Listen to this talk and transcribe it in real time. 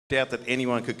doubt that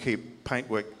anyone could keep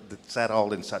paintwork that's that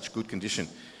old in such good condition.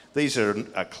 These are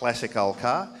a classic old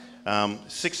car,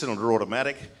 6-cylinder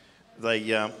automatic.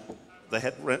 They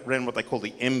ran what they call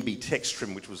the MB Tex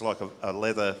trim, which was like a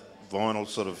leather vinyl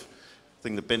sort of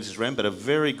thing that Benz's ran, but a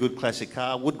very good classic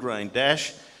car, wood grain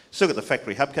dash. Still got the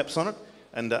factory hubcaps on it,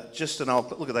 and just an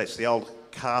old, look at that, it's the old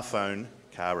car phone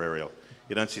car aerial.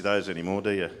 You don't see those anymore,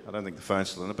 do you? I don't think the phone's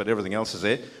still in it, but everything else is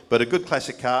there. But a good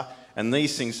classic car, and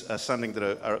these things are something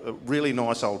that are a really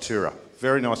nice old tourer.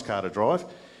 Very nice car to drive,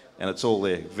 and it's all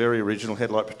there. Very original,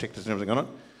 headlight protectors and everything on it.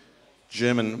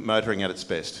 German motoring at its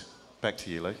best. Back to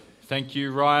you, Lee. Thank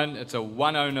you, Ryan. It's a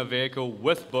one-owner vehicle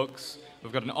with books.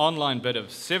 We've got an online bid of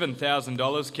 $7,000.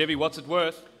 Kevy, what's it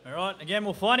worth? All right, again,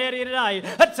 we'll find out here today.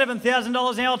 At $7,000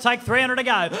 now, I'll take 300 to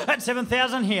go. At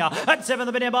 7,000 here. At 7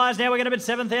 the bid now buyers now, we're going to bid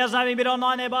 7,000. Opening bid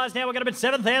online there buyers now, we're going to bid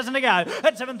 7,000 to go.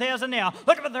 At 7,000 now.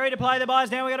 Looking for 3 to play there buyers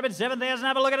now, we're going to bid 7,000.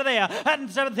 Have a look at it there. At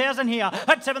 7,000 here.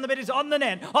 At 7 the bid is on the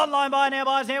net. Online buyer now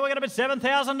buyers now, we're going to bid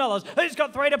 $7,000. Who's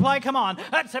got 3 to play? Come on.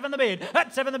 At 7 the bid.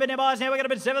 At 7 the bid now buyers now, we're going to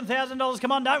bid $7,000.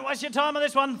 Come on, don't waste your time on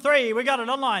this one. 3, we got it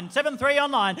online. 7-3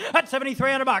 online. At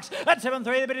 $7,300. At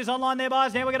 7-3 the bid is online there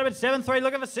buyers now, we're going to bid 7-3.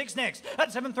 Looking for 6 next. At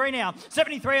 7-3 now,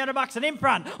 $7,300 and in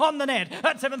front on the net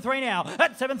at 7-3 now.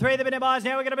 At 7-3 the bid buyers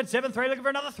now, we're going to bid 7-3 looking for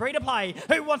another 3 to play.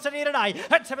 Who wants it here today?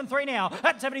 At 7-3 now,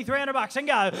 at $7,300 and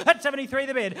go. At 73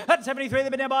 the bid. At 73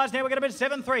 the bid now buyers now, we're going to bid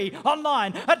 7-3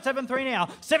 online. At 7-3 now,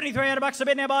 $7,300 the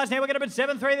bid now buyers now, we're going to bid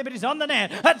 7-3 the bid is on the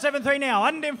net. At 7-3 now,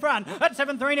 and in front. At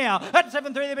 7-3 now, at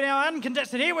 7-3 the bid now,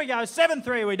 uncontested. Here we go.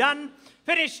 7-3, we done.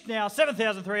 Finished now.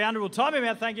 7,300. We'll time him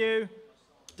out. Thank you.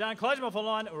 Done. Close him off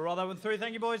online. We're all over through.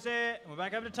 Thank you, boys, there. And we're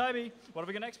back over to Toby. What have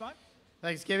we got next, mate?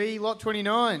 Thanks, Kevy. Lot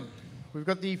 29. We've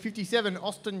got the 57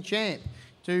 Austin Champ.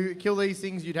 To kill these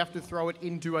things, you'd have to throw it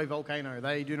into a volcano.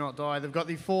 They do not die. They've got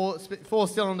the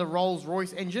four-cylinder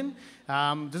Rolls-Royce engine,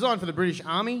 designed for the British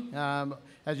Army,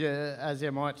 as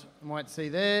you might see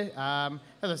there.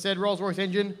 As I said, Rolls-Royce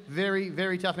engine, very,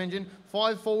 very tough engine.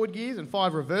 5 forward gears and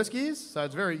 5 reverse gears, so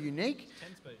it's very unique.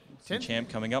 10 Champ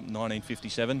coming up,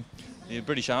 1957. The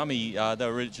British Army, they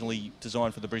were originally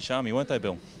designed for the British Army, weren't they,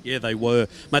 Bill? Yeah, they were.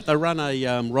 Mate, they run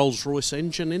a Rolls-Royce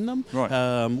engine in them,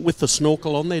 right. With the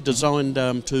snorkel on there, designed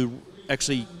to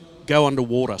actually go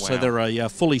underwater. Wow. So they're a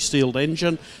fully sealed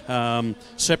engine,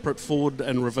 separate forward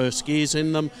and reverse gears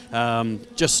in them.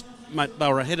 Mate, they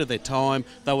were ahead of their time.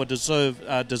 They were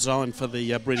designed for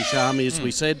the British Army, as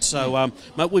we said. So,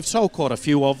 mate, we've sold quite a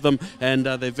few of them, and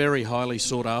they're very highly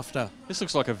sought after. This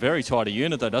looks like a very tidy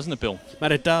unit, though, doesn't it, Bill?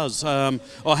 Mate, it does. I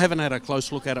haven't had a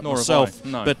close look at it myself,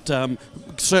 no. But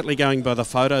certainly going by the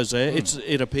photos there,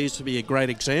 it appears to be a great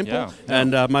example. Yeah.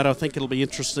 And, mate, I think it'll be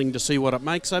interesting to see what it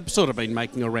makes. They've sort of been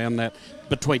making around that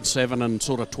between $7,000 and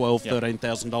sort of $12,000,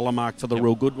 $13,000 mark for the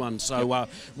real good ones. So why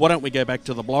don't we go back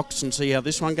to the blocks and see how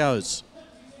this one goes?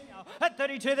 At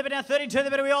 32 the bid now, 32 the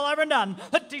bid, are we all over and done?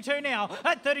 32 now,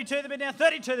 at 32 the bid now,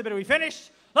 32 the bid, are we finished?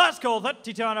 Last call,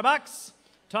 $3,200.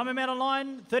 Time him out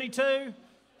online, 32.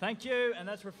 Thank you, and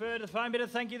that's referred to the phone bidder.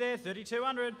 Thank you there,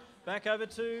 3,200. Back over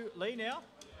to Lee now.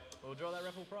 We'll draw that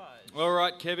raffle prize. All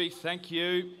right, Kevy, thank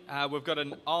you. We've got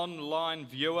an online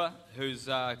viewer who's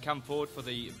come forward for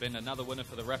been another winner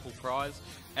for the raffle prize.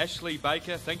 Ashley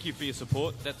Baker, thank you for your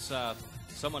support. That's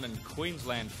someone in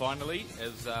Queensland finally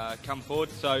has come forward.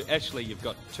 So, Ashley, you've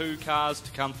got 2 cars to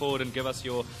come forward and give us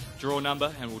your draw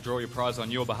number, and we'll draw your prize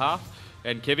on your behalf.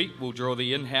 And Kevy, we'll draw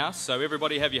the in-house. So,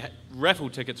 everybody have your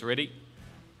raffle tickets ready.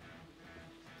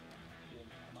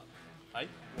 Hey,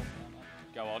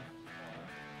 go on.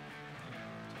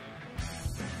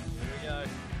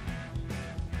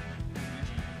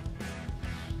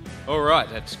 All right,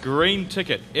 that's green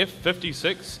ticket,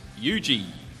 F56, UG.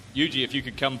 UG, if you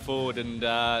could come forward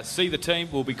and see the team,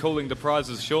 we'll be calling the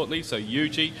prizes shortly. So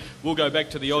UG, we'll go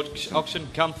back to the auction,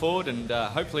 come forward, and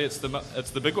hopefully it's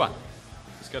the big one.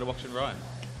 Let's go to auction, Ryan.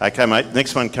 Okay, mate.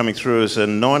 Next one coming through is a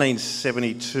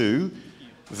 1972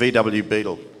 VW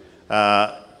Beetle.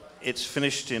 It's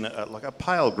finished in like a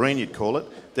pale green, you'd call it.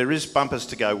 There is bumpers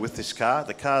to go with this car.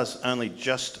 The car's only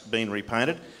just been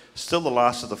repainted. Still the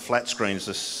last of the flat screens.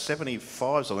 The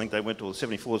 75s, I think they went to, or the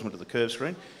 74s went to the curved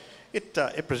screen. It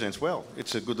presents well.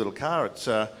 It's a good little car. It's,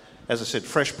 as I said,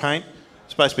 fresh paint.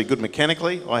 It's supposed to be good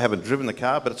mechanically. I haven't driven the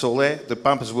car, but it's all there. The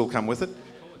bumpers will come with it.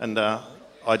 And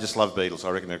I just love Beetles. I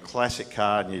reckon they're a classic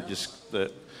car, and you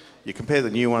compare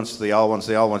the new ones to the old ones.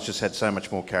 The old ones just had so much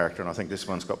more character, and I think this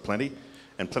one's got plenty,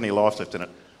 and plenty of life left in it.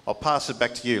 I'll pass it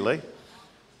back to you, Lee.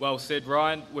 Well said,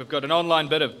 Ryan. We've got an online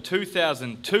bid of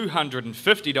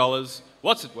 $2,250.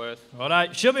 What's it worth?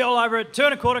 Righto, she'll be all over it. 2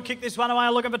 1/4, kick this one away,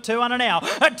 looking for 200 now.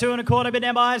 At 2 1/4, bid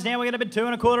now buyers, now we're going to bid 2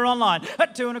 1/4 online.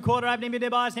 At 2 1/4, opening bid now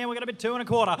buyers, now we're going to bid 2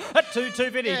 1/4. At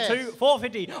 250, Yes.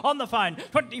 450 on the phone.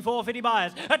 24.50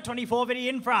 buyers. At 24.50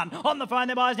 in front. On the phone,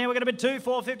 their buyers, now we're going to bid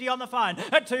 2,450 on the phone.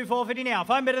 At 2,450 now,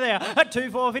 phone bidder there. At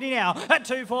 2,450 now. At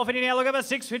 2,450 now, looking for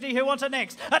 650. Who wants it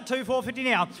next? At 2,450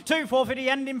 now. 2,450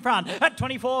 and in front. At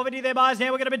 24.50, their buyers,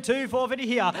 now we're going to bid 2,450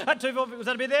 here. At 2,450, was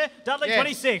that a bid there? Dudley, Yes.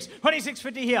 26.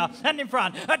 26.50 here and in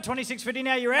front. At 26.50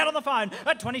 now, you're out on the phone.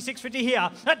 At 26.50 here.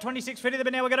 At 26.50 the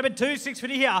bid now, we're going to bid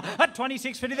 2,650 here. At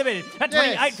 26.50 the bid. At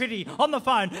Yes. 28.50 on the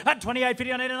phone. At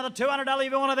 28.50 I need another 200 Dudley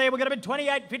if you want it there. We're going to bid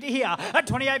 28.50 here. At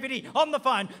 28.50 on the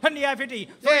phone. 28.50.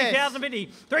 3,050.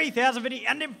 3,050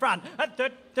 and in front. At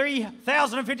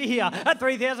 3,050 here. At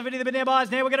 3,050 the bid now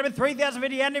buys now. We're going to bid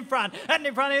 3,050 and in front. And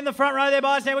in front in the front row there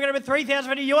buys now. We're going to bid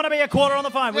 3,050. You want to be a quarter on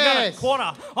the phone? We've got a Yes.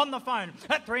 quarter on the phone.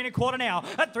 At 3 1/4 now.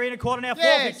 At 3 1/4 now.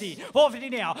 Yes. 450. 450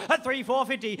 now. At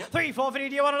 3,450. 3,450.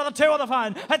 Do you want another 2 on the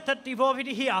phone? At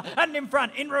 34.50 here. And in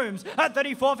front in rooms. At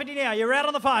 34.50 now. You're out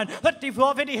on the phone.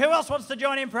 34.50. Who else wants to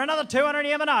join in for another 200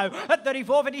 you never know? At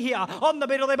 34.50 here. On the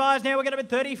biddle there buys now. We're going to bid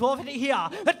 34.50 here.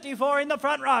 34 in the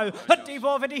front row.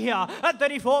 34.50 here. At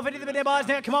 34.50 the bid there buys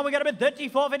now. Come on, we're going to bid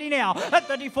 34.50 now. At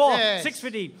 34. Yes.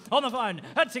 650 on the phone.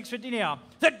 At 650 now.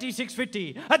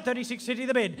 36.50. At 36.50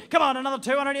 the bid. Come on, another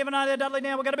 200 you ever know there, Dudley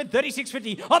now. We're going to bid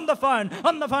 36.50 on the phone.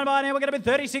 On the phone buy now. We're going to bid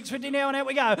 36.50 now and out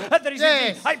we go. At 36.50.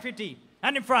 Yes. 8.50.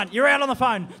 And in front, you're out on the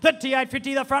phone.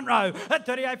 38.50 the front row. At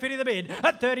 38.50 the bid.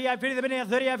 At 38.50 the bid now.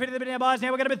 38.50 the bid now buys now.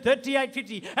 We're going to bid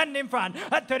 38.50 and in front.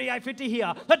 At 38.50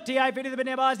 here. At 38.50 the bid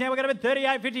now buys now. We're going to bid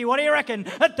 38.50. What do you reckon?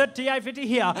 At 38.50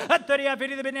 here. At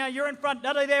 38.50 the bid now. You're in front.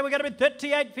 Dudley there. We're going to bid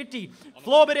 38.50.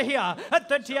 Floor bidder here. At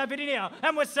 38.50 now.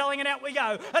 And we're selling it out we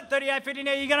go. At 38.50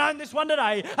 now. You're going to own this one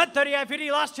today. At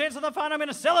 38.50. Last chance on the phone. I'm going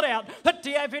to sell it out.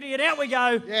 38.50 and out we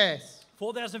go. Yes.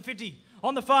 4,050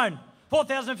 on the phone.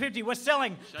 4,050, we're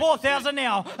selling. 4,000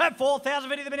 now. At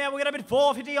 4,050 the bid now, we're going to bid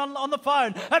 450 on the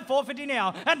phone. At 450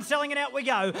 now, and selling it out we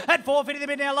go. At 450 the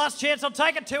bid now, last chance, I'll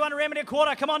take it. 200 remedy a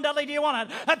quarter. Come on, Dudley, do you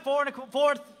want it? At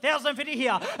 4,050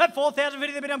 here. At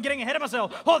 4,050 the bid, I'm getting ahead of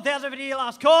myself. 4,050 here,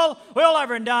 last call. We're all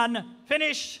over and done.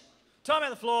 Finish. Time out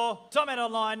the floor. Time out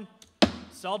online.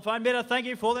 Sold phone bidder, thank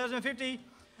you. 4,050.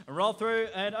 And roll through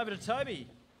and over to Toby.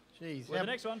 Jeez. With the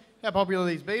next one. How popular are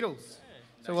these Beetles?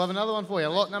 So we'll have another one for you.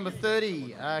 Lot number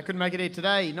 30. Couldn't make it here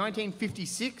today.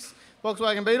 1956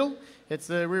 Volkswagen Beetle. It's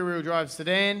the rear-wheel drive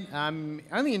sedan,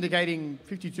 only indicating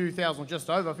 52,000,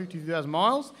 just over 52,000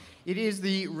 miles. It is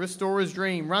the Restorer's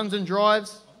Dream. Runs and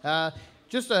drives.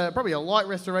 Just probably a light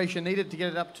restoration needed to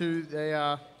get it up to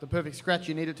the perfect scratch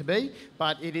you need it to be,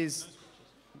 but it is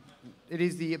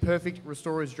the perfect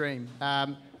Restorer's Dream.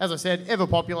 As I said, ever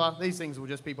popular. These things will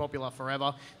just be popular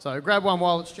forever. So grab one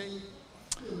while it's cheap.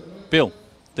 Bill,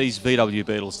 these VW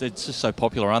Beetles, they're just so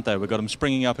popular, aren't they? We've got them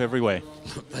springing up everywhere.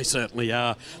 They certainly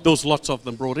are. There was lots of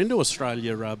them brought into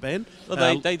Australia, Ben.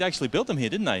 Well, they actually built them here,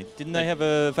 didn't they? Didn't they have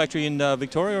a factory in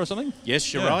Victoria or something?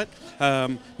 Yes, you're Yeah.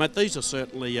 right. Mate, these are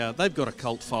certainly, they've got a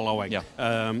cult following.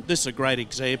 Yeah. This is a great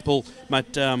example.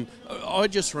 Mate, I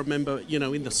just remember,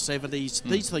 in the 70s,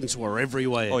 these things were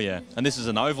everywhere. Oh, yeah. And this is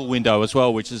an oval window as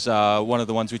well, which is one of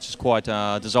the ones which is quite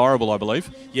desirable, I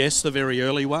believe. Yes, the very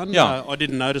early one. Yeah. I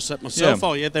didn't notice that myself. Yeah.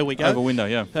 Oh, yeah, there we go. Oval window,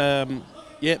 yeah.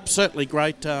 Yeah, certainly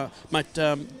great. Mate,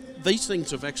 these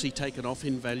things have actually taken off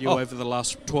in value over the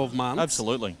last 12 months.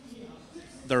 Absolutely.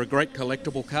 They're a great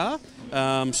collectible car.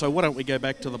 So why don't we go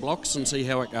back to the blocks and see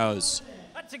how it goes.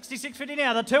 At 66.50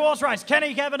 now, the 2-horse race. Can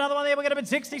he have another one there? We're going to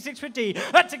bid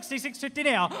 66.50. At 66.50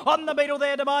 now, on the Beetle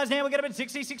there, Demise now, we're going to bid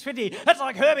 66.50. That's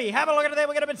like Herbie. Have a look at it there.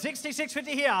 We're going to bid 66.50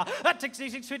 here. At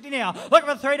 66.50 now, looking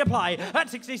for 3 to play. At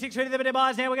 66.50 the bid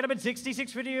Demise now, we're going to bid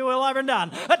 66.50. We're all over and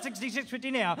done. At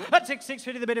 66.50 now, at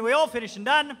 66.50 the bid, we all finished and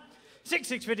done.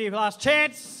 66.50 last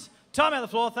chance. Time out the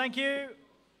floor. Thank you.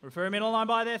 Refer him in online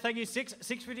buyer there. Thank you.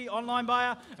 6.50 online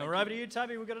buyer. And we're over to you,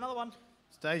 Toby. We've got another one.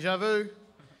 It's deja vu.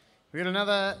 We've got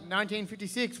another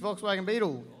 1956 Volkswagen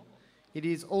Beetle. It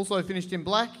is also finished in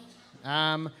black.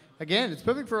 Again, it's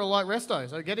perfect for a light resto,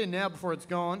 so get in now before it's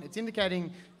gone. It's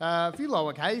indicating a few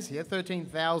lower Ks here,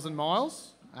 13,000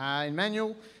 miles in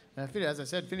manual. As I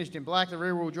said, finished in black, the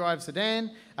rear-wheel drive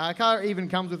sedan. Car even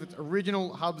comes with its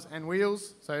original hubs and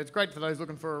wheels, so it's great for those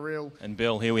looking for a real... And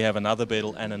Bill, here we have another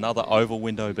Beetle and another oval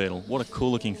window Beetle. What a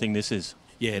cool-looking thing this is.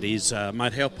 Yeah, it is.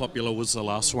 Mate, how popular was the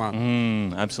last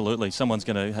one? Absolutely. Someone's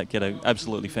going to get an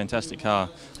absolutely fantastic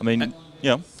car. I mean,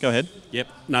 Yeah, go ahead. Yep,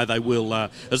 no, they will.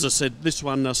 As I said, this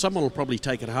one, someone will probably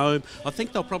take it home. I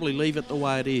think they'll probably leave it the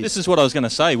way it is. This is what I was going to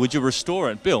say. Would you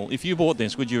restore it? Bill, if you bought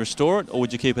this, would you restore it or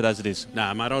would you keep it as it is?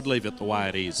 No, mate, I'd leave it the way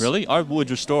it is. Really? I would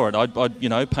restore it. I'd you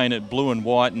know, paint it blue and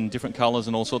white and different colours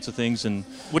and all sorts of things. And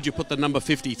would you put the number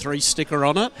 53 sticker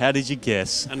on it? How did you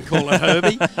guess? And call it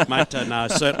Herbie? Mate, no,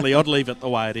 certainly I'd leave it the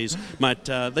way it is. Mate,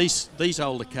 these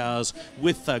older cars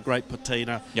with great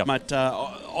patina, yep. Mate,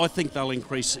 I think they'll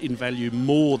increase in value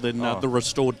more than the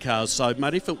restored cars. So,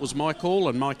 mate, if it was my call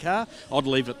and my car, I'd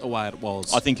leave it the way it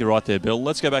was. I think you're right there, Bill.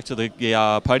 Let's go back to the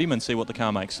podium and see what the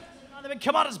car makes.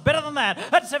 Come on, it's better than that.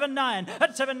 At 7.9,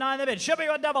 at 7.9 the bid. Should be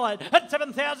what double it. At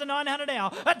 7,900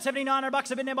 now. At 7,900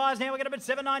 bucks a bid now buyers now. We're going to bid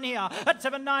 7.9 here. At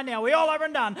 7.9 now. We all over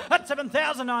and done. At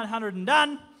 7,900 and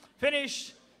done.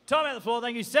 Finished. Time out the floor.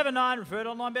 Thank you. 7.9. Referred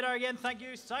online bidder again. Thank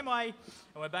you. Same way.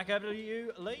 And we're back over to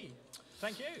you, Lee.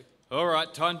 Thank you. All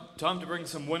right, time to bring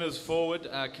some winners forward.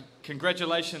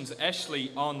 Congratulations,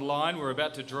 Ashley Online. We're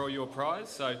about to draw your prize.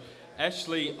 So,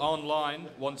 Ashley Online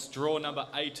wants draw number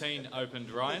 18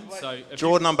 opened, Ryan. So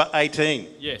draw number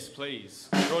 18. Yes, please.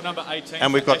 Draw number 18.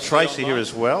 And we've got Ashley Tracy Online. here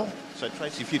as well. So,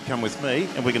 Tracy, if you'd come with me,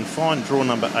 and we can find draw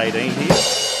number 18 here.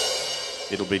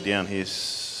 It'll be down here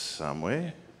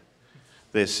somewhere.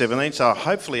 There's 17. So,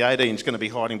 hopefully 18 is going to be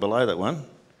hiding below that one.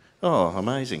 Oh,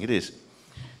 amazing. It is.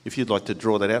 If you'd like to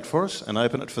draw that out for us and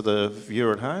open it for the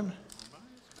viewer at home.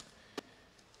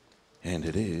 And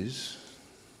it is...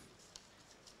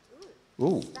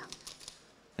 Ooh,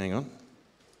 hang on.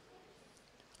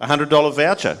 $100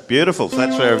 voucher. Beautiful. So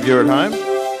that's for our viewer at home.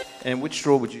 And which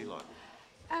draw would you like?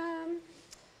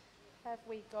 Have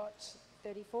we got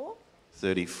 34?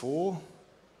 34.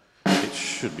 It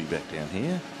should be back down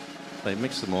here. They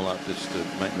mix them all up just to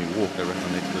make me walk. I reckon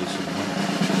I need to do some one.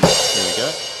 There we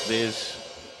go. There's...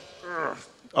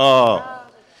 Oh,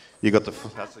 you got the...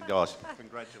 That's the guys.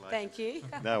 Congratulations. Thank you.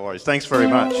 No worries. Thanks very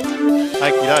much.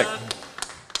 Okey-doke.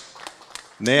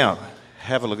 Now,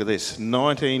 have a look at this.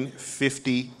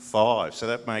 1955. So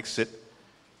that makes it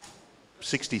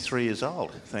 63 years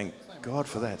old. Thank God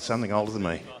for that. Something older than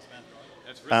me.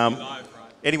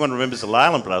 Anyone remembers the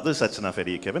Leyland Brothers? That's enough out of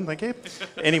you, Kevin. Thank you.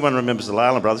 Anyone remembers the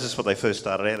Leyland Brothers? This is what they first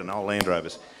started out in, old Land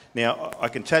Rovers. Now, I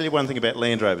can tell you one thing about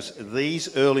Land Rovers.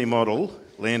 These early model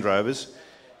Land Rovers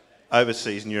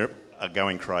overseas in Europe are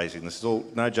going crazy. And this is all,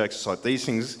 no jokes aside, these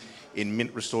things in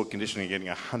mint restored condition are getting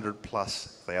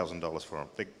 $100,000+ for them.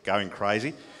 They're going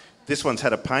crazy. This one's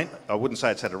had a paint. I wouldn't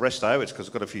say it's had a resto. It's because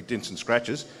it's got a few dents and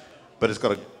scratches. But it's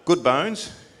got a good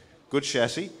bones, good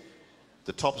chassis.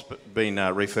 The top's been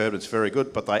refurbed. It's very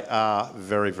good. But they are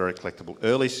very, very collectible.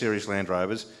 Early series Land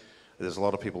Rovers. There's a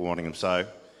lot of people wanting them. So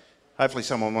hopefully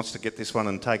someone wants to get this one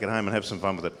and take it home and have some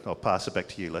fun with it. I'll pass it back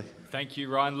to you, Lee. Thank you,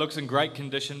 Ryan. Looks in great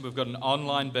condition. We've got an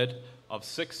online bid of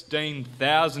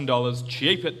 $16,000.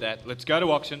 Cheap at that. Let's go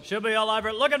to auction. Should be all over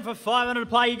it. Looking for 500 to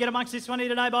play. You get amongst this one here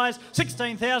today, buyers.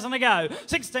 16,000 to go.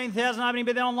 16,000 opening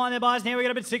bid online there, buyers. Now we're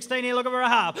going to bid 16 here. Looking for a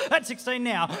half. At 16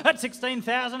 now. At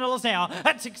 $16,000 now.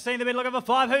 At 16 the bid. Looking for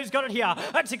 5. Who's got it here?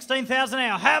 At 16,000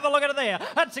 now. Have a look at it there.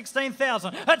 At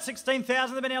 16,000. At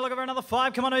 16,000 the bid now. Looking for another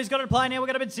 5. Come on, who's got it to play now? We're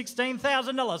going to bid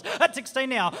 $16,000. At 16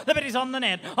 now. The bid is on the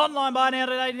net. Online buy now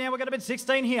today. Now we're going to bid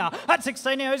 16 here. At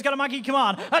 16 now. Who's got a monkey? Come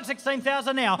on. At 16,000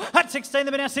 now. At 16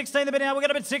 the bid now. 16 the bid now. We're going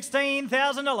to bid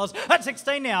 $16,000. At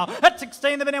 16 now. At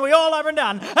 16 the bid now. We all over and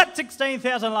done. At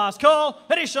 16,000 last call.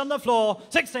 Finish on the floor.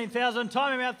 16,000.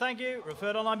 Time him out. Thank you.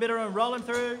 Referred online bidder and rolling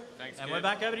through. Thanks, and Kev. we're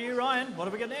back over to you, Ryan. What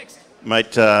do we got next?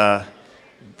 Mate,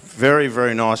 very,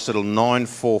 very nice little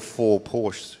 944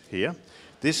 Porsche here.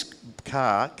 This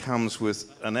car comes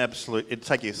with an absolute... It'd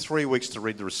take you 3 weeks to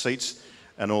read the receipts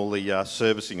and all the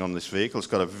servicing on this vehicle. It's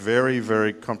got a very,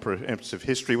 very comprehensive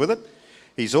history with it.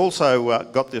 He's also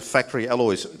got the factory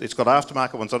alloys. It's got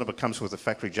aftermarket ones on it, but comes with the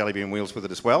factory jelly bean wheels with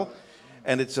it as well.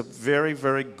 And it's a very,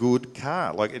 very good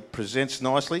car. Like, it presents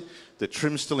nicely. The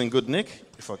trim's still in good nick.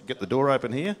 If I can get the door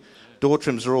open here. Door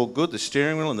trims are all good. The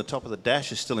steering wheel and the top of the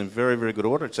dash is still in very, very good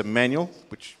order. It's a manual,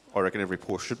 which I reckon every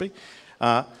Porsche should be.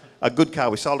 A good car.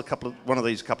 We sold one of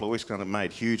these a couple of weeks ago and it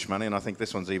made huge money, and I think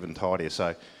this one's even tidier.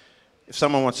 So if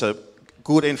someone wants a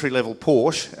good entry-level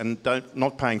Porsche and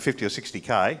not paying 50 or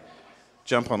 60K,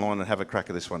 jump online and have a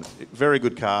crack at this one. Very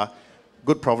good car,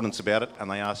 good provenance about it, and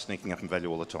they are sneaking up in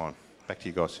value all the time. Back to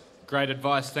you guys. Great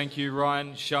advice. Thank you,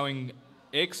 Ryan. Showing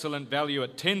excellent value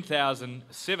at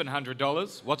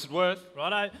 $10,700. What's it worth?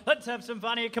 Righto, let's have some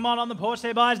fun here. Come on the Porsche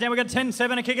there, buys. Now we've got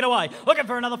 10-7 to kick it away. Looking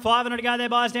for another 500 to go there,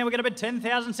 buys. Now we're going to bid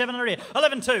 10,700 here.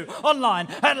 11-2 online.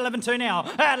 At 11-2 now.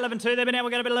 At 11-2 there, but now we're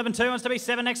going to bid 11-2. Wants to be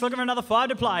 7 next. Looking for another 5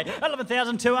 to play.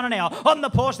 11,200 now. On the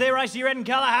Porsche there, racy red in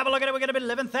colour. Have a look at it. We're going to bid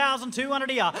 11,200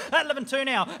 here. At 11-2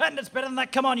 now. And it's better than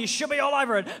that. Come on, you should be all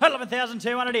over it. At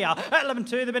 11,200 here. At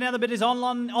 11-2, the bid now the bid is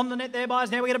on the net there,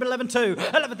 buys. Now we're going to bid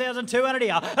 11-2. 11,200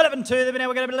 here. 11-2, the bid now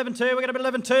we're going to bid 11-2. We're going to bid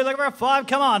 11-2. Looking for a 5.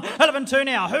 Come on. 11-2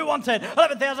 now. Who wants it?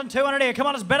 11,200 here. Come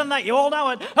on, it's better than that. You all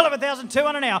know it.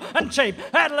 11,200 now. And cheap.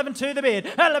 At 11-2 the bid.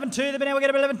 At 11-2 the bid now we're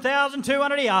going to bid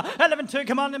 11,200 here. At 11-2,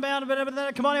 come on, come on, we're going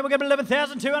to bid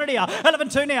 11,200 here.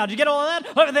 11-2 now. Did you get all of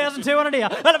that? 11,200 here.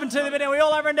 11-2 the bid now. We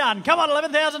all over and done. Come on,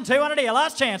 11,200 here.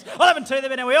 Last chance. 11-2 the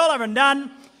bid now. We all over and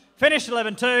done. Finished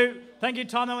 11-2. Thank you,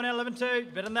 time that went out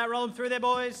 11-2. Better than that, rolling through there,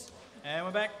 boys. And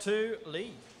we're back to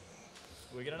Lee.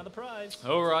 We get another prize.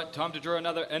 All right, time to draw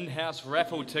another in-house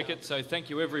raffle ticket. So thank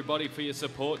you everybody for your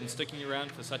support and sticking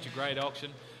around for such a great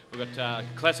auction. We've got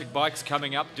classic bikes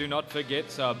coming up, do not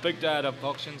forget. So a big day at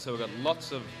auction, so we've got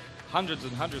lots of hundreds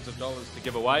and hundreds of dollars to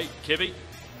give away. Kevy?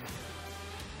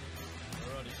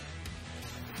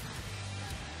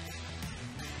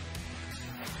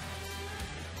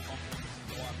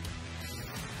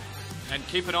 And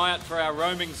keep an eye out for our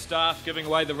roaming staff giving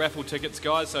away the raffle tickets,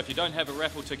 guys. So if you don't have a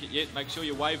raffle ticket yet, make sure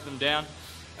you wave them down.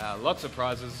 Lots of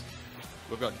prizes.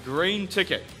 We've got green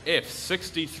ticket,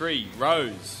 F63,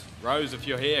 Rose. Rose, if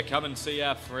you're here, come and see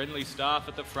our friendly staff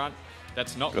at the front.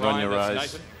 That's not Good Ryan, on you, that's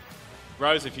Rose. Nathan.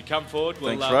 Rose, if you come forward,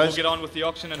 we'll get on with the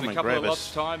auction in a couple of lots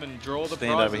of time and draw the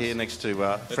prizes. Stand over here next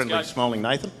to friendly, smiling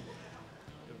Nathan.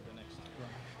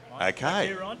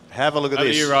 Okay, have a look at Over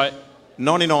this. to you, right.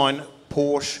 99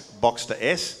 Porsche Boxster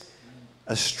S,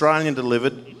 Australian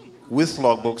delivered with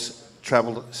logbooks,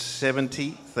 travelled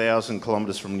 70,000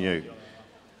 kilometres from new.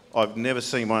 I've never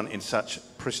seen one in such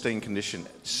pristine condition.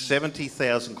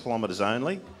 70,000 kilometres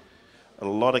only. A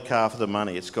lot of car for the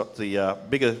money. It's got the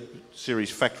bigger series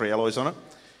factory alloys on it,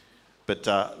 but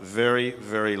very,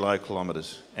 very low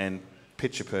kilometres and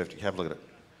picture perfect. Have a look at it.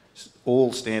 It's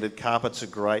all standard. Carpets are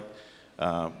great.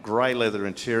 Grey leather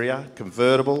interior,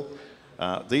 convertible.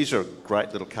 These are a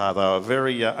great little car. They were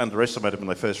very underestimated when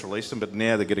they first released them, but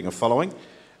now they're getting a following.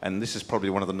 And this is probably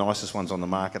one of the nicest ones on the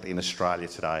market in Australia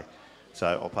today. So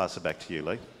I'll pass it back to you,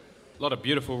 Lee. A lot of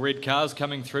beautiful red cars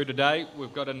coming through today.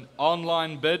 We've got an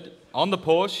online bid on the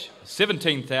Porsche,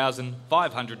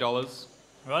 $17,500.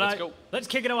 Righto. Let's go. Let's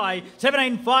kick it away.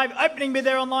 17.5, opening bid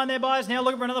there online there, buyers. Now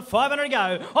looking for another 500 to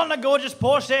go. On the gorgeous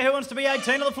Porsche there, who wants to be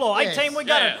 18 on the floor? Yes. 18, we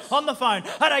got Yes. it. On the phone.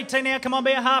 At 18 now, come on,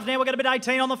 be a half now. We're going to bid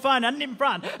 18 on the phone and in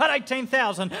front. At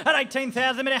 18,000. At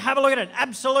 18,000, have a look at it.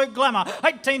 Absolute glamour.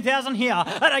 18,000 here.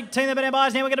 At 18, the bid now,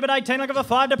 buyers. Now we're going to bid 18, looking for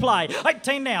 5 to play.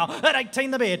 18 now. At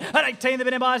 18, the bid. At 18, the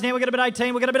bid now, buyers. Now we're going to bid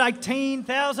 18. We're going to bid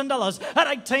 $18,000. At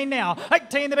 18 now.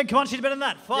 18, the bid. Come on, she's better than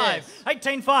that. 5. Yes.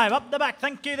 18.5. Up the back.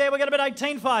 Thank you there. We're going to bid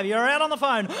 18.5. You're out on the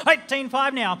phone.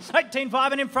 18.5 now.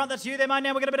 18.5 and in front. That's you there, mate.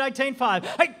 Now we're going to bid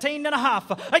 18.5. 18 and a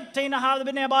half. 18 and a half. The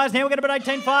bid now, buyers. Now we're going to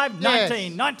bid 18.5.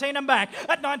 19. Yes. 19 and back.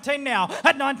 At 19 now.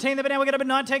 At 19, the bid now we're going to bid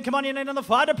 19. Come on, you need another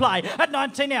 5 to play. At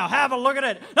 19 now. Have a look at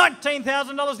it.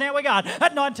 $19,000 now we got.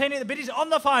 At 19, the bid is on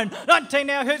the phone. 19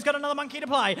 now. Who's got another monkey to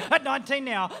play? At 19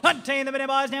 now. 19, the bid now,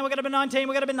 buyers. Now we're going to bid 19.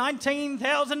 We're going to bid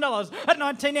 $19,000. At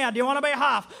 19 now. Do you want to be a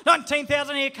half?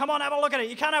 19,000 here. Come on, have a look at it.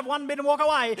 You can't have one bid and walk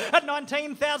away. At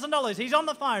 $19,000. He's on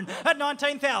the phone. At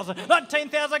 19,000.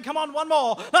 19,000. Come on, one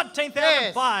more.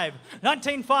 19,005.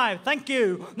 19,500. Thank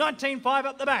you. 19,500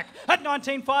 up the back. At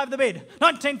 19,500 the bid.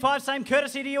 19,500. Same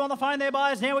courtesy to you on the phone there,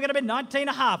 buyers. Now we're going to bid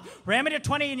 19.5. Ram it to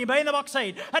 20 and you be in the box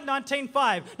seat. At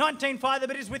 19,500. 19,500 the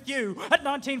bid is with you. At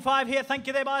 19,500 here. Thank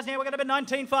you there, buyers. Now we're going to bid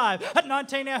 19,500. At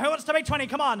 19 now. Who wants to be 20?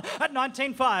 Come on. At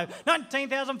 19,500.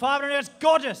 19,500. It's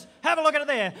gorgeous. Have a look at it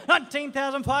there.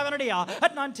 19,500 here.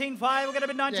 At 19,500 we're going to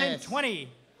bid 19,20.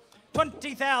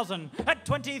 20,000. At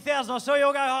 20,000, I saw you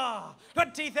all go,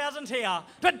 20,000 here.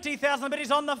 20,000, but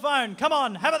he's on the phone. Come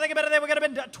on, have a think about it there. We're going to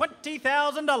bid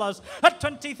 $20,000. At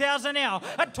 20,000 now.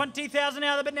 At 20,000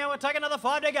 now, the bid now. We'll take another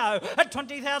 5 to go. At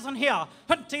 20,000 here.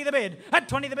 20 the bid. At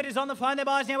 20 the bid is on the phone there,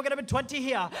 buyers. Now we're going to bid 20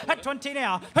 here. At 20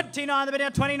 now. 29 the bid now.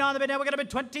 29 the bid now. We're going to bid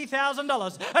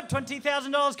 $20,000. At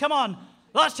 $20,000, come on.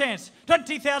 Last chance,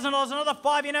 $20,000, another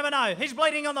 5, you never know. He's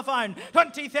bleeding on the phone.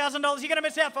 $20,000, you're going to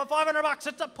miss out for $500.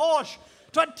 It's a Porsche.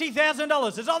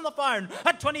 $20,000 is on the phone.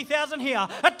 At 20,000 here.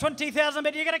 At 20,000,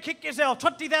 but you're going to kick yourself.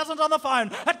 20,000's on the phone.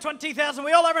 At 20,000,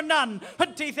 we all over and done.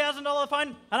 $20,000 phone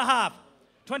and a half.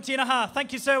 20 and a half.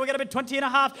 Thank you, sir. We're going to bid 20 and a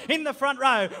half in the front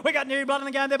row. We got new blood in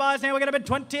the game there, boys. Now we're going to bid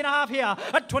 20 and a half here.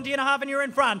 At 20 and a half, and you're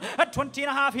in front. At 20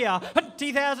 and a half here.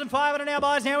 20,500 now,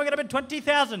 boys. Now we're going to bid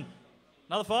 20,000.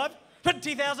 Another 5.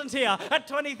 20,000's here. At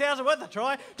 20,000, worth a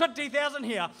try. 20,000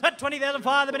 here. At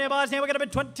 20,005, the bid now, boys. Now we're going to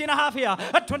bid 20 and a half here.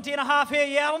 At 20 and a half here,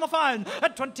 yeah, on the phone.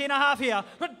 At 20 and a half here.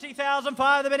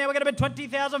 20,005, the bid now. We're going to bid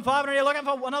 20,500 here. Looking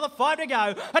for another 5 to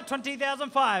go. At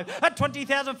 20,005. At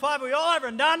 20,005, we all over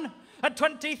and done. At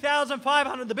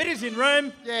 20,500, the bid is in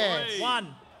room. Yes.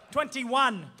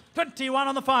 21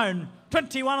 on the phone.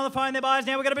 21 on the phone there, boys.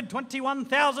 Now we're going to bid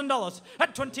 $21,000.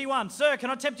 At 21, sir, can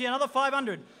I tempt you another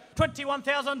 500?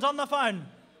 21,000's on the phone.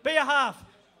 Be a half.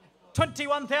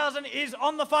 21,000 is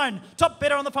on the phone. Top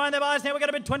bidder on the phone there, boys. Now we're going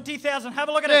to bid 20,000. Have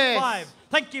a look at it. 5.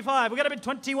 Thank you, 5. We're going to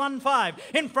bid 21.5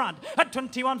 in front. At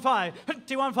 21.5.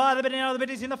 21.5. The bid now. The bid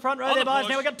is in the front row there, boys.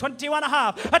 Now we've got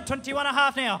 21.5. At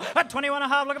 21.5 now. At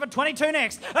 21.5. Looking for 22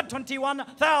 next. At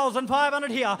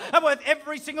 21,500 here. And worth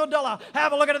every single dollar.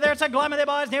 Have a look at it there. It's a glamour there,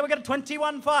 boys. Now we've got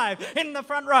 21.5 in the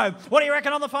front row. What do you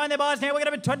reckon on the phone there, boys? Now we're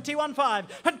going to bid 21.5.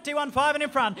 21.5 and in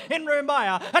front. In room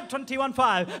buyer. At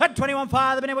 21.5. At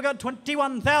 21.5. The bid now we've got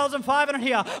 21,500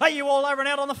 here. Are you all over and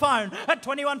out on the phone? At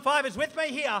 21.5 is with me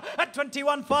here. At 21.5,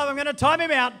 I'm going to time him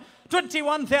out.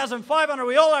 21,500,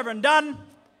 we all over and done.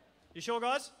 You sure,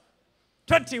 guys?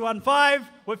 21.5,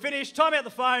 we're finished. Time out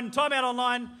the phone, time out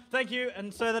online. Thank you,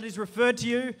 and so that is referred to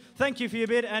you. Thank you for your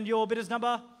bid and your bidder's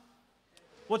number.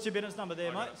 What's your bidder's number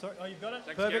there, mate? Sorry, oh, you've got it?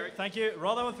 Thanks, perfect. Gary. Thank you.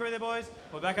 Roll that one through there, boys.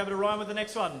 We're back over to Ryan with the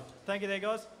next one. Thank you there,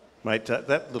 guys. Mate,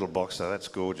 that little box though, that's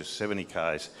gorgeous, 70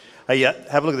 Ks. Hey,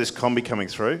 have a look at this combi coming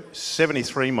through,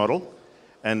 73 model,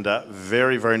 and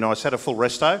very, very nice. Had a full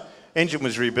resto. Engine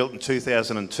was rebuilt in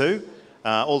 2002.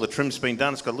 All the trim's been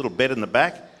done. It's got a little bed in the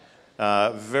back.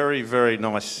 Very, very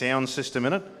nice sound system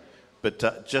in it,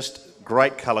 but just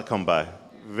great colour combo.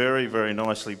 Very, very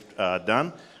nicely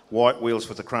done. White wheels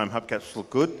with the chrome hubcaps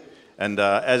look good. And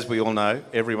as we all know,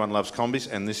 everyone loves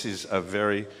combis, and this is a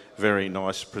very, very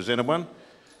nice presented one.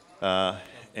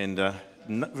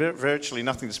 Virtually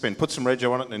nothing to spend. Put some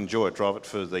rego on it and enjoy it. Drive it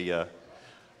for the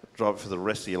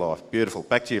rest of your life. Beautiful.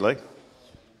 Back to you, Lee.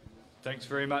 Thanks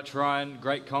very much, Ryan.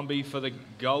 Great combi for the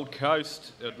Gold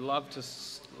Coast. I'd love to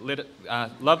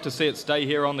love to see it stay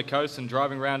here on the coast and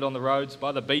driving around on the roads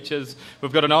by the beaches.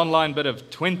 We've got an online bid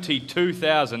of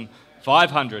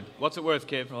 22,500. What's it worth,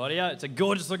 Kev? Rightio, it's a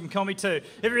gorgeous looking combi too.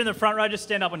 If you're in the front row, just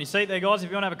stand up on your seat there, guys, if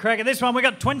you want to have a crack at this one. We've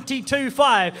got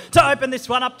 22.5 to open this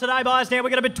one up today, boys. Now we're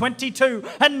going to bid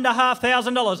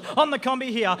 $22,500 on the combi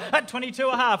here at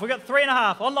 22.5. We've got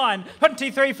 3.5 online,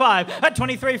 23.5 at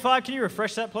 23.5. Can you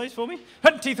refresh that, please, for me?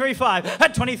 23.5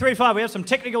 at 23.5. We have some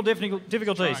technical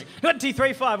difficulties.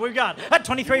 23.5 we've got at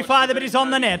 23.5. The bid is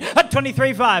on the net at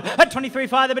 23.5 at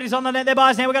 23.5. The bid is on the net there,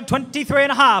 boys. Now we've got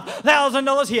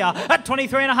 $23,500 here. At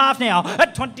 23.5 now.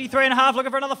 At 23.5,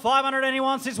 looking for another 500.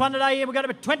 Anyone wants this one today? We're going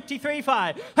to be 23.5.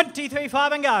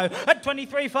 23.5 and go. At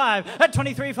 23.5. At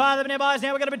 23.5, the bid now, boys.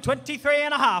 Now we're going to be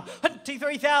 23.5.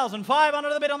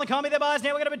 23,500 the bid on the combi there, boys.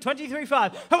 Now we're going to be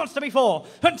 23.5. Who wants to be 4?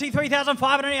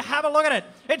 23,500 here. Have a look at it.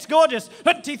 It's gorgeous.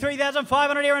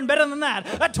 23,500 here and better than that.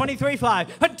 At 23.5.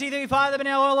 23.5, the bid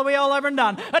now all the way all over and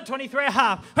done. At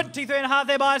 23.5. 23.5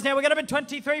 there, boys. Now we're going to be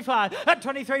 23.5. At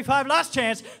 23.5, last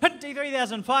chance.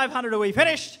 23,500. Are we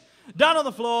finished? Done on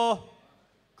the floor.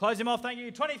 Close him off, thank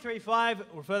you. 23.5.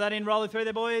 Refer that in, roll it through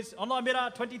there, boys. Online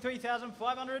bidder,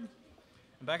 23,500. And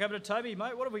back over to Toby,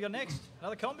 mate. What have we got next?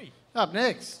 Another combi. Up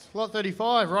next, lot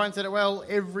 35. Ryan said it well.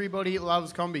 Everybody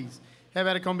loves combis. How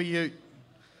about a combi ute?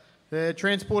 The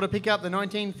Transporter pickup, the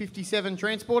 1957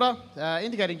 Transporter,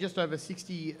 indicating just over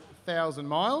 60,000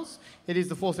 miles. It is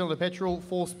the 4-cylinder petrol,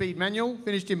 4-speed manual,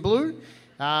 finished in blue.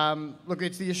 Look,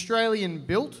 it's the Australian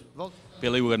built.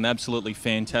 Billy, we've got an absolutely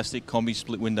fantastic combi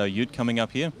split window ute coming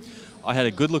up here. I had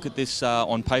a good look at this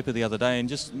on paper the other day, and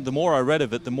just the more I read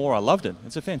of it, the more I loved it.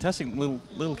 It's a fantastic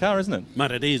little car, isn't it? Mate,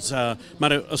 it is.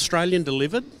 Mate, Australian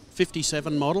delivered,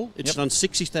 57 model. It's done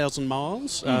 60,000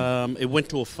 miles. It went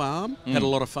to a farm, had a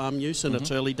lot of farm use in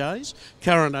its early days.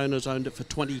 Current owners owned it for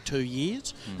 22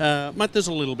 years. Mate, there's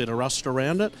a little bit of rust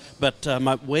around it, but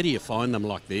mate, where do you find them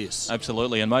like this?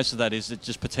 Absolutely, and most of that is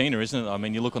just patina, isn't it? I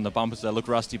mean, you look on the bumpers, they look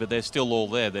rusty, but they're still all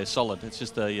there. They're solid. It's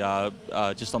just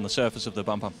just on the surface of the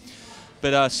bumper.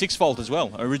 But 6-volt as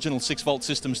well. Original 6-volt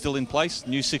system still in place.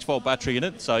 New 6-volt battery in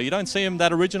it, so you don't see them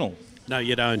that original. No,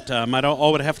 you don't, mate. I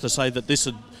would have to say that this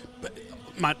would,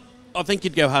 mate, I think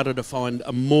you'd go harder to find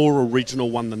a more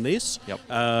original one than this. Yep.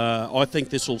 I think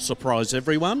this will surprise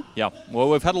everyone. Yeah, well,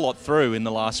 we've had a lot through in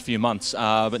the last few months,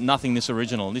 but nothing this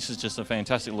original. This is just a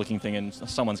fantastic looking thing, and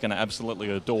someone's going to absolutely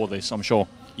adore this, I'm sure.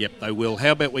 Yep, they will.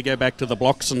 How about we go back to the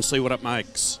blocks and see what it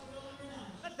makes?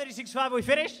 At 36.5 we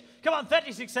finished. Come on,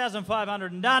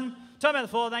 36,500 and done. Time out the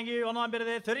floor, thank you. Online bidder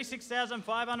there,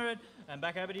 36,500. And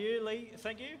back over to you, Lee.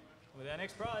 Thank you. With our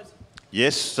next prize.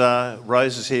 Yes,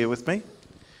 Rose is here with me.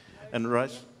 And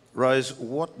Rose,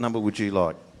 what number would you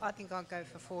like? I think I'll go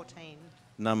for 14.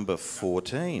 Number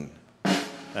 14.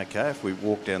 Okay, if we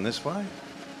walk down this way.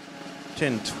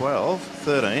 10, 12,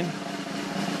 13.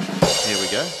 Here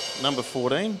we go. Number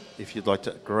 14, if you'd like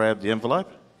to grab the envelope.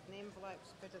 The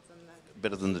envelope's better than the...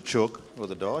 Better than the chalk or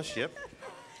the dice, yep.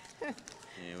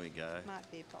 Here we go. Might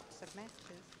be a box of matches.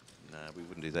 No, we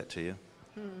wouldn't do that to you.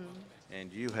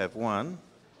 And you have won.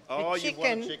 Oh, you've won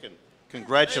a chicken. chicken.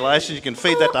 Congratulations. You can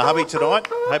feed that to hubby tonight.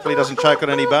 Hopefully he doesn't choke on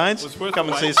any bones. Come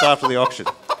and see us after the auction.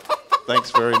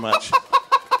 Thanks very much.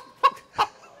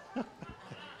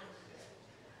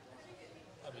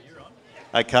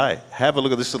 Okay, have a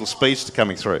look at this little speedster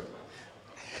coming through.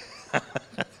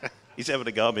 He's having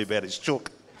a go at me about his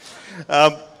chalk.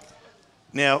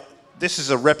 Now, this is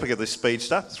a replica of this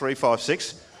speedster,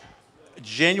 356.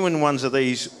 Genuine ones of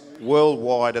these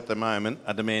worldwide at the moment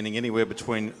are demanding anywhere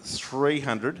between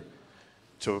 $300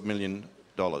 to $1 million.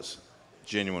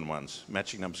 Genuine ones,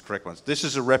 matching numbers, correct ones. This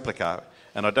is a replica,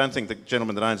 and I don't think the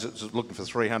gentleman that owns it is looking for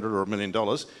 $300 or $1 million,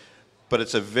 but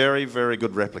it's a very, very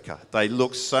good replica. They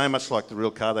look so much like the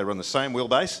real car. They run the same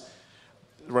wheelbase.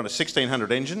 They run a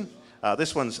 1600 engine.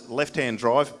 This one's left-hand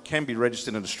drive, can be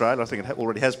registered in Australia. I think it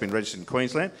already has been registered in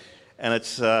Queensland. And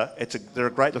they're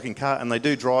a great-looking car, and they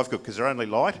do drive good because they're only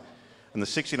light, and the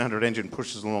 1600 engine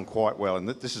pushes along quite well. And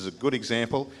this is a good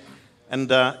example. And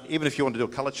even if you want to do a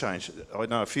colour change, I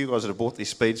know a few guys that have bought these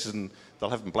speeds and they'll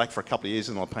have them black for a couple of years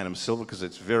and they'll paint them silver because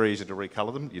it's very easy to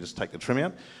recolour them. You just take the trim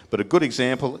out. But a good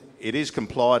example, it is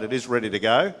complied, it is ready to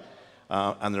go,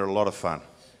 and they're a lot of fun.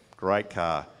 Great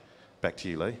car. Back to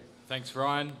you, Lee. Thanks,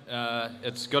 Ryan.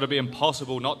 It's got to be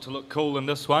impossible not to look cool in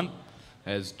this one,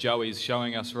 as Joey's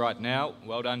showing us right now.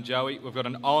 Well done, Joey. We've got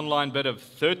an online bid of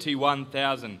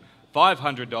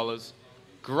 $31,500.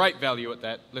 Great value at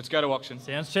that. Let's go to auction.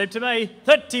 Sounds cheap to me.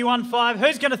 31.5.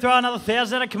 Who's going to throw another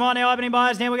 1,000 at it? Come on now, opening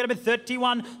buyers. Now we're going to be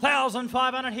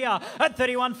 31,500 here at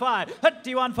 31.5.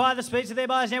 31.5. The speeds of their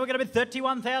buyers. Now we're going to be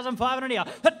 31,500 here.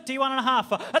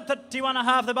 31.5. At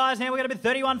 31.5. The buyers. Now we're going to be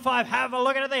 31.5. Have a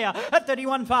look at it there. At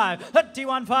 31.5.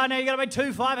 31.5. Now you're going to be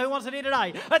 2.5. Who wants it here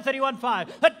today? At 31.5.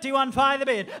 31.5 the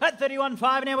bid. At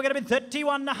 31.5. Now we're going to be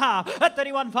 31.5. At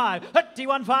 31.5.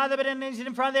 31.5 the bid. And he's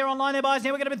in front there online. Their buyers.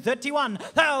 Now we're going to be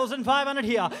 31,500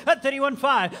 here at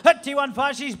 31.5. At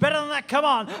 31.5, she's better than that. Come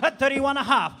on. At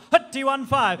 31.5. At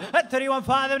 31.5. At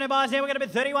 31.5, then buys. Now we're going to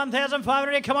be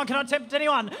 31,500 here. Come on, can I tempt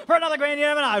anyone for another grand? You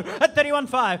never know. At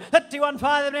 31.5. At 31.5,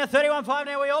 then now 31.5.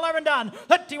 Now we all over and done.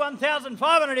 At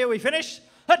 31,500 here we finish.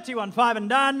 At 31.5 and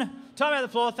done. Time out of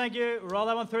the floor. Thank you. Roll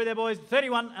that one through there, boys.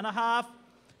 31.5.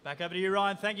 Back over to you,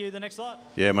 Ryan. Thank you. The next lot.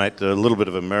 Yeah, mate, a little bit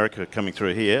of America coming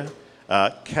through here.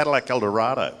 Cadillac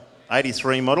Eldorado,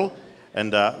 83 model.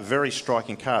 And very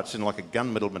striking car. It's in like a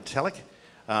gunmetal metallic.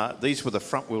 These were the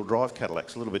front-wheel drive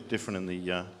Cadillacs, a little bit different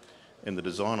in the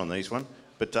design on these one.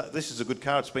 But this is a good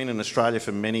car. It's been in Australia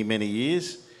for many, many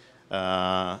years.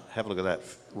 Have a look at that.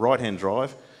 Right-hand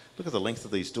drive. Look at the length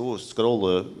of these doors. It's got all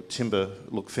the timber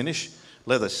look finish.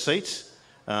 Leather seats.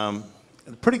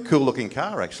 Pretty cool-looking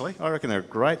car, actually. I reckon they're a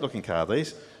great-looking car,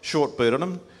 these. Short boot on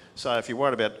them. So if you're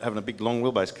worried about having a big, long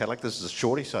wheelbase Cadillac, this is a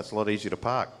shorty, so it's a lot easier to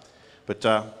park. But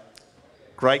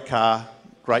great car,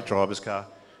 great driver's car.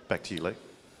 Back to you, Lee.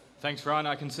 Thanks, Ryan.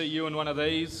 I can see you in one of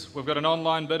these. We've got an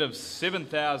online bid of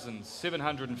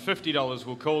 $7,750,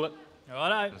 we'll call it.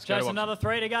 Righto, chase another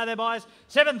 3 to go there, boys.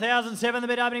 7,007 the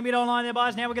bid, opening bid online there,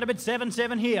 boys. Now we're going to bid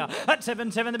 7,7 here. At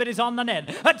 7,7 the bid is on the net.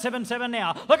 At 7,7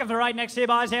 now. Looking for 8 next here,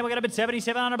 boys. Now we're going to bid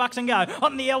 $7,700 and go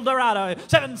on the Eldorado.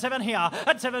 7,7 here.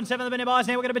 At 7,7 the bid, boys.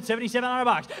 Now we're going to bid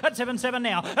 $7,700. At 7,7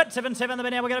 now. At 7,7 the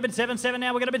bid, now we're going to bid 7,7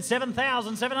 now. We're going to bid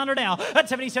 7,700 now. At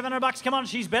 $7,700. Come on,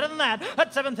 she's better than that.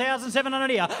 At 7,700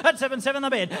 here. At 7,7 the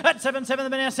bid. At 7,7 the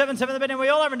bid now. 7,7 the bid, and we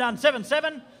all over and done.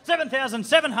 7,7.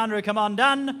 7,700. Come on,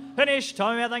 done. Finish.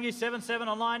 Time out, thank you. 7-7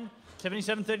 online.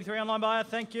 77.33 online buyer.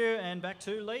 Thank you. And back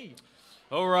to Lee.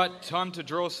 All right, time to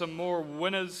draw some more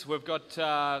winners. We've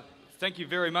got, thank you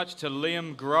very much to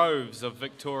Liam Groves of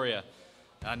Victoria.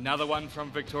 Another one from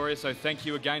Victoria, so thank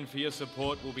you again for your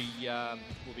support. We'll be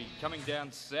coming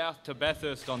down south to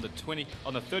Bathurst on the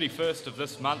 31st of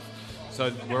this month.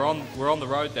 So we're on the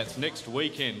road. That's next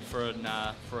weekend for an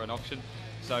auction.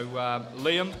 So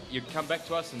Liam, you come back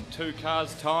to us in 2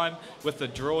 cars' time with the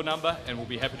draw number, and we'll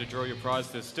be happy to draw your prize.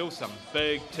 There's still some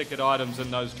big ticket items in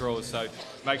those draws, so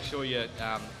make sure you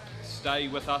stay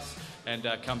with us and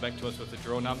come back to us with the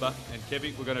draw number. And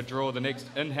Kevy, we're going to draw the next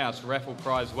in-house raffle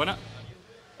prize winner.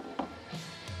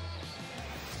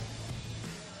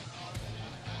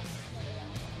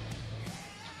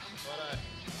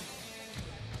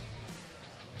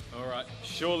 All right,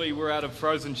 surely we're out of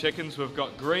frozen chickens. We've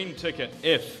got green ticket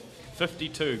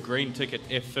F52, green ticket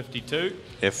F52.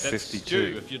 F52. That's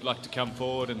Stu, if you'd like to come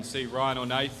forward and see Ryan or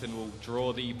Nathan, we'll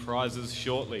draw the prizes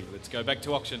shortly. Let's go back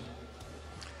to auction.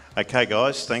 Okay,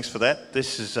 guys, thanks for that.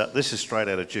 This is straight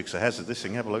out of Dukes of Hazzard. This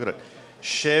thing, have a look at it.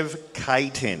 Chev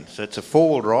K10. So it's a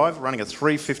 4-wheel drive, running a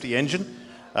 350 engine.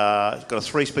 It's got a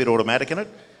 3-speed automatic in it,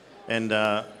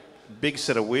 and big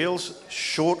set of wheels,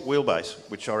 short wheelbase,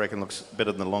 which I reckon looks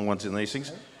better than the long ones in these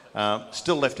things.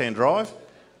 Still left-hand drive,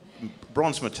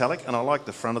 bronze metallic, and I like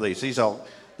the front of these. These are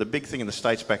the big thing in the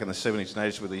States back in the 70s and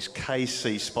 80s with these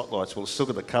KC spotlights. Well, it's still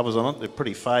got the covers on it. They're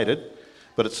pretty faded,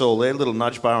 but it's all there. Little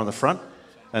nudge bar on the front.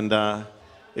 And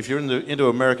if you're into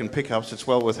American pickups, it's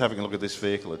well worth having a look at this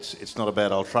vehicle. It's not a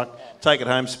bad old truck. Take it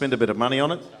home, spend a bit of money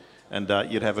on it, and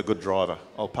you'd have a good driver.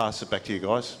 I'll pass it back to you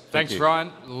guys. Thanks,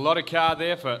 Ryan. A lot of car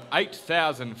there for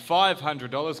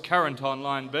 $8,500, current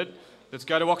online bid. Let's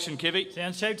go to auction, Kevy.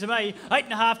 Sounds cheap to me.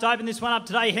 8.5 to open this one up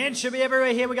today. Hands should be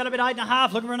everywhere here. We've got a bit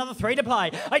 8.5. Looking for another 3 to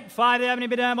play. 8.5. They're having a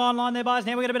bid online there, boys.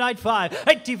 Now we've got a bid 8.5.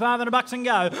 85 $100 and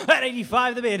go. At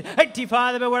 85 the bid.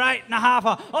 85 the bid. We're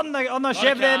 8.5 on the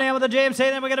Chev there now with the GMC.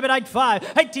 Then we've got a bid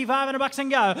 8.5. 85 $100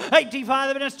 and go. 85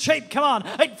 the bid. It's cheap. Come on.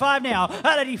 85 now.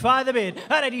 At 85 the bid.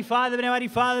 At 85 the bid now.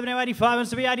 85 the bid now. 85 wants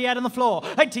to be 88 on the floor.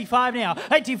 85 now.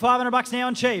 85 $100 now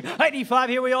on cheap. 85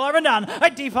 here we all over and done.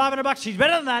 85 $100. She's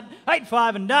better than that.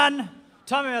 85 and done.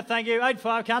 Time out, thank you.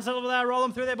 8.5. Can't settle without. Roll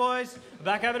them through there, boys.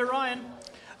 Back over to Ryan.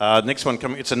 Next one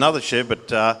coming. It's another Chev,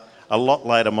 but a lot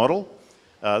later model.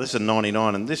 This is a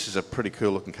 99, and this is a pretty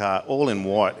cool looking car. All in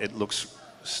white. It looks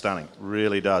stunning.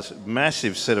 Really does.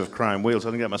 Massive set of chrome wheels.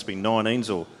 I think that must be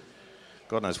 19s or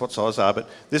God knows what size they are. But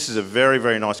this is a very,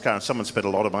 very nice car, and someone spent a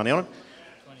lot of money on it.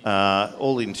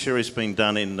 All the interior's been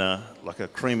done in like a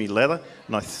creamy leather,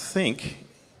 and I think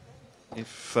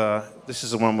if this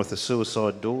is the one with the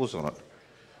suicide doors on it.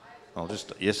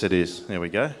 Yes, it is. There we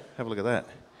go. Have a look at that.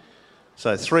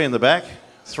 So 3 in the back,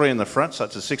 3 in the front, so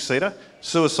it's a 6-seater,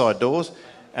 suicide doors,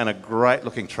 and a great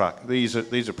looking truck. These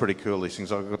are pretty cool, these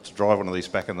things. I got to drive one of these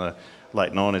back in the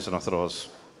late 90s, and I thought I was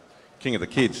king of the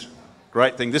kids.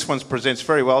 Great thing. This one presents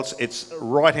very well. It's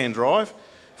right-hand drive,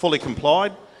 fully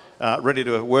complied, ready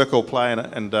to work or play,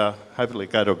 and hopefully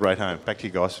go to a great home. Back to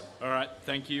you guys. All right,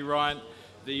 thank you, Ryan.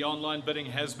 The online bidding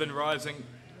has been rising.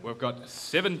 We've got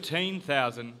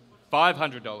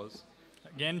 $17,500.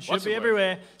 Again, should be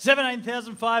everywhere.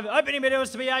 17,005. Opening bid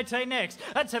was to be 18 next.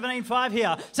 At 17.5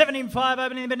 here. 17.5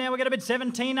 opening bid now. We're going to bid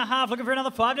 17.5. Looking for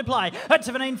another 5 to play. At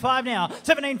 17.5 now.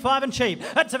 17.5 and cheap.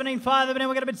 At 17.5 opening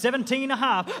we're going to bid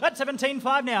 17.5. At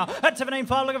 17.5 now. At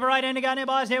 17.5 looking for 18 to go now,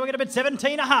 boys. Now we're going to bid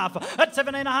 17.5. At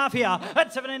 17.5 here.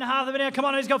 At 17.5 the bid now. Come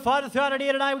on, who's got 5 to throw out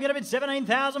here today? We're going to bid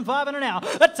 17,500 now.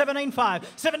 At 17.5.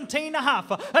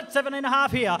 17.5. At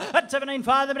 17.5 here. At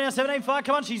 17.5 the bid now. 17.5.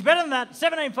 Come on, she's better than that.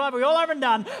 17.5. We all over and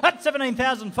done. At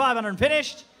 17,500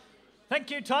 finished.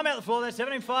 Thank you. Time out the floor there.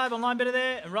 17.5 online bidder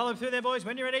there. And roll them through there, boys.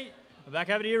 When you're ready.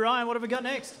 Back over to you, Ryan. What have we got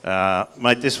next?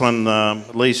 Mate, this one,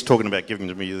 Lee's talking about giving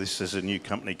to me this as a new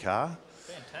company car.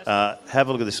 Fantastic. Have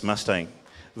a look at this Mustang.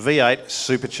 V8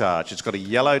 supercharged. It's got a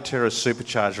Yellow Terra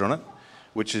supercharger on it,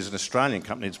 which is an Australian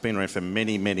company. It's been around for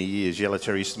many, many years. Yellow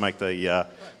Terra used to make the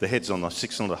heads on the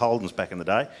 6-cylinder Holdens back in the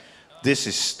day. This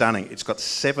is stunning. It's got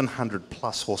 700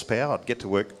 plus horsepower. I'd get to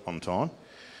work on time.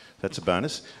 That's a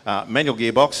bonus. Manual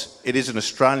gearbox. It is an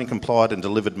Australian complied and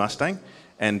delivered Mustang,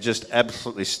 and just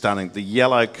absolutely stunning. The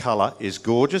yellow colour is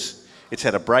gorgeous. It's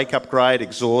had a brake upgrade,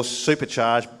 exhaust,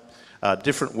 supercharged,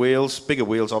 different wheels, bigger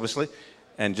wheels obviously,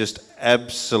 and just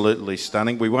absolutely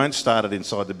stunning. We won't start it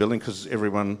inside the building because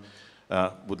everyone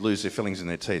would lose their fillings in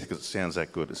their teeth because it sounds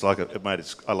that good. It's like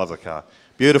I love the car.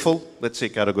 Beautiful. Let's see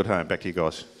it go to a good home. Back to you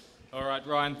guys. All right,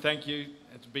 Ryan, thank you.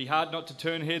 It'd be hard not to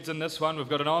turn heads in this one. We've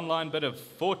got an online bid of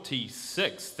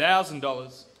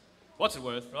 $46,000. What's it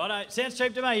worth? Righto, sounds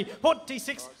cheap to me.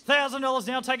 $46,000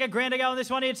 now. Take a grand to go on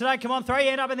this one here today. Come on, 3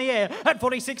 hand up in the air at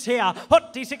 46 here.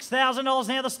 $46,000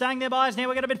 now. The staying there, buyers. Now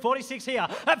we're going to bid 46 here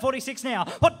at 46 now.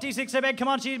 46 a bid. Come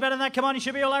on, she's better than that. Come on, you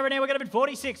should be all over now. We're going to bid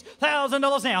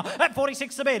 $46,000 now at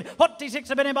 46 a bid. 46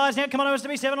 a bid in buyers now. Come on, it was to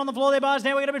be 7 on the floor there, buyers.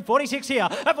 Now we're going to bid 46 here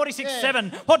at 46 7.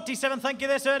 47, thank you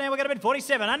there, sir. Now we're going to bid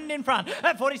 47 and in front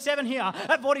at 47 here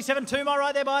at 47. 2 more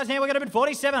right there, buyers. Now we're going to bid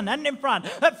 47 and in front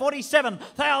at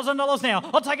 $47,000 now.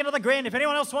 I'll take another grand if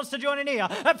anyone else wants to join in here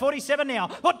at 47 now.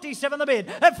 47 the bid.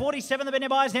 At 47 the bid now,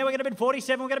 buyers. Now we're going to bid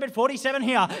 47. We're going to bid 47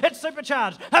 here. It's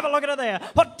supercharged. Have a look at it there.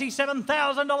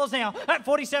 $47,000 now. At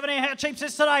 47 here. How cheap's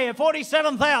this today? At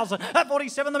 47,000. At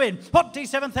 47 the bid.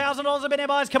 $47,000 a bid now,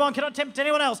 buyers. Come on, can I tempt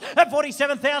anyone else? At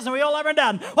 47,000. We all over and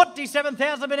done.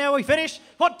 47,000 bid now. We finish.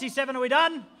 47 are we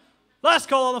done? Last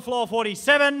call on the floor.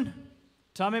 47.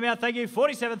 Time him out. Thank you.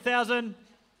 47,000.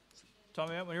 Time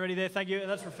out when you're ready there, thank you.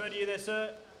 That's referred to you there,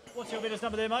 sir. What's your bidder's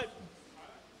number there, mate?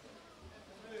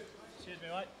 Excuse me,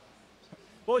 mate.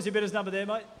 What was your bidder's number there,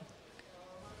 mate?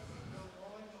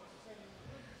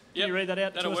 Can you read that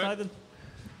out to us, Nathan?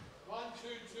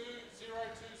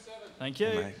 122027. Thank you.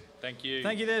 Mate. Thank you.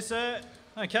 Thank you there, sir.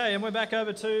 Okay, and we're back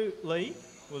over to Lee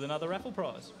with another raffle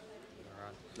prize.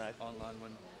 Online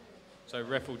one. So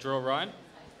raffle draw, Ryan.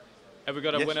 Have we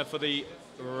got a Yes. winner for the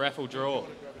raffle draw?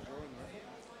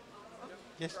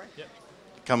 Yes. Yep.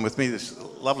 Come with me. This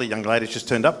lovely young lady's just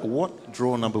turned up. What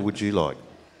draw number would you like?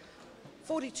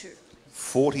 42.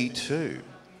 42.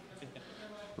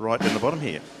 Right down the bottom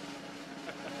here.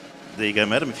 There you go,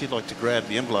 madam. If you'd like to grab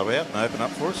the envelope out and open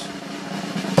up for us.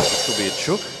 It could be a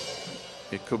chook.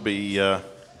 It could be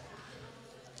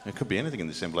anything in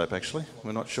this envelope, actually.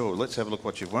 We're not sure. Let's have a look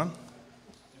what you've won.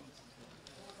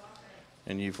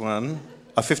 And you've won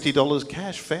a $50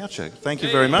 cash voucher. Thank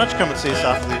you very much. Come and see us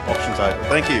after the auction's over.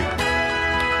 Thank you.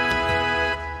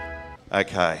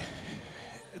 Okay.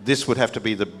 This would have to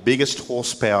be the biggest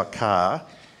horsepower car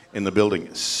in the building.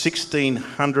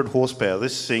 1,600 horsepower.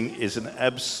 This thing is an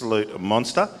absolute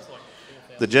monster.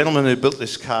 The gentleman who built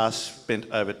this car spent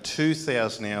over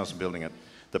 2,000 hours building it.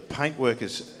 The paintwork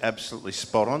is absolutely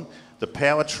spot on. The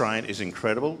powertrain is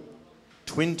incredible.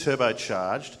 Twin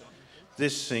turbocharged.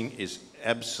 This thing is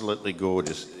absolutely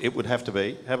gorgeous. It would have to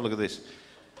be. Have a look at this.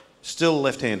 Still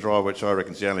left-hand drive, which I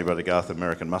reckon is the only way to go with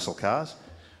American muscle cars.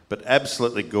 But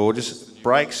absolutely gorgeous.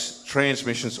 Brakes,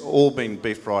 transmissions, all been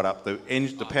beefed right up. The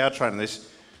powertrain in this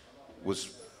was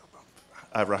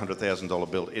over $100,000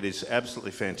 build. It is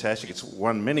absolutely fantastic. It's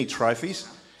won many trophies,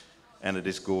 and it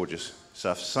is gorgeous.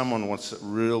 So if someone wants a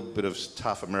real bit of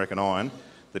tough American iron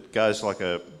that goes like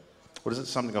a, what is it,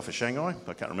 something off of Shanghai?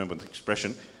 I can't remember the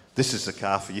expression. This is the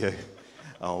car for you.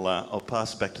 I'll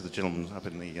pass it back to the gentleman up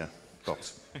in the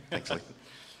box. Thanks, Lee.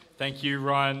 Thank you,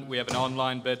 Ryan. We have an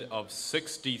online bid of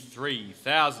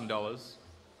 $63,000.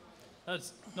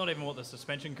 That's not even what the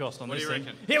suspension cost on What this do you thing.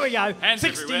 reckon? Here we go. Hands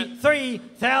everywhere.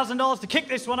 $63,000 to kick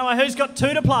this one away. Who's got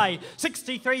 2 to play?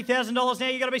 $63,000 now.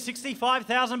 You've got to be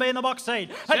 65,000 be in the box seat.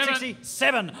 At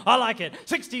 67, I like it.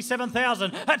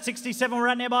 67,000. At 67, we're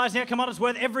at now, buyers. Now, come on, it's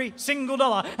worth every single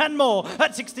dollar and more.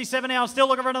 At 67 now, still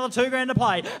looking for another 2 grand to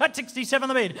play. At 67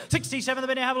 the bid. 67 the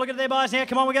bid now. Have a look at their buyers now.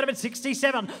 Come on, we're going to bid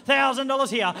 $67,000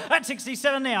 here. At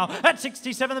 67 now. At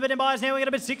 67 the bid in buyers now. We're going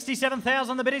to bid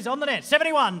 67,000. The bid is on the net.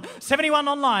 71. 71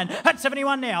 online. At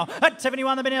 71 now. At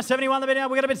 71 the bid now. 71 the bid now.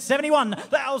 We're going to bid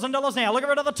 $71,000 now. Looking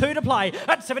for another 2 to play.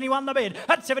 At 71 the bid.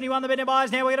 At 71 the bid now,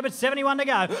 buyers. Now we're going to bid 71 to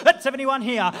go. At 71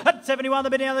 here. At 71 the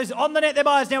bid now. There's on the net there,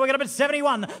 buyers. Now we're going to bid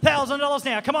 $71,000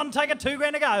 now. Come on, take it, 2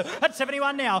 grand to go. At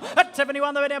 71 now. At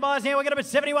 71 the bid now, buyers. Now we're going to bid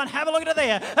 71. Have a look at it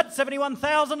there. At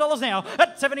 $71,000 now.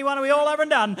 At 71 are we all over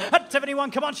and done? At 71,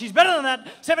 come on, she's better than that.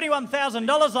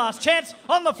 $71,000 last chance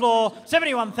on the floor.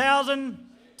 71,000.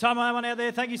 Time on out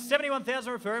there. Thank you.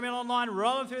 71,000 referring me online.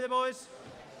 Rolling through there, boys.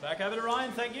 Back over to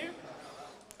Ryan. Thank you.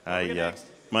 Hey,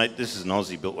 mate, this is an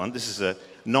Aussie built one. This is a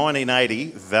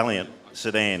 1980 Valiant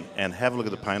sedan, and have a look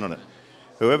at the paint on it.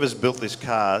 Whoever's built this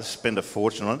car spent a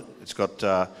fortune on it. It's got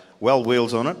well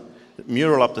wheels on it,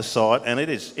 mural up the side, and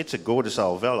it's a gorgeous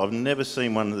old Val. I've never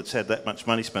seen one that's had that much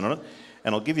money spent on it.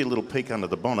 And I'll give you a little peek under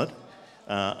the bonnet.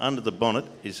 Under the bonnet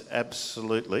is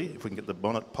absolutely, if we can get the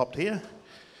bonnet popped here,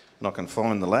 and I can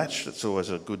find the latch. That's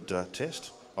always a good test.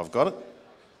 I've got it.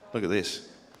 Look at this.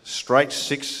 Straight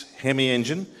 6 Hemi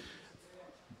engine.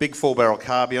 Big 4-barrel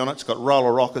carby on it. It's got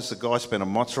roller rockers. The guy spent a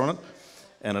mozza on it.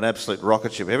 And an absolute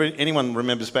rocket ship. Anyone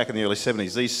remembers back in the early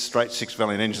 70s, these straight 6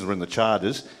 Valiant engines were in the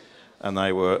Chargers, and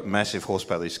they were massive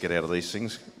horsepower they used to get out of these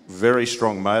things. Very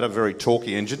strong motor, very torquey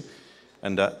engine.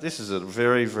 And this is a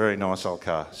very, very nice old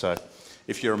car. So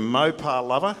if you're a Mopar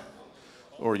lover,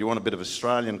 or you want a bit of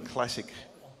Australian classic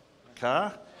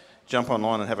car, jump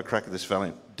online and have a crack at this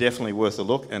Valiant. Definitely worth a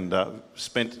look, and the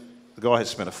guy has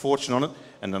spent a fortune on it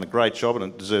and done a great job, and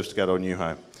it deserves to go to a new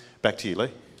home. Back to you,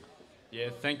 Lee. Yeah,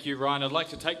 thank you, Ryan. I'd like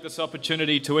to take this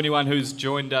opportunity to anyone who's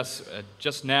joined us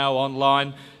just now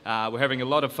online. We're having a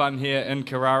lot of fun here in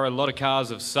Carrara. A lot of cars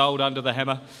have sold under the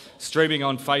hammer, streaming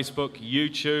on Facebook,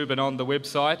 YouTube, and on the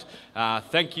website.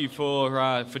 Thank you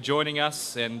for joining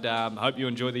us, and hope you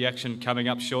enjoy the action coming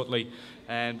up shortly.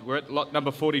 And we're at lot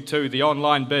number 42. The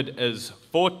online bid is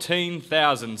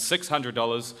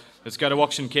 $14,600. Let's go to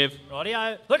auction, Kev.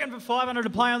 Rightio. Looking for 500 to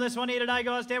play on this one here today,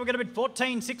 guys. Now we're going to bid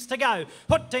 14.6 to go.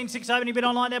 14.6 opening bid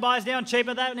online there, buyers down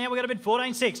cheaper. Now we're going to bid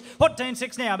 14.6.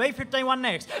 14.6 now. B15.1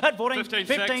 next. At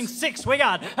 15.6 we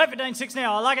got. At 15.6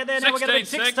 now. I like it there. Now we're going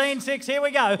to bid 16.6. Here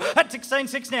we go. At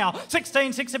 16.6 now.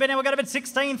 16.6 a bid. Now we're going to bid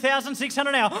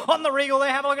 16,600 now. On the Regal there.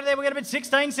 Have a look at it there. We're going to bid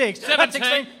 16.6. At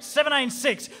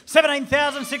 17.6.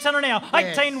 17,600 now.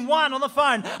 18.1 on the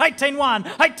phone. 18.1.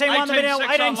 18.1 the bid now.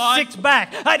 18.6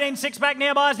 back. 18.6 back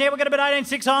now, buyers. Now we're going to bid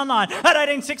 18.6 online. At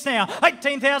 18.6 now.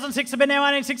 18,006 a bid now.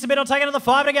 18.6 a bid. I'll take another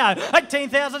 5 to go.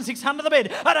 18,600 the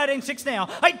bid. At 18.6 now.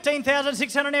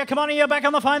 18,600 now. Come on, you're back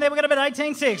on the phone there. We're going to bid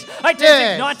 18.6.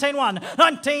 18.6. 19.1.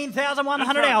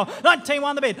 19,100 now.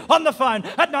 19.1 the bid. On the phone.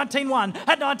 At 19.1.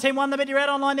 At 19.1 the bid. You're out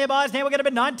online there, buyers. Now we're going to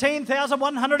bid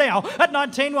 19,100 now. At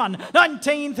 19.1.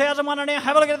 19,100 now.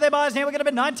 Have a look at it there, buyers. Now we're going to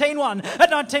bid 19.1.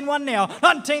 At 19.1 now.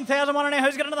 19,100 now.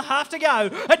 Who's got another half to go?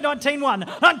 At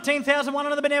 19.1.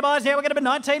 19,100 the bid now, buyers. Now we're going to bid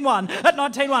 19.1. At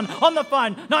 19.1 on the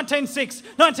phone. 19.6.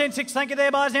 19.6. Thank you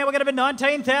there, buyers. Now we're going to bid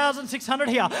 19,600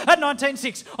 here. At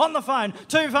 19.6 on the phone.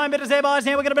 2 phone bidders there, buyers.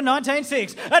 Now we're going to bid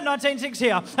 19.6. At 19.6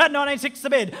 here. At 19.6 the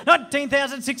bid.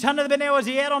 19,600 the bid now. Is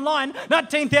he out online?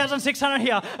 19,600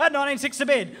 here. At 19.6 the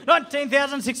bid.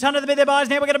 19,600 the bid there, buyers.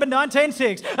 Now we're going to bid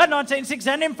 19.6. At 19.6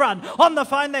 and in front. On the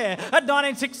phone there. At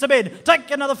 19.6 the bid. Take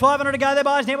another 500 to go there,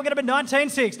 buyers. Now we're going to bid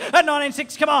 19.6. At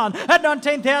 19.6, come on. At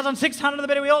 19,600 the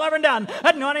bid. Are we all over and done?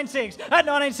 At 19.6. At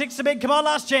 19.6 the bid. Come on,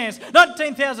 last chance.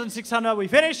 19,600. We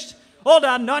finished. All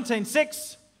done.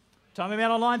 19.6. Time him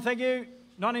out online. Thank you.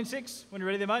 19.6. When you're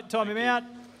ready there, mate. Time him out.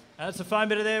 That's the phone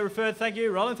bidder there. Referred. Thank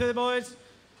you. Rolling through the boys.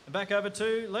 And back over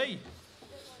to Lee.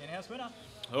 In-house winner.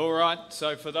 All right.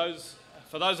 So for those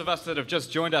of us that have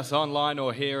just joined us online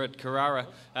or here at Carrara,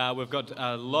 we've got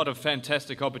a lot of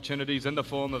fantastic opportunities in the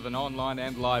form of an online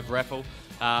and live raffle.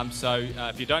 So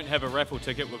if you don't have a raffle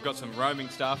ticket, we've got some roaming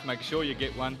staff. Make sure you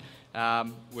get one.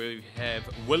 We have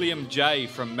William J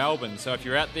from Melbourne. So if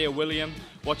you're out there, William,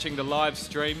 watching the live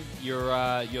stream, you're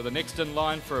the next in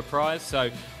line for a prize. So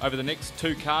over the next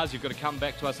 2 cars, you've got to come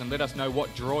back to us and let us know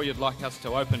what draw you'd like us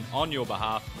to open on your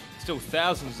behalf. Still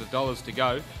thousands of dollars to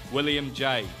go. William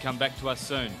J, come back to us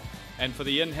soon. And for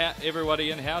the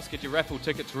everybody in-house, get your raffle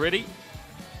tickets ready.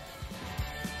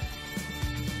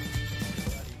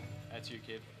 That's you,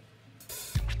 Kev.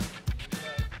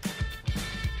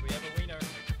 We have a winner.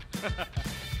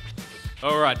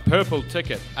 All right, purple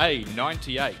ticket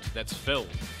A98. That's Phil.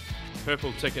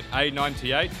 Purple ticket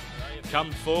A98.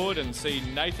 Come forward and see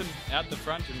Nathan out the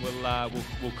front, and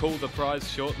we'll call the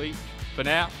prize shortly. For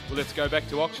now, well, let's go back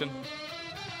to auction.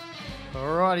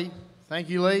 Alrighty, thank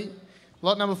you, Lee.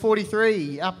 Lot number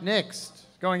 43 up next.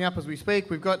 Going up as we speak,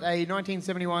 we've got a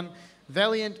 1971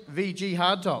 Valiant VG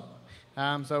hardtop.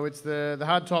 So it's the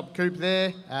hardtop coupe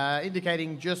there,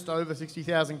 indicating just over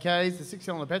 60,000 Ks, the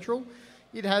 6-cylinder petrol.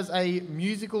 It has a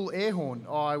musical air horn.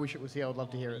 Oh, I wish it was here. I would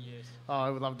love to hear it. Yes. Oh, I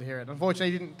would love to hear it.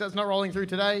 Unfortunately, it's not rolling through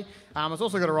today. It's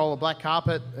also got a roll of black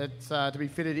carpet. It's to be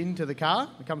fitted into the car.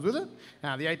 It comes with it.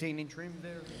 The 18-inch rim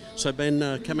there. So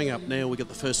Ben, coming up now, we got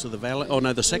the first of the Valiant. Oh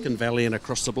no, the second Valiant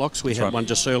across the blocks. We had one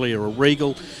just earlier, a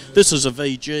Regal. This is a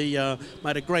VG.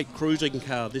 Made a great cruising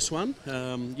car. This one.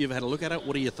 You've had a look at it.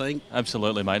 What do you think?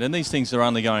 Absolutely, mate. And these things are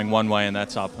only going one way, and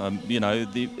that's up. You know,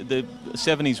 the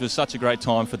 70s was such a great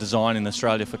time for design in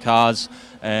Australia for cars,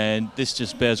 and this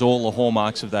just bears all the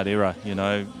hallmarks of that era. You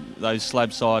know, those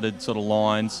slab-sided sort of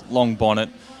lines, long bonnet,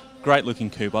 great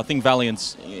looking coupe. I think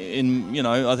Valiant's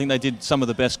I think they did some of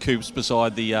the best coupes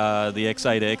beside the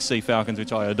X8 XC Falcons,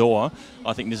 which I adore.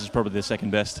 I think this is probably the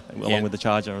second best, along with the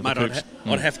Charger of the coupes.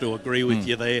 I'd have to agree with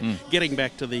you there. Getting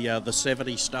back to the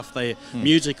 70s stuff there,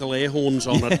 musical air horns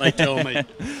on it, they tell me.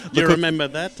 Do you remember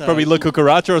that? Probably La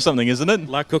Cucaracha or something, isn't it?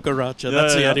 La Cucaracha,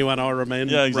 that's the only one I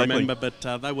remember. Yeah, exactly.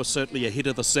 But they were certainly a hit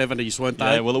of the 70s, weren't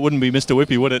they? Yeah, well, it wouldn't be Mr.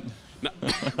 Whippy, would it? No.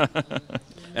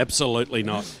 Absolutely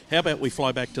not. How about we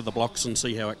fly back to the blocks and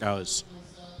see how it goes?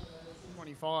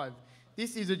 25.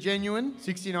 This is a genuine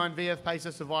 69 VF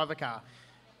Pacer Survivor car.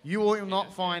 You will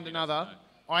not find another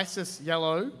Isis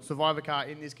Yellow Survivor car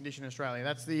in this condition in Australia.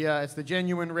 That's the it's the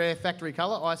genuine rare factory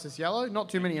colour, Isis Yellow. Not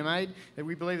too many are made.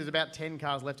 We believe there's about 10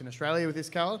 cars left in Australia with this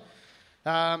colour.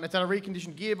 It's had a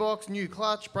reconditioned gearbox, new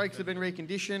clutch, brakes have been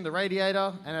reconditioned, the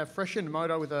radiator, and a freshened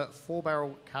motor with a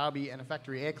 4-barrel carby and a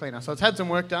factory air cleaner. So it's had some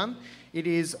work done. It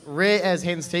is rare as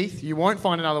hen's teeth. You won't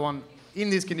find another one in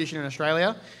this condition in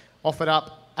Australia. Offered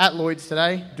up at Lloyd's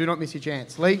today. Do not miss your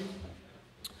chance. Lee?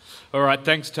 All right,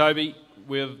 thanks, Toby.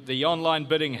 The online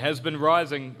bidding has been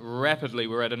rising rapidly.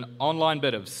 We're at an online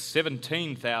bid of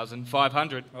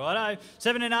 17,500. Righto,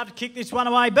 7.5 to kick this one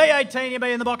away. B18, you'll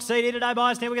be in the box seat here today,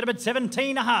 boys. Now we're going to bid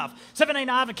 17.5.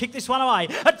 17.5 to kick this one away.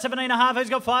 At 17.5, who's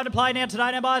got 5 to play now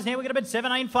today, now, boys? Now we're going to bid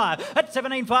 17.5. At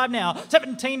 17.5 now.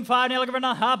 17.5 now, looking for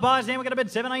another half, boys. Now we're going to bid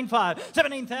 17.5.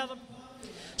 17,000.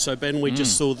 So, Ben, we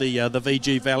just saw the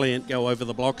VG Valiant go over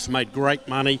the blocks, made great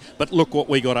money, but look what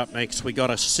we got up next. We got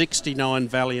a 69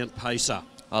 Valiant Pacer.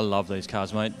 I love these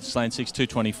cars, mate. Lane 6,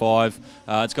 225.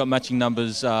 It's got matching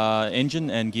numbers,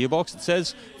 engine and gearbox, it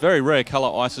says. Very rare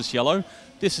colour, Isis Yellow.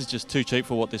 This is just too cheap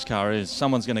for what this car is.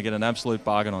 Someone's going to get an absolute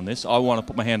bargain on this. I want to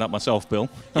put my hand up myself, Bill.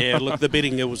 Yeah, look, the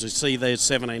bidding, it was a see there,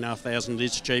 17,500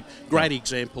 is cheap. Great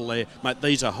example there. Mate,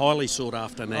 these are highly sought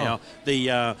after now.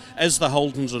 As the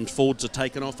Holdens and Fords are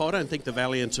taken off, I don't think the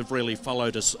Valiants have really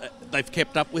followed us. They've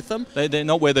kept up with them. They're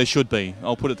not where they should be.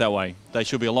 I'll put it that way. They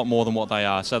should be a lot more than what they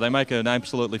are. So they make an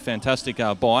absolutely fantastic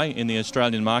buy in the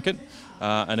Australian market.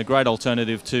 And a great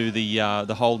alternative to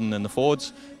the Holden and the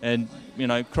Fords. And, you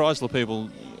know, Chrysler people,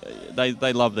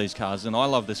 they love these cars. And I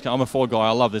love this car. I'm a Ford guy.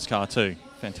 I love this car too.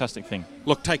 Fantastic thing.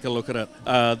 Look, take a look at it.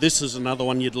 This is another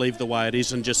one you'd leave the way it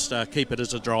is and just keep it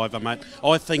as a driver, mate.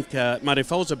 I think, mate,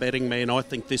 if I was a betting man, I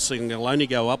think this thing will only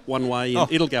go up one way.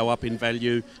 And it'll go up in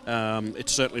value. It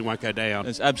certainly won't go down.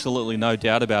 There's absolutely no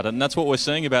doubt about it. And that's what we're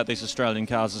seeing about these Australian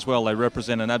cars as well. They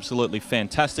represent an absolutely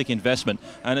fantastic investment.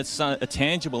 And it's a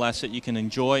tangible asset you can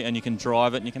enjoy and you can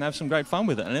drive it and you can have some great fun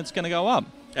with it. And it's going to go up.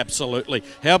 Absolutely.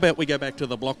 How about we go back to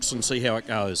the blocks and see how it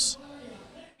goes?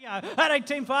 At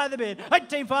 18.5 the bid.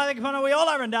 18.5 the corner. We all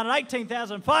over and done at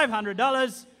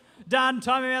 $18,500. Done.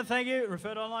 Time out. Thank you.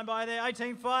 Referred online by there.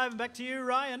 18.5. Back to you,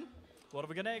 Ryan. What have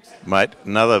we got next? Mate,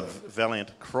 another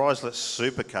Valiant Chrysler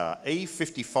supercar,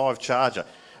 E55 Charger.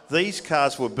 These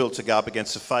cars were built to go up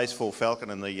against the Phase 4 Falcon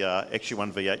and the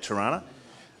XU1 V8 Tirana.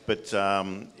 But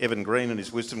Evan Green, in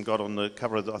his wisdom, got on the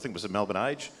cover of, I think it was the Melbourne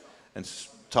Age, and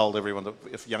told everyone that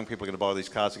if young people are going to buy these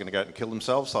cars, they're going to go out and kill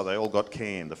themselves. So they all got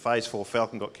canned. The Phase 4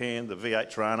 Falcon got canned, the V8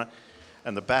 Tirana,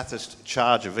 and the Bathurst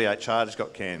Charger, V8 Chargers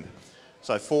got canned.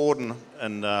 So Ford and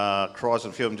Chrysler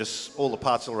and a few of them, just all the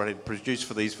parts already produced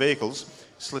for these vehicles,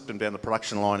 slipped them down the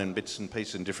production line in bits and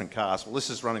pieces in different cars. Well, this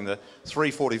is running the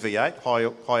 340 V8,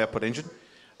 high output engine,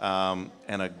 and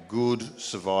a good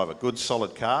Survivor, good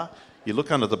solid car. You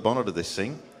look under the bonnet of this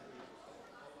thing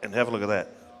and have a look at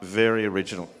that. Very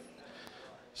original.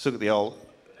 Let's look at the old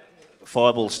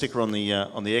fireball sticker on the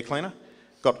air cleaner.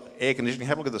 Got air conditioning.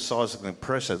 Have a look at the size of the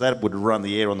compressor. That would run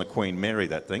the air on the Queen Mary,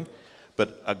 that thing.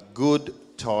 But a good,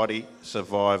 tidy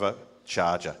Survivor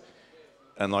Charger.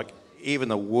 And like even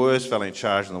the worst Valiant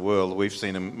Charger in the world, we've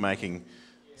seen them making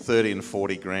 30 and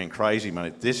 40 grand crazy money.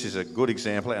 This is a good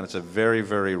example, and it's a very,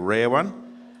 very rare one.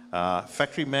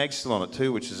 Factory mag still on it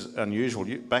too, which is unusual.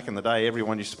 Back in the day,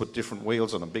 everyone used to put different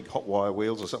wheels on them, big hot wire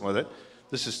wheels or something like that.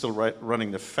 This is still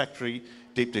running the factory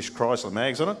deep dish Chrysler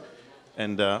mags on it,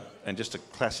 and just a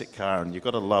classic car. And you've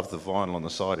got to love the vinyl on the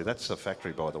side. That's a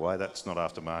factory, by the way. That's not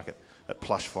aftermarket. That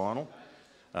plush vinyl.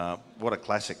 What a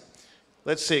classic.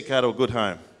 Let's see it go to a good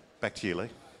home. Back to you, Lee.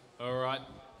 All right.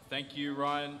 Thank you,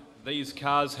 Ryan. These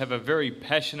cars have a very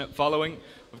passionate following.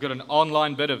 We've got an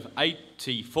online bid of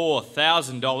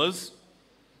 $84,000.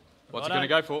 What's it going to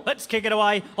go for? Let's kick it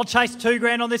away. I'll chase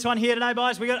 $2,000 on this one here today,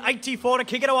 boys. We got 84 to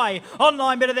kick it away.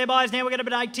 Online bid of there, boys. Now we're going to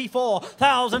bid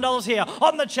 $84,000 here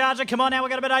on the Charger. Come on, now we're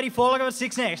going to bid 84. Look at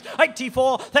 6 next.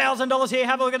 $84,000 here.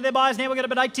 Have a look at their buys. Now we're going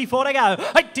to bid 84 to go.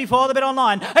 84 the bid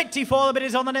online. 84 the bid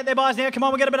is on the net there, boys. Now come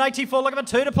on, we're going to bid 84. Look at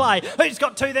 2 to play. Who's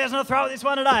got 2,000 to throw at this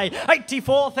one today?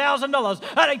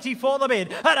 $84,000 at 84 the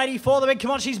bid. At 84 the bid.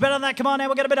 Come on, she's better than that. Come on, now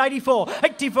we're going to bid 84.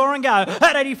 84 and go.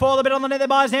 At 84 the bid on the net there,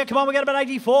 boys. Now come on, we're going to bid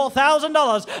 $84,000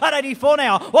 at 84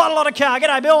 now. What a lot of car.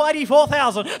 G'day, Bill.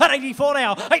 84,000 at 84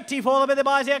 now. 84 the bid the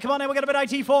buys here. Come on, now we're going to bid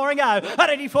 84 and go.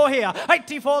 At 84 here.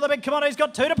 84 the bid. Come on, who's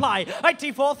got 2 to play?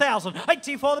 84,000.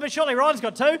 84 the bid. Surely Ryan's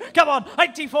got 2. Come on,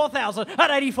 84,000 at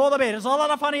 84 the bid. It's a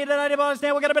lot of fun here today, boys.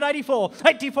 Now we're going to bid 84.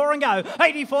 84 and go.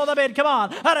 84 the bid. Come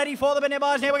on. At 84 the bid now,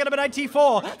 boys. Now we're going to bid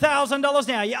 $84,000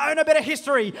 now. You own a bit of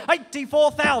history.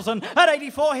 84,000 at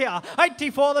 84 here.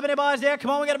 84 the bid now, boys. Now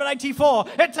come on, we're going to bid 84.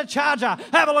 It's a Charger.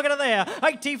 Have a look at at it there.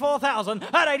 84,000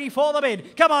 at 84 the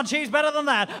bid. Come on, she's better than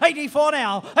that. 84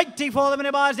 now. 84 the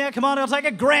minute buys now. Come on, I'll take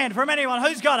a grand from anyone.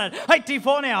 Who's got it?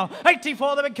 84 now.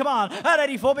 84 the bid. Come on. At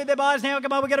 84 bid their buys now.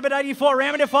 Come on, we got a bid 84.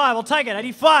 Round into 5. I'll take it.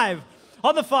 85.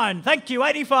 On the phone, thank you,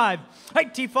 85.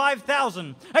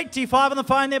 85,000. 85 on the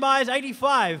phone, there buys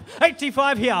 85.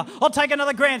 85 here. I'll take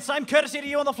another grand. Same courtesy to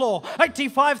you on the floor.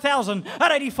 85,000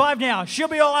 at 85 now. She'll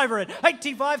be all over it.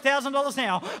 $85,000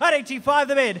 now. At 85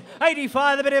 the bid.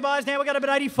 85 the bid there buys now. We're going to bid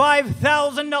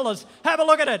 $85,000. Have a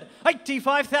look at it.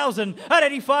 85,000 at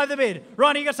 85 the bid.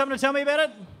 Ryan, you got something to tell me about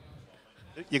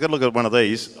it? You've got to look at one of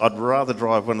these. I'd rather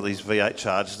drive one of these V8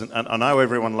 chargers. And I know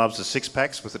everyone loves the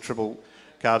 6-packs with the triple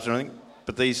carbs and everything,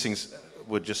 but these things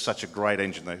were just such a great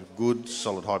engine. They're a good,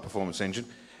 solid, high-performance engine,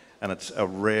 and it's a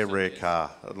rare, rare car.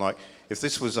 Like, if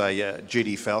this was a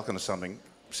GT Falcon or something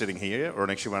sitting here, or an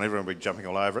XU1, everyone would be jumping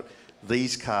all over it.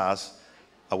 These cars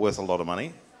are worth a lot of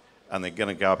money, and they're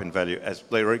going to go up in value as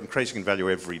they're increasing in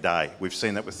value every day. We've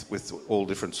seen that with all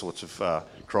different sorts of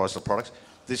Chrysler products.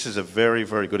 This is a very,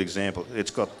 very good example.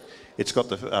 It's got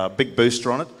the big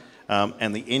booster on it,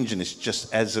 and the engine is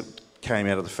just as it came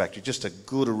out of the factory. Just a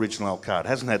good original old car. It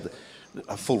hasn't had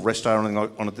a full resto or anything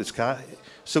on it, this car.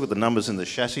 Still got the numbers in the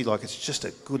chassis. Like, it's just a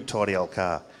good, tidy old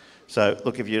car. So,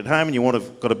 look, if you're at home and you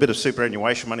got a bit of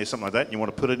superannuation money or something like that, and you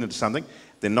want to put it into something,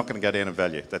 they're not going to go down in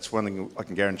value. That's one thing I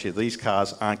can guarantee you. These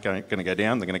cars aren't going to go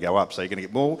down. They're going to go up. So you're going to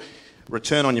get more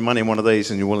return on your money in one of these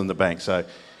than you will in the bank. So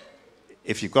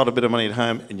if you've got a bit of money at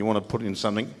home and you want to put it in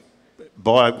something,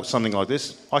 buy something like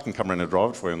this. I can come around and drive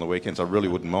it for you on the weekends. I really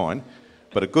wouldn't mind.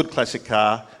 But a good classic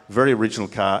car, very original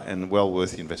car, and well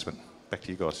worth the investment. Back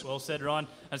to you guys. Well said, Ryan.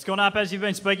 It's gone up as you've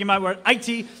been speaking, mate. We're at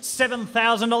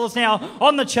 $87,000 now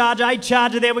on the Charger. 8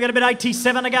 Charger there. We're going to bid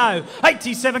 87 to go.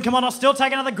 87, come on. I'll still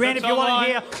take another grand if you want it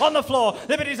here on the floor.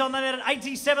 The bid is on the net at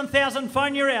 87,000.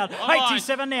 Phone you out.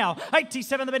 87 now.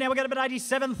 87 the bid now. We're going to bid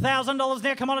 $87,000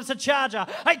 now. Come on, it's a Charger.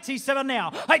 87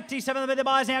 now. 87 the bid the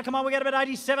buys now. Come on, we're going to bid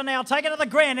 87 now. Take another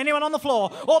grand. Anyone on the floor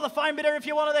or the phone bidder if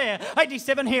you want it there.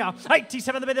 87 here.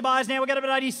 87 the bid the buys now. We're going to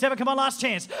bid 87. Come on, last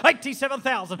chance.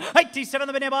 87,000. 87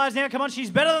 the bid now buys now. Come on, she's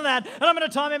better than that, and I'm going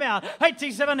to time him out.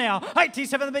 87 now.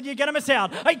 87 the bid, you're going to miss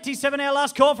out. 87 now,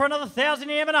 last call for another 1,000,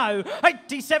 you never know.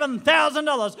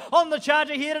 $87,000 on the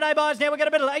Charger here today, buys now. We're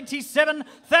going to bid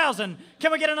 87,000.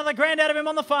 Can we get another grand out of him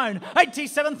on the phone?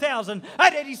 87,000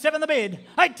 at 87 the bid.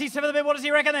 87 the bid, what does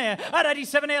he reckon there? At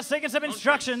 87 now, seeking some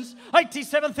instructions.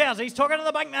 87,000, he's talking to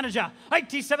the bank manager.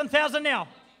 87,000 now.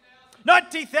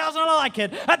 90,000, I like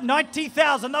it. At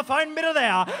 90,000, the phone bidder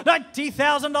there.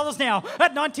 $90,000 now.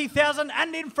 At 90,000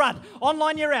 and in front.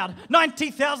 Online, you're out.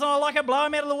 90,000, I like it. Blow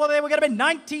him out of the water there. We're going to bid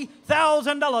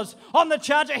 $90,000 on the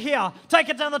Charger here. Take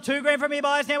it down the 2 grand from your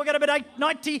buyers now. We're going to bid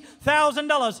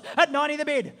 $90,000 at 90 the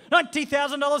bid.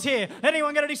 $90,000 here.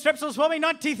 Anyone got any strepsils for me?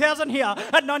 90,000 here.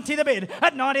 At 90 the bid.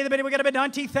 At 90 the bid, we're going to bid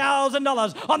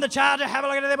 $90,000 on the Charger. Have a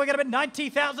look at it there. We're going to bid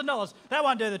 $90,000. That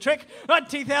won't do the trick.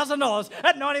 $90,000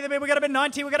 at 90 the bid. We're going to bid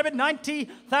 90. We're going to bid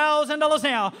 $90,000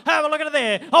 now. Have a look at it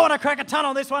there. I want to crack a ton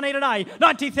on this one here today.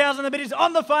 90,000. The bid is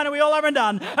on the phone. Are we all over and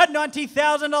done? At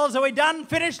 $90,000. Are we done?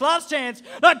 Finished? Last chance.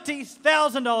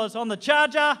 $90,000 on the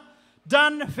Charger.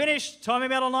 Done. Finished. Time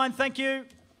him out online. Thank you.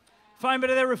 Phone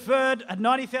bidder there referred at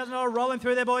 $90,000 rolling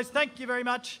through there, boys. Thank you very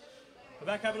much. We're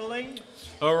back over to Lee.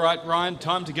 All right, Ryan,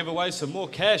 time to give away some more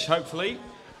cash, hopefully.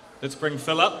 Let's bring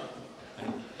Phil up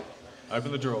and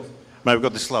open the draw. Mate, we've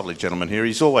got this lovely gentleman here.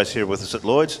 He's always here with us at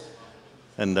Lloyd's.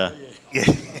 And, yeah.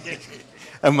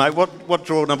 And, mate, what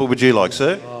draw number would you like,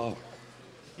 sir?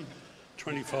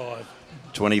 25.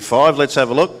 25. Let's have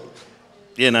a look.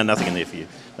 Yeah, no, nothing in there for you.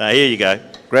 Now, here you go.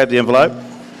 Grab the envelope.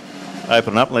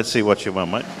 Open it up. Let's see what you want,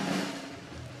 mate.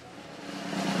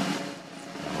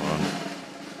 Come on.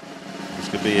 This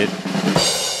could be it.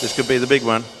 This could be the big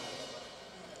one.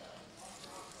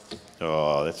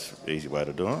 Oh, that's an easy way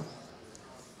to do it.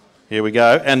 Here we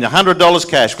go. And $100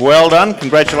 cash. Well done.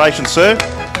 Congratulations, sir.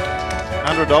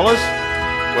 $100.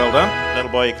 Well done.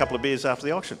 That'll buy you a couple of beers after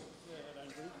the auction.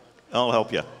 I'll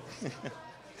help you.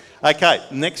 Okay,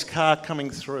 next car coming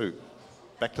through.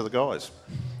 Back to the guys.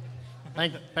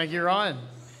 Thank you, Ryan.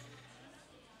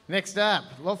 Next up,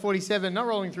 lot 47, not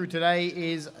rolling through today,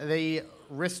 is the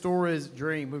Restorer's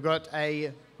Dream. We've got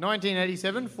a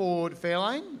 1987 Ford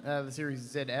Fairlane, the Series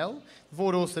ZL, the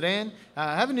 4-door sedan.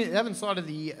 Haven't cited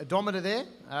the odometer there,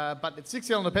 but it's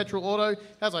 6-cylinder petrol auto.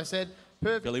 As I said,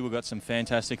 perfect. Billy, we've got some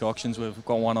fantastic auctions. We've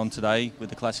got one on today with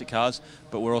the classic cars,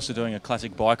 but we're also doing a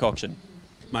classic bike auction.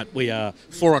 mate, we are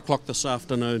 4 o'clock this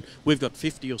afternoon. We've got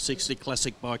 50 or 60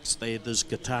 classic bikes there. There's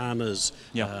Katanas,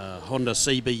 Honda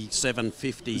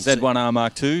CB750s. Z1R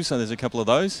Mark II, so there's a couple of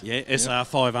those. Yeah,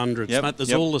 SR500s, Yep, mate. There's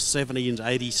yep. all the 70 and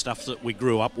 80 stuff that we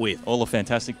grew up with. All the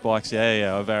fantastic bikes,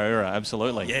 of our era,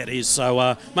 absolutely. Yeah, it is.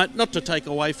 So, mate, not to take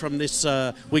away from this,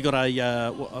 we got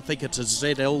I think it's a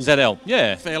ZL. ZL,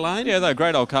 yeah. Fairlane. Yeah, they're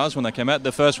great old cars when they came out.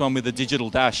 The first one with the digital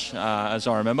dash, as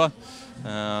I remember.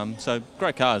 So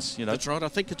great cars, That's right. I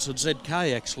think it's a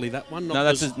ZK actually. That one. No,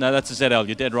 that's a ZL.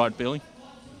 You're dead right, Billy.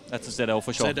 That's a ZL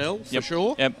for sure. ZL for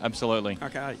sure. Yep, absolutely.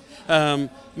 Okay,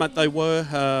 mate. They were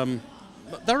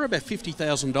about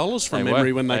 $50,000 from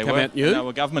memory when they came out new. And they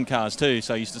were government cars too,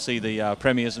 so I used to see the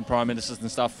premiers and prime ministers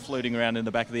and stuff floating around in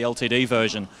the back of the LTD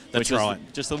version. That's which right.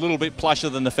 was just a little bit plusher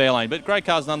than the Fairlane, but great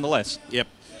cars nonetheless. Yep.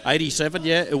 87,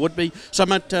 yeah, it would be. So,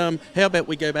 mate, how about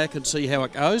we go back and see how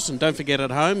it goes? And don't forget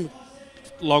at home,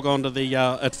 log on to the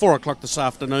at 4 o'clock this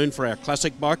afternoon for our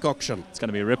classic bike auction. It's going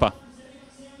to be a ripper.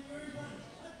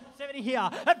 70 here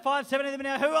at 570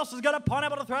 now. Who else has got a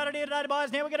pineapple to throw to here today to buy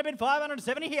us? Now we're going to bid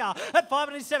 570 here at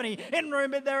 570. In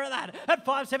room bid there at that. At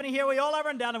 570 here, we all over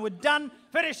and done, and we're done.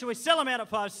 Finished. We sell them out at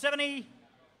 570.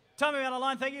 Time me out of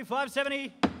line. Thank you.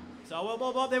 570. So well,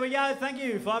 Bob, there we go. Thank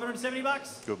you. 570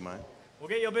 bucks. Good, mate. We'll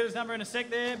get your bidder's number in a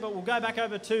sec there, but we'll go back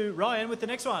over to Ryan with the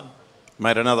next one.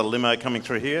 Mate, another limo coming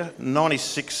through here.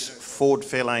 96 Ford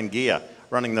Fairlane gear,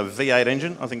 running the V8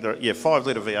 engine. I think they're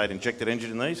 5-litre V8 injected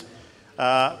engine in these.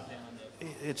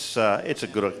 It's a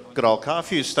good old car. A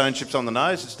few stone chips on the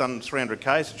nose. It's done 300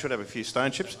 k's. It should have a few stone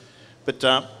chips. But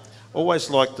always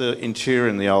like the interior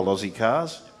in the old Aussie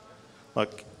cars.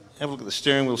 Like, have a look at the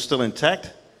steering wheel, still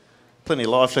intact. Plenty of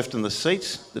life left in the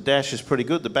seats. The dash is pretty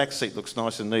good. The back seat looks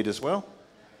nice and neat as well.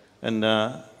 And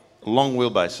long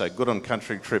wheelbase, so good on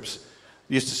country trips.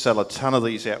 Used to sell a ton of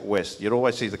these out west. You'd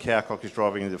always see the cowcockers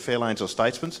driving either Fairlanes or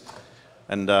Statesmans.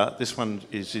 And this one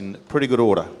is in pretty good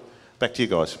order. Back to you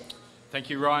guys. Thank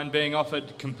you, Ryan. Being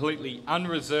offered completely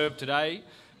unreserved today.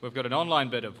 We've got an online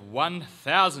bid of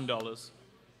 $1,000.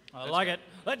 I like it.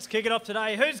 Let's kick it off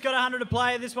today. Who's got 100 to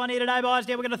play? This one here today, boys.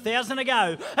 Now we've got 1,000 to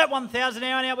go. At 1,000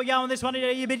 now, and out we go on this one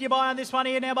here. You bid, you buy on this one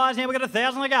here now, boys. Now we've got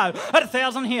 1,000 to go. At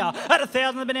 1,000 here. At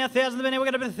 1,000 the bid now, 1,000 the bid now. We're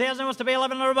going to bid 1,000. Wants to be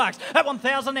 1,100 bucks. At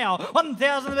 1,000 now.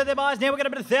 1,000 the bid there, boys. Now we're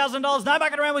going to bid $1,000. No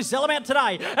bucket around. We sell them out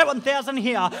today. At 1,000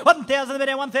 here. 1,000 the bid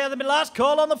now. 1,000 the bid. Last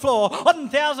call on the floor.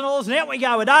 $1,000 and out we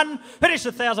go. We're done. Finish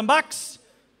 $1,000.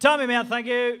 Time him out. Thank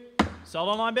you. Sold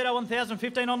online bidder.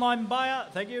 1,015 online buyer.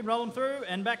 Thank you. Roll them through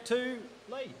and back to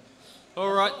Lee.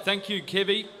 All right, thank you,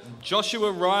 Kevy.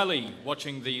 Joshua Riley,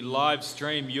 watching the live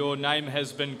stream, your name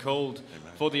has been called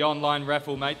for the online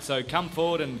raffle, mate. So come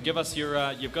forward and give us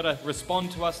your. You've got to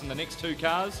respond to us in the next 2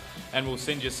 cars, and we'll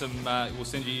send you some. We'll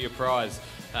send you your prize.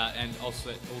 And also,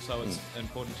 it's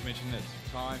important to mention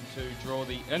it's time to draw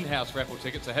the in-house raffle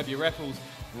ticket. So have your raffles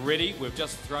ready. We've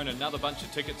just thrown another bunch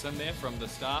of tickets in there from the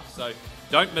staff, so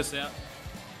don't miss out.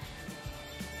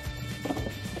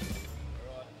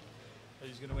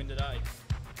 Who's going to win today?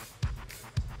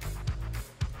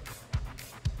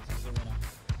 This is the winner.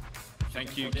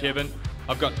 Thank you, Kevin.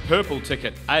 I've got purple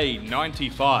ticket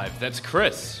A95. That's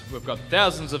Chris. We've got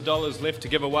thousands of dollars left to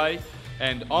give away.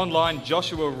 And online,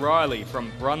 Joshua Riley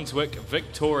from Brunswick,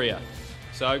 Victoria.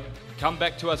 So come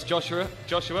back to us, Joshua,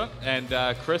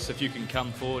 and Chris, if you can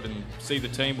come forward and see the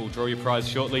team, we'll draw your prize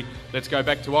shortly. Let's go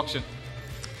back to auction.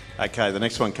 Okay, the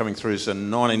next one coming through is a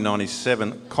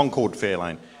 1997 Concord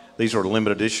Fairlane. These are a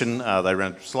limited edition. They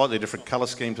ran slightly different colour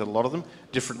schemes, a lot of them.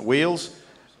 Different wheels,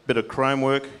 bit of chrome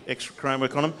work, extra chrome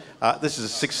work on them. This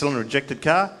is a 6-cylinder injected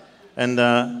car. And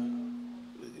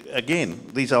again,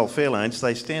 these old Fairlanes,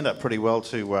 they stand up pretty well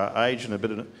to age and a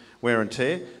bit of wear and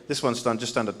tear. This one's done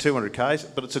just under 200 k's,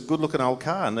 but it's a good-looking old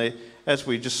car. And they, as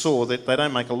we just saw, they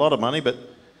don't make a lot of money, but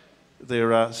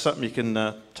they're something you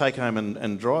can take home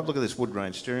and drive. Look at this wood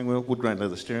grain steering wheel, wood grain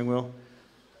leather steering wheel.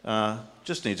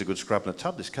 Just needs a good scrub and a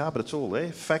tub, this car, but it's all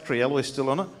there. Factory alloy still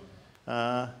on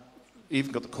it.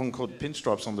 Even got the Concord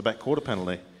pinstripes on the back quarter panel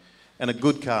there. And a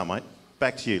good car, mate.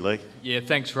 Back to you, Lee. Yeah,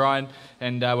 thanks, Ryan.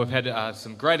 And we've had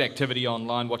some great activity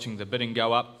online watching the bidding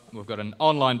go up. We've got an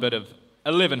online bid of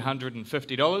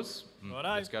 $1,150.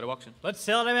 Let's go to auction. Let's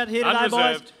sell it out here today,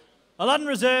 Unreserved. boys.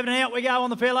 Unreserved, and out we go on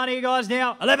the Fairlane, you guys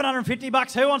now.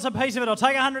 $1,150. Who wants a piece of it? I'll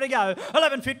take 100 to go.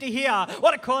 $1,150 here.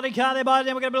 What a quality car there, boys.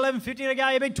 Now we're going to be $1,150 to go.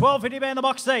 You big $1,250 be in the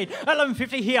box seat.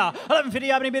 $1,150 here.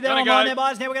 $1,150 opening bid there online there,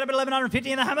 boys. Now we're going to be $1,150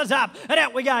 and the hammer's up. And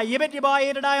out we go. You bet you buy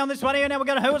here today on this one here. Now we're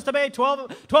going to who wants to be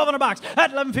 $1,200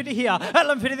 at $1,150 here. At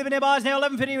 $1,150 the bid now, boys. Now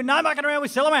 $1,150. No mucking around. We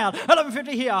sell them out. $1,150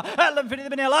 here. At $1,150 the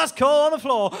bid now. Last call on the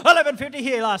floor. $1,150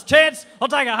 here. Last chance. I'll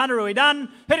take 100. Are we done?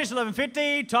 Finish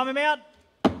 $1,150. Time him out.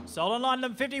 Sold on line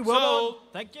number 50. Well Sold. done.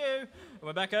 Thank you. And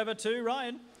we're back over to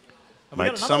Ryan. And we've got Mate,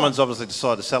 another someone's one. obviously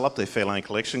decided to sell up their Fairlane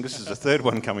collection. This is the third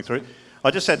one coming through.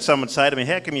 I just had someone say to me,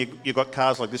 how come you got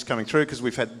cars like this coming through? Because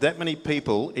we've had that many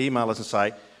people email us and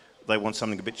say they want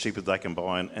something a bit cheaper that they can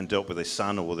buy and dealt with their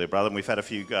son or their brother. And we've had a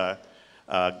few, what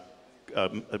are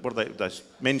they, those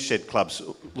men's shed clubs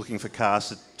looking for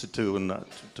cars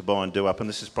to buy and do up. And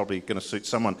this is probably going to suit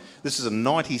someone. This is a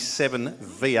 97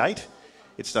 V8.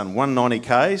 It's done 190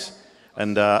 Ks.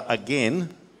 And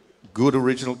again, good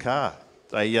original car.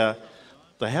 They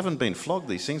haven't been flogged,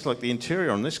 these things. Like the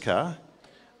interior on this car,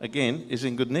 again, is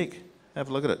in good nick. Have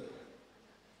a look at it.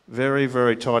 Very,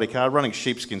 very tidy car. Running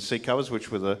sheepskin seat covers, which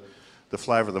were the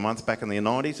flavour of the month back in the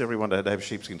 90s. Everyone had to have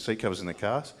sheepskin seat covers in their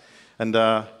cars. And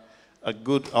a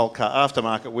good old car,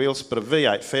 aftermarket wheels, but a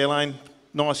V8 Fairlane.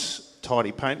 Nice,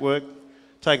 tidy paintwork.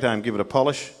 Take it home, give it a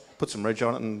polish, put some reg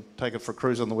on it and take it for a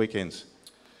cruise on the weekends.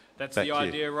 That's Back the to you.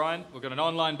 idea, Ryan. We've got an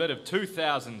online bid of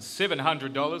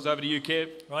 $2,700. Over to you, Kev.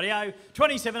 Rightio,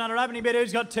 2,700 opening bid.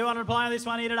 Who's got 200 playing this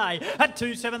one here today? At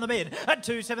 2.7 the bid. At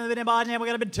 2.7 the bid in buys now. We're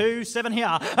going to bid 2.7 here.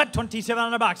 At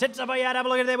 $2,700. It's up here. Have a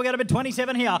look at it there. We're going to bid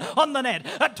 27 here on the net.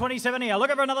 At 27 here.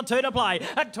 Looking for another 2 to play.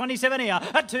 At 27 here.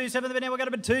 At 2.7 the bid now. We're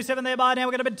going to bid 2.7 there buy now.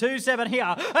 We're going to bid 2.7 here.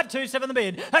 At 2.7 the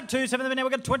bid. At 2.7 the bid now.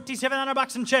 We've got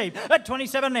 $2,700 and cheap. At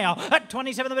 27 now. At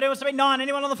 27 the bid. It was to be 9.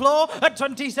 Anyone on the floor? At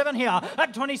 27 here.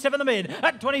 At 27 the bid.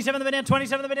 At 27 the bid now.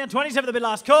 27 the bid now. 27 the bid.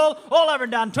 Last call. All over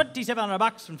and done.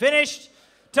 $2,700 and finished.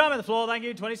 Time at the floor, thank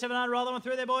you. 2,700, roll that one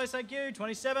through there, boys, thank you.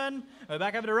 27. We're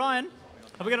back over to Ryan.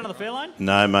 Have we got another Fairlane?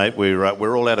 No, mate,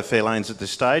 we're all out of Fairlanes at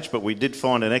this stage, but we did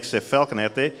find an XF Falcon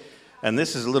out there, and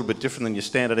this is a little bit different than your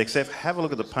standard XF. Have a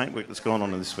look at the paintwork that's gone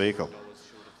on in this vehicle.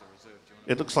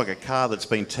 It looks like a car that's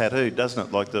been tattooed, doesn't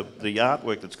it? Like the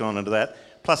artwork that's gone into that.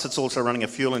 Plus, it's also running a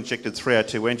fuel-injected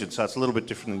 302 engine, so it's a little bit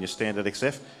different than your standard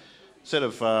XF. Instead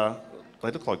of,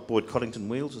 they look like Boyd Coddington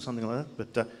wheels or something like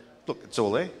that, but look, it's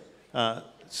all there.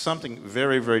 Something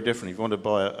very, very different. If you want to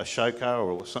buy a show car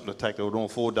or something to take to an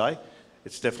all-4 day,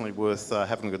 it's definitely worth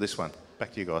having a look at this one.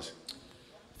 Back to you guys.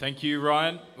 Thank you,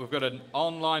 Ryan. We've got an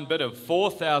online bid of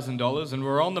 $4,000 and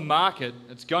we're on the market.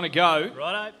 It's going to go.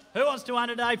 Righto. Who wants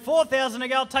 200 today? 4,000 to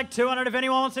go. I'll take 200 if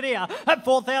anyone wants it here. At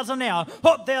 4,000 now.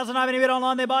 4,000 over. Any bid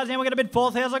online there, buys now. We're going to bid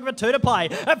 4,000. Looking for 2 to play.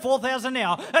 At 4,000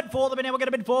 now. At 4 the bid now. We're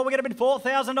going to bid 4. We're going to bid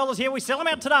 $4,000 here. We sell them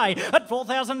out today. At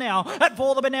 4,000 now. At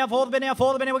 4 the bid now. 4 the bid now.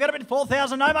 4 the bid now. We're going to bid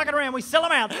 4,000. No market around. We sell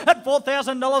them out at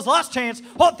 $4,000. Last chance.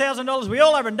 $4,000. We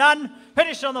all over and done.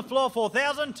 Finished on the floor.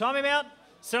 4,000. Time him out.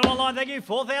 Sell online. Thank you.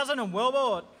 4,000 and well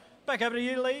bought. Back over to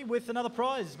you, Lee, with another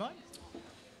prize, mate.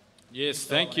 Yes,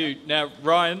 thank you. Now,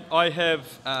 Ryan, I have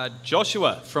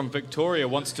Joshua from Victoria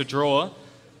wants to draw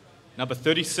number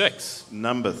 36.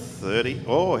 Number 30.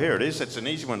 Oh, here it is. That's an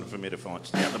easy one for me to find.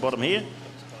 It's down the bottom here.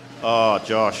 Oh,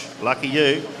 Josh, lucky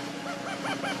you.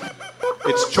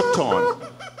 It's chook time.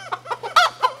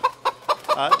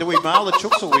 Do we mail the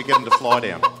chooks or we get them to fly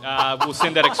down? We'll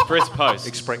send that express post.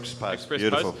 Express post. Express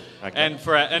Beautiful. post. Okay. And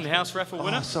for our in-house raffle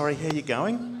winner, Oh, sorry, how you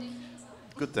going?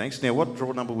 Good, thanks. Now, what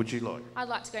draw number would you like? I'd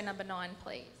like to go number 9,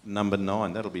 please. Number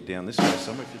 9. That'll be down this way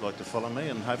somewhere if you'd like to follow me.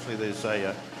 And hopefully there's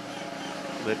a...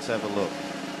 let's have a look.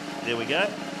 There we go.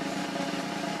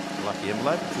 Lucky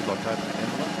envelope. If you'd like to open the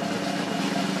envelope.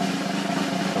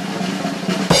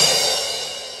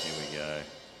 Here we go.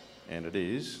 And it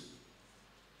is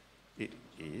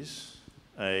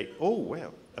a... Oh,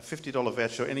 wow. A $50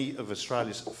 voucher to any of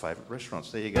Australia's favourite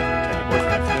restaurants. There you go. Take your boyfriend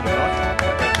out for dinner, right?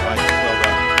 Congratulations. Well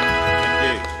done.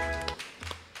 Thank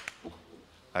you.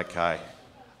 Okay.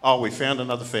 Oh, we found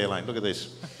another Fairlane. Look at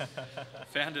this.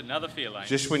 found another Fairlane.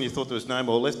 Just when you thought there was no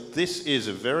more left. This is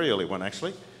a very early one,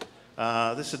 actually.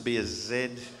 This would be a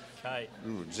ZK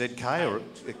or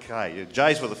a K.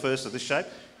 J's were the first of this shape.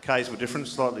 K's were different,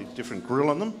 slightly different grille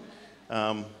on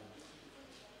them.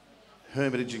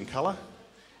 Hermitage in colour.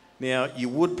 Now, you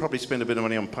would probably spend a bit of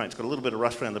money on paint. It's got a little bit of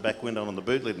rust around the back window and on the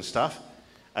boot lid and stuff.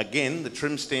 Again, the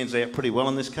trim stands out pretty well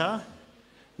in this car.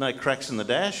 No cracks in the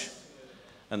dash.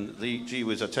 And the, gee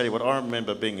whiz, I tell you what, I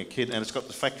remember being a kid, and it's got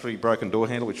the factory broken door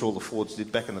handle, which all the Fords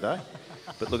did back in the day.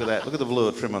 But look at that. Look at the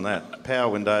velour trim on that.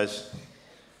 Power windows.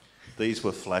 These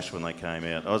were flash when they came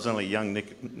out. I was only a young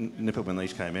nipper when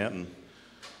these came out, and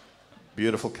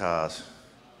beautiful cars.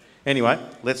 Anyway,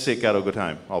 let's see it go to a good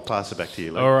home. I'll pass it back to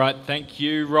you, Lee. All right, thank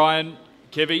you, Ryan.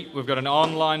 Kevy, we've got an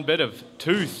online bid of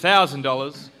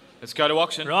 $2,000. Let's go to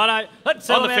auction. Righto. Let's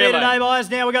On settle the out here fair today, lane. boys.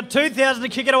 Now we've got 2,000 to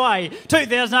kick it away.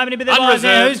 2,000 opening bid there, boys. Now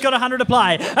Unreserved. who's got 100 to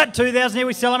play? At 2,000 here,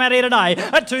 we sell them out here today.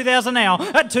 At 2,000 now.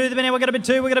 At 2 the bid now, we're going to bid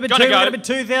 2. We're going to bid 2. Gotta We're go. going to bid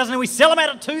 2,000 and we sell them out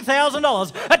at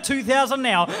 $2,000. At 2,000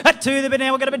 now. At 2 the bid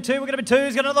now, we're going to bid 2. We're going to bid 2.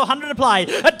 Who's got another 100 to play?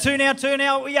 At 2 now. 2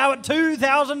 now. We go at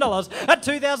 $2,000. At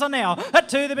 2,000 now. At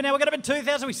 2 the bid now, we're going to bid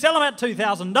 2,000. We sell them at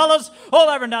 $2,000. All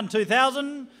over and done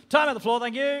 2,000. Time at the floor,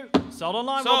 thank you. Sold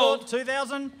online. Sold. Well bought,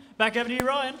 2,000. Back over to you,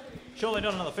 Ryan. Surely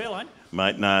not another fair lane.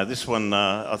 Mate, no, this one,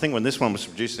 I think when this one was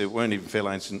produced, there weren't even fair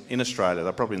lanes in Australia.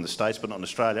 They're probably in the States, but not in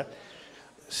Australia.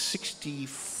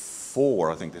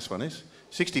 64, I think this one is.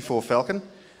 64 Falcon.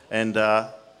 And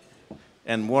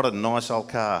what a nice old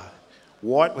car.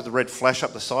 White with the red flash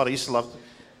up the side.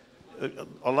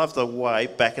 I love the way,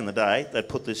 back in the day, they'd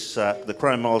put this, the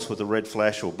chrome molds with the red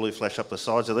flash or blue flash up the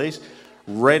sides of these.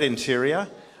 Red interior,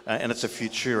 and it's a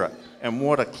Futura. And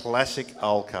what a classic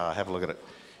old car. Have a look at it.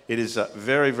 It is a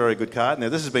very, very good car. Now,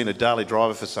 this has been a daily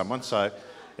driver for someone, so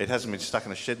it hasn't been stuck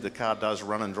in a shed. The car does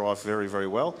run and drive very, very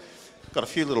well. Got a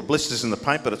few little blisters in the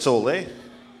paint, but it's all there.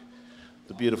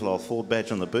 The beautiful old Ford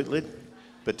badge on the boot lid.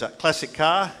 But classic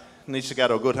car, needs to go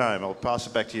to a good home. I'll pass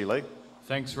it back to you, Lee.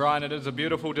 Thanks, Ryan. It is a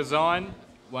beautiful design,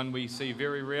 one we see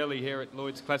very rarely here at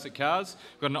Lloyd's Classic Cars.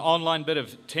 We've got an online bid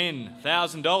of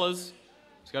 $10,000.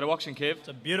 Let's go to auction, Kev. It's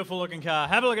a beautiful looking car.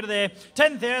 Have a look at it there.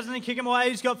 10,000 and kick him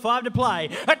away. He's got 5 to play.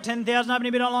 At 10,000,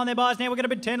 opening bid online there, buys. Now we're going to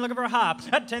bid 10, looking for a half.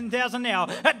 At 10,000 now.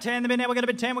 At 10 the bid now, we're going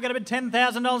to bid 10. We're going to bid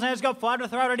 $10,000 now. He's got 5 to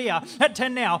throw it here. At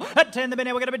 10 now. At 10 the bid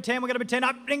now, we're going to bid 10. We're going to bid 10.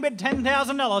 Opening bid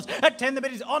 $10,000. At 10 the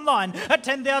bid is online. At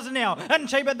 10,000 now. And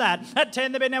cheap at that. At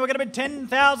 10 the bid now, we're going to bid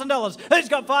 $10,000. Who's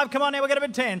got 5? Come on now, we're going to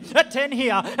bid 10. At 10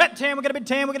 here. At 10, we're going to bid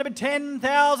 10. We're going to bid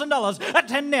 $10,000. At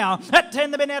 10 now. At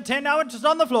 10 the bid now. 10 now. It's just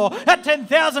on the floor. At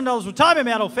 $10,000. We'll time him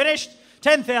out, all finished.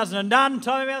 10,000 and done.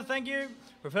 Time him out, thank you.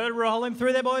 Prefer to roll him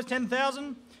through there, boys.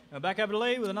 10,000. And back over to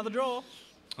Lee with another draw.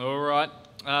 All right.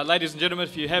 Ladies and gentlemen,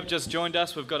 if you have just joined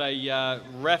us, we've got a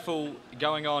raffle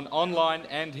going on online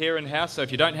and here in-house. So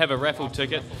if you don't have a raffle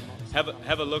ticket,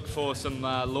 have a look for some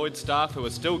Lloyd staff who are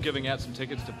still giving out some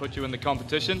tickets to put you in the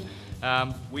competition.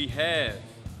 We have,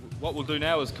 what we'll do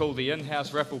now is call the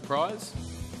in-house raffle prize.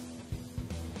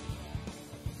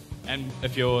 And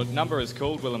if your number is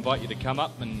called, we'll invite you to come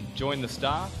up and join the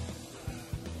staff.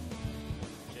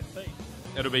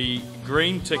 It'll be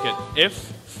green ticket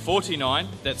F49,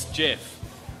 that's Jeff.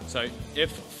 So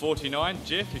F49,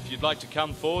 Jeff, if you'd like to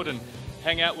come forward and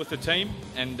hang out with the team,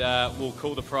 and we'll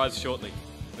call the prize shortly.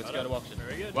 Let's go to auction.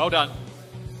 Very good. Well done.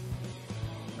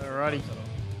 Alrighty.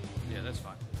 Yeah, that's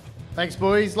fine. Thanks,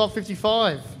 boys. Lot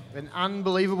 55. An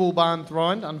unbelievable barn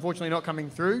find, unfortunately not coming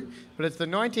through, but it's the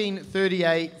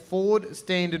 1938 Ford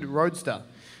Standard Roadster.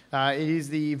 It is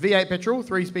the V8 petrol,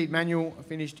 3-speed manual,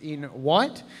 finished in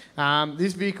white.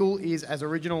 This vehicle is as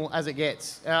original as it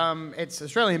gets. It's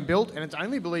Australian built, and it's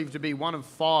only believed to be one of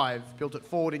 5 built at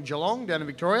Ford in Geelong, down in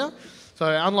Victoria. So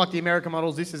unlike the American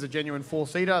models, this is a genuine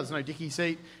 4-seater. There's no dicky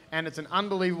seat, and it's an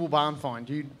unbelievable barn find.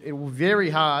 It will be very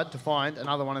hard to find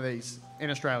another one of these in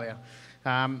Australia.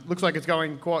 Looks like it's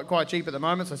going quite cheap at the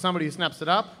moment, so somebody who snaps it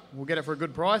up will get it for a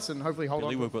good price and hopefully hold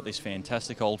Billy, on. we've got this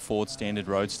fantastic old Ford Standard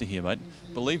Roadster here, mate.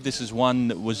 I believe this is one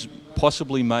that was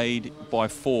possibly made by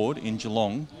Ford in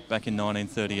Geelong back in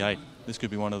 1938. This could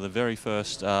be one of the very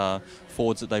first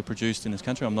Fords that they produced in this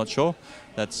country. I'm not sure.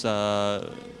 That's in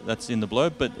the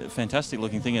blurb, but fantastic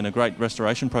looking thing and a great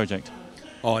restoration project.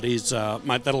 Oh, it is,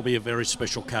 mate. That'll be a very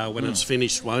special car when it's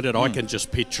finished, won't it? I can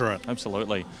just picture it.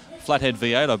 Absolutely. Flathead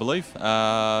V8, I believe.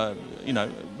 You know,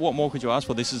 what more could you ask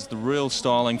for? This is the real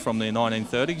styling from the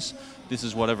 1930s. This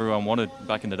is what everyone wanted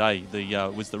back in the day.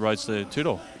 Was the Roadster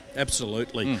two-door.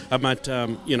 Absolutely. Mate,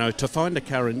 you know, to find a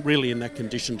car really in that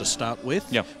condition to start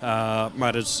with,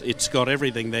 mate, it's got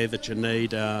everything there that you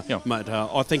need. Mate,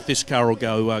 I think this car will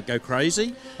go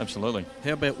crazy. Absolutely.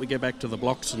 How about we go back to the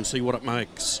blocks and see what it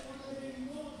makes?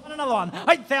 Another one,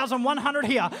 8,100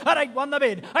 here at 8-1 the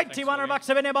bid. 8,200 bucks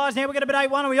a bid now, buys. Now we're going to bid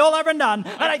 8-1. Are we all over and done?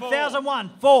 At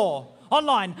 8,001, 4.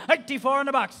 Online, 84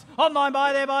 bucks. Online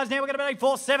buy there, buys. Now we're going to bid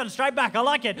 847 straight back. I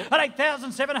like it. At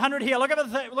 8,700 here. Look at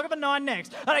the 9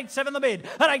 next. At 8.7 the bid.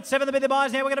 At 8.7 the bid, the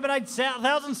buys. Now we're going to bid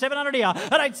 8,700 here.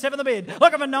 At 8.7 the bid.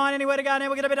 Look at the 9 anywhere to go. Now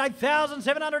we're going to bid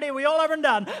 8,700 here. We all over and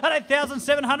done. At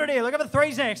 8,700 here. Look at the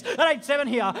 3s next. At 8.7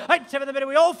 here. 8.7 the bid.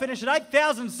 We all finish at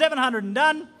 8,700 and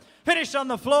done. Finished on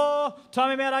the floor.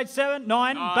 Time about 8-7.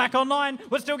 9. Back online.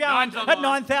 We're still going. Nine's on At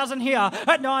line. 9,000 here.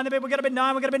 At 9, the bid. We're going to bid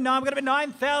 9. We're going to bid 9. We're going to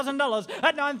bid $9,000.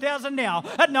 At 9,000 now.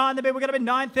 At 9, the bid. We're going to bid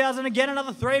 9,000 again.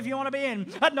 Another 3 if you want to be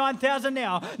in. At 9,000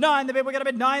 now. 9, the bid. We're going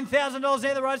to bid $9,000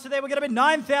 near the road. So there, we're going to bid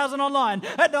 9,000 online.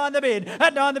 At 9, the bid.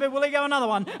 At 9, the bid. Will he go another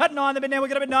one? At 9, the bid. Now we're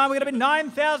going to bid 9. We're going to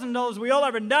bid $9,000. We all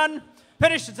over and done.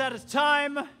 Finished. It's at its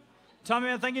time. Time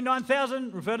out, thank you,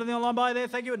 9,000. Refer to the online buy there,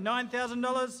 thank you, at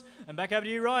 $9,000. And back over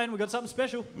to you, Ryan. We've got something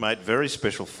special. Mate, very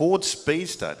special. Ford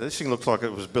Speedster. This thing looks like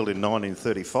it was built in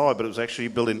 1935, but it was actually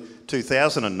built in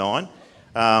 2009.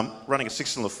 Running a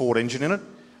 6-cylinder Ford engine in it,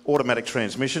 automatic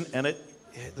transmission, and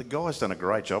the guy's done a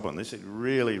great job on this. It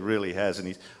really, really has.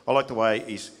 And I like the way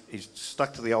he's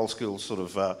stuck to the old school sort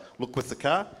of look with the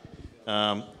car.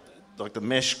 Like the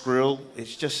mesh grille,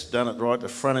 it's just done it right. The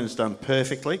front end's done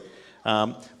perfectly.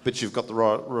 But you've got the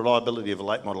reliability of a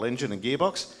late model engine and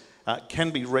gearbox.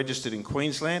 Can be registered in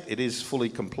Queensland. It is fully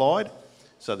complied,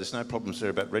 so there's no problems there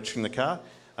about registering the car.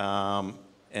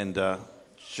 And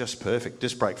just perfect.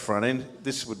 Disc brake front end.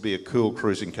 This would be a cool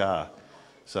cruising car.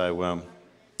 So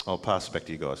I'll pass it back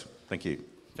to you guys. Thank you.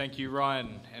 Thank you,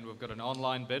 Ryan. And we've got an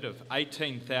online bid of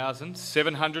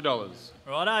 $18,700.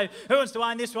 Righto. Who wants to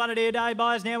own this one at here day,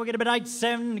 buyers? Now we're going to bid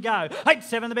 8-7 to go.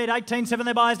 8-7 the bid, 18-7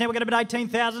 the buyers. Now we're going to bid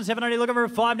 18,700. Looking for a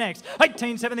 5 next.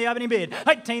 18-7 the opening bid.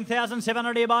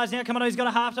 18,700 here, buyers. Now come on, who's got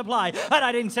a half to play?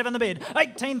 At 18-7 the bid.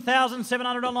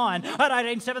 18,700 online. At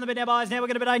 18-7 the bid now, buyers. Now we're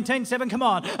going to bid 18-7. Come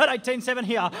on. At 18-7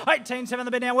 here. 18-7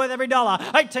 the bid now, worth every dollar.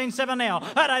 18-7 now.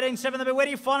 At 18-7 the bid. Where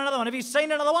do you find another one? Have you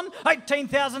seen another one?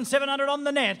 18,700 on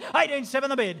the net. 18-7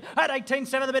 the bid. At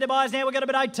 18-7 the bid, buyers. Now we're going to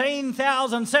bid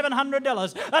 $18,700.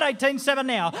 At 18-7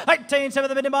 now. 18-7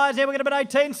 the bid, buyers. Now we're going to bid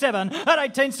 18-7.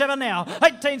 At 18-7 now.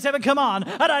 18-7, come on.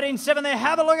 At 18-7 there,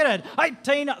 have a look at it.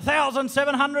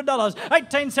 $18,700.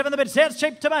 18-7 the bid. Sounds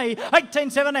cheap to me.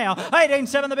 18-7 now.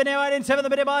 18-7 the bid now. 18-7 the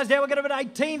bid, buyers. Now we're going to bid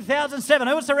 18,007.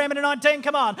 Who wants to ram into 19?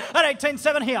 Come on. At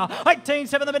 18-7 here.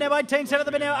 18-7 the bid now. 18-7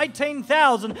 the bid now.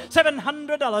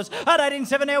 $18,700. At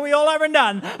 18-7 now, we all over and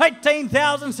done.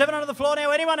 18,700 the floor now.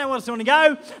 Anyone who wants to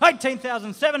go?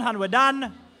 18,700. We're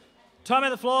done. Time at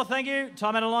the floor, thank you.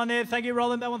 Time out of line there, thank you.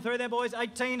 Rolling that one through there, boys.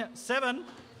 18-7.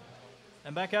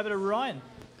 And back over to Ryan.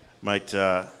 Mate,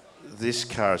 this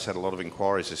car has had a lot of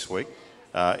inquiries this week.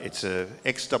 It's a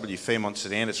XW Fairmont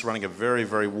sedan. It's running a very,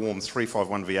 very warm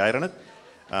 351 V8 on it.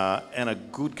 And a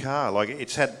good car. Like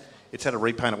it's had a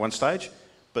repaint at one stage,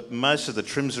 but most of the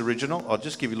trim's original. I'll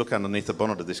just give you a look underneath the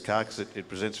bonnet of this car because it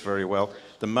presents very well.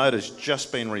 The motor's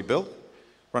just been rebuilt,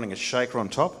 running a shaker on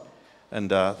top. And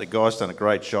the guy's done a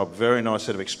great job. Very nice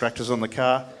set of extractors on the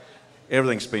car.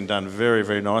 Everything's been done very,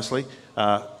 very nicely.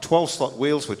 12-slot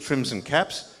wheels with trims and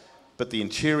caps, but the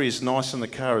interior is nice in the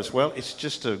car as well. It's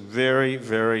just a very,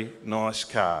 very nice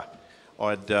car.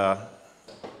 I'd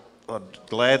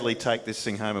gladly take this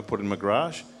thing home and put it in my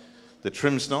garage. The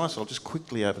trim's nice. I'll just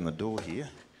quickly open the door here.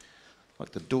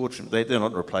 Like the door trim, they're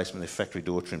not a replacement. They're factory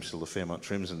door trims, still the Fairmont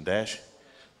trims and dash.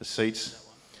 The seats,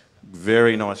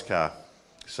 very nice car.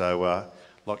 So,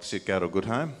 like to see it go to a good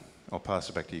home. I'll pass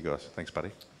it back to you guys. Thanks,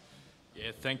 buddy.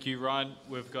 Yeah, thank you, Ryan.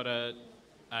 We've got an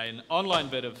online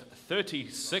bid of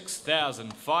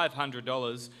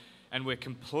 $36,500, and we're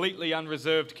completely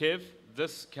unreserved, Kev.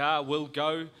 This car will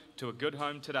go to a good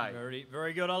home today. Very,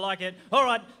 very good. I like it. All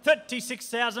right,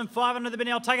 36,500 the bin.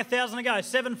 I'll take 1,000 to go.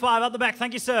 7.5 up the back.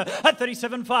 Thank you, sir. At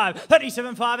 37.5.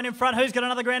 37.5 and in front. Who's got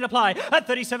another grand to play? At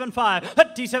 37.5.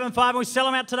 37.5 and we sell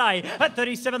them out today. At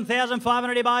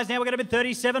 37,500 he buys. Now we're going to bid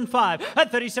 37.5.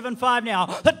 At 37.5 now.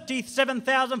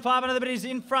 37,500 the bid is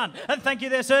in front. And thank you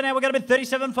there, sir. Now we're going to bid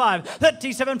 37.5.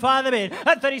 37.5 the bid.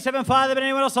 At 37.5 the bid.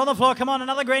 Anyone else on the floor? Come on,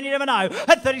 another grand. You never know.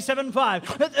 At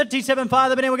 37.5. At 37.5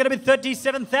 the bid. We're going to bid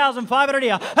 37,500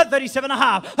 here. At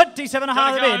 37.5. At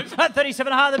 37.5 the bid. At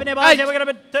 37.5 the bid. Now we're going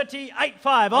to bid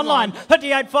 38.5 online.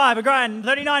 38.5 a grand.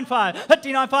 39.5.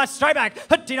 39.5 straight back.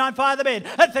 39.5 the bid.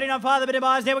 At 39.5 the bid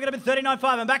buys. Now we're going to bid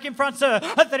 39.5 and back in front, sir.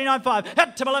 At 39.5.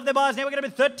 Out to my left the buys. Now we're going to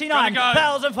bid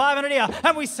 39,500 here.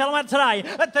 And we sell them out today.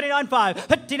 At 39.5.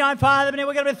 39.5 the bid.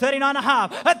 We're going to bid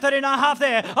 39.5. At 39.5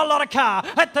 there. A lot of car.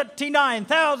 At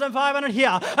 39,500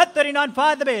 here. At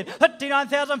 39.5 the bid.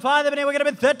 39,500 the bid. We're going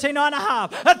to bid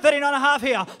 39.5. At 39.5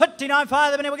 here.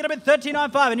 39.5 the bid. We're going to bid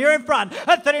 39.5 and you're in front.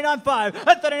 At 39.5.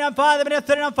 At 39.5 the bid. At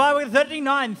 39.5 we're going to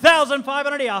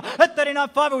 39,500 here. At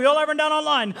 39.5 we all over and down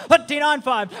online.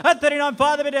 39.5. At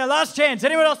 39.5 the bid. Last chance.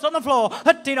 Anyone else on the floor?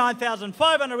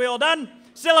 39,500 we all done.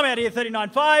 Sell them out here.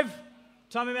 39.5.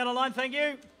 Time him out online. Thank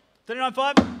you.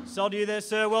 39.5. Sold to you there,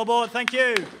 sir. Well bought. Thank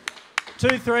you.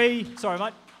 2-3. Sorry,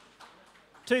 mate.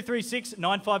 236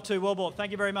 952. Well bought.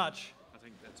 Thank you very much. I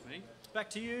think that's me. Back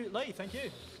to you, Lee. Thank you.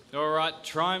 All right,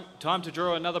 time to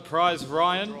draw another prize,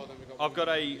 Ryan. I've got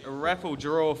a raffle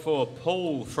draw for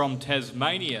Paul from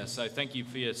Tasmania, so thank you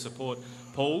for your support,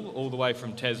 Paul, all the way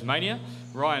from Tasmania.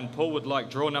 Ryan, Paul would like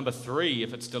draw number 3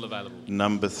 if it's still available.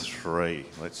 Number 3.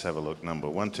 Let's have a look. Number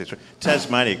 1, 2, 3.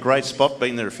 Tasmania, great spot.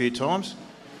 Been there a few times.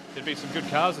 There'd be some good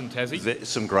cars in Tassie. There's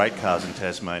some great cars in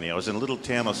Tasmania. I was in a little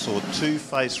town. I saw 2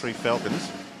 Phase 3 Falcons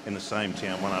in the same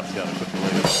town, one after the other. Couldn't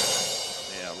believe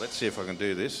it. Now, let's see if I can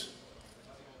do this.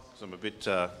 So I'm a bit...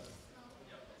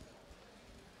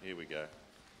 Here we go.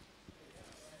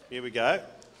 Here we go.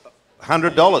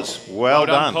 $100. Well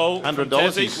done. Paul.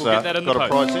 $100. He's We'll get that in got the a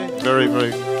prize there. Very, very,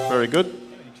 very good.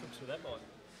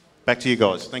 Back to you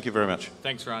guys. Thank you very much.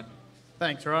 Thanks, Ryan.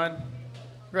 Thanks, Ryan.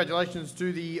 Congratulations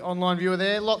to the online viewer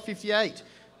there. Lot 58.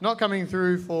 Not coming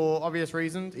through for obvious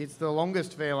reasons. It's the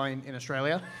longest fair lane in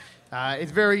Australia.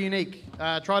 It's very unique.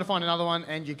 Try to find another one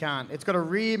and you can't. It's got a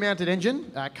rear-mounted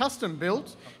engine, custom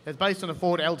built. It's based on a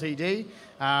Ford LTD,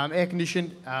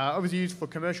 air-conditioned, obviously used for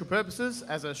commercial purposes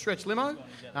as a stretch limo,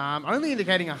 only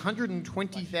indicating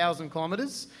 120,000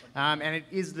 kilometres, and it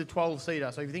is the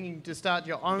 12-seater. So if you're thinking to start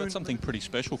your own... We've got something pretty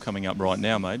special coming up right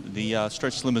now, mate. The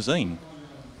stretch limousine.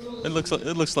 It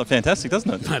looks like fantastic,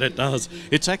 doesn't it? Mate, it does.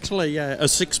 It's actually a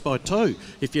 6x2,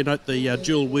 if you note the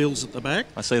dual wheels at the back.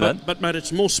 I see that. But, mate,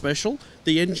 it's more special.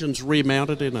 The engine's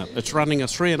rear-mounted in it. It's running a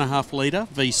 3.5 litre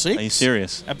V6. Are you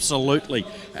serious? Absolutely.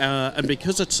 And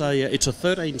because it's a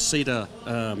 13-seater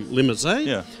limousine,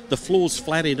 Yeah. the floor's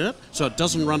flat in it, so it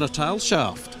doesn't run a tail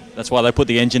shaft. That's why they put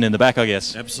the engine in the back, I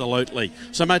guess. Absolutely.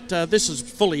 So, mate, this is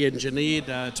fully engineered.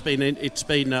 It's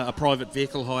been a private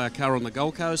vehicle hire car on the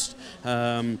Gold Coast.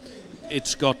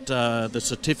 It's got the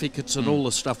certificates and all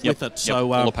the stuff with it.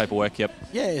 So all the paperwork, yep.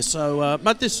 Yeah, so,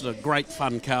 mate, this is a great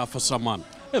fun car for someone.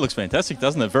 It looks fantastic,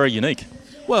 doesn't it? Very unique.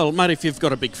 Well, mate, if you've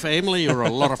got a big family or a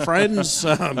lot of friends...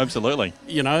 Absolutely.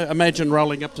 You know, imagine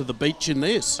rolling up to the beach in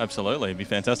this. Absolutely. It'd be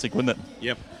fantastic, wouldn't it?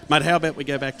 Yep. Mate, how about we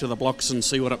go back to the blocks and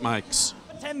see what it makes?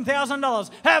 $10,000.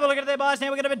 Have a look at their buys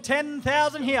now. We're going to bid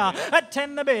 10,000 here. At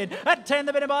 10 the bid. At 10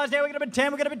 the bid of buys now. We're going to bid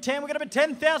 10. We're going to bid 10. We're going to bid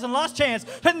 10,000. Last chance.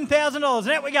 $10,000.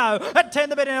 And out we go. At 10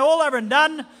 the bid. And all over and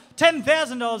done.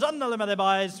 $10,000 on the limit of their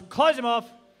buys. Close him off.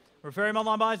 Refer him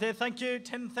online buys there. Thank you.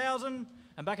 10,000.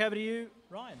 And back over to you,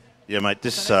 Ryan. Yeah, mate,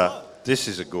 this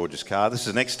is a gorgeous car. This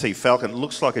is an XT Falcon. It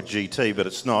looks like a GT, but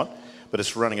it's not. But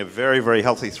it's running a very, very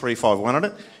healthy 351 on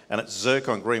it. And it's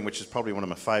zircon green, which is probably one of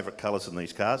my favourite colours in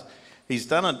these cars. He's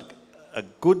done a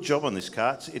good job on this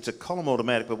car. It's a column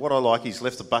automatic, but what I like, he's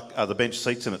left the bench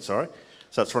seats in it, sorry.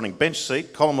 So it's running bench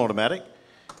seat, column automatic.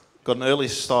 Got an early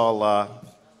style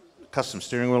custom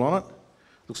steering wheel on it.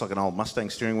 Looks like an old Mustang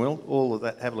steering wheel. All of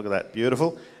that, have a look at that,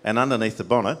 beautiful. And underneath the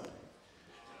bonnet,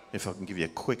 if I can give you a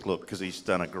quick look, because he's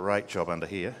done a great job under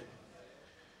here.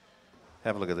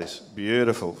 Have a look at this,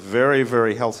 beautiful. Very,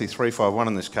 very healthy 351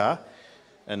 in this car.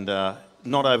 And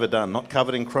not overdone, not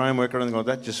covered in chrome work or anything like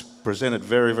that, just presented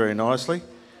very, very nicely.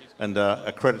 And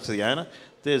a credit to the owner.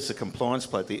 There's the compliance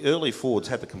plate. The early Fords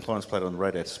had the compliance plate on the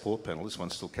radiator support panel. This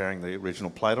one's still carrying the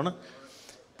original plate on it.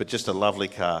 But just a lovely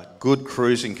car. Good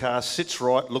cruising car, sits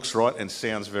right, looks right, and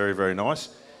sounds very, very nice.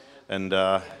 And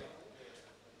it'd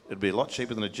be a lot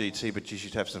cheaper than a GT, but you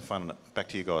should have some fun in it. Back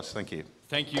to you guys. Thank you.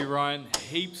 Thank you, Ryan.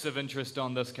 Heaps of interest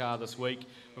on this car this week.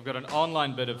 We've got an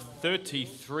online bid of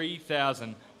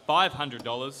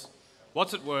 $33,500.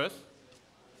 What's it worth?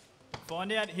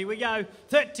 Find out. Here we go.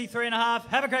 33.5.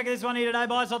 Have a crack at this one here today,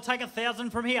 boys. I'll take 1,000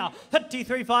 from here.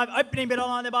 33.5. Opening bid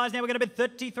online there, boys. Now we're going to bid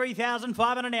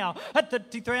 33,500 now. At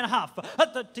 33.5.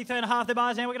 At 33.5 there,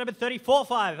 boys. Now we're going to bid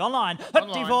 34.5 online.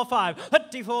 34.5.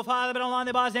 34.5 the bid online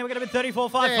there, boys. Now we're going to bid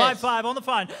 34.555 on the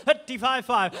phone.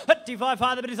 35.5.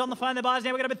 35.5 the bid is on the phone there, boys.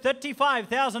 Now we're going to bid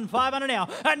 35,500 now.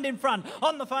 And in front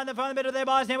on the phone the bid there,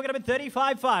 boys. Now we're going to bid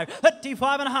 35.5.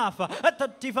 35.5. At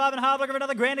 35.5. Looking for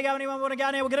another grand to go. Anyone want to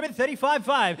go now? We're going to bid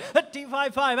 35.5, at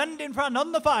 35.5, and in front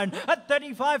on the phone at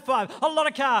 35.5. A lot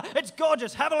of car. It's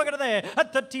gorgeous. Have a look at it there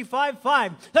at 35.5.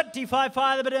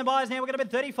 35.5. The bid of buys now. We're going to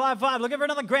bid 35.5. Looking for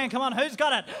another grand. Come on, who's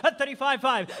got it? At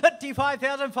 35.5. At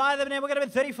 35,005. The bid now. We're going to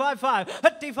bid 35.5.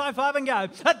 At 35.5 and go.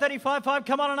 At 35.5.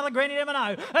 Come on, another grand. You never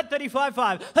know. At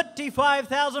 35.5.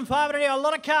 35,500. A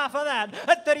lot of car for that.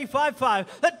 At 35.5.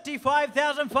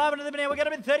 35,500. The bid now. We're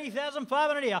going to bid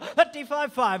 30,500 here. At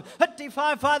 35.5.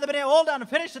 35.5. The bid now. All done.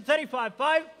 Finished at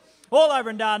 35.5. All over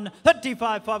and done.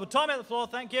 35.5. We'll time out the floor.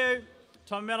 Thank you.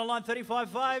 Time out on line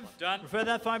 35.5. Done. Refer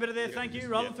that phone bit there. Thank you.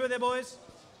 Roll them through there, boys.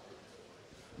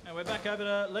 And we're back over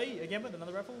to Lee again with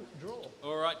another raffle draw.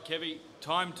 All right, Kevy.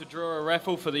 Time to draw a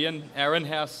raffle for our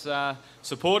in-house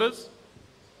supporters.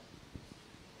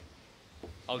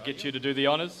 I'll get you to do the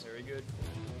honours. Very good.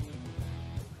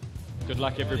 Good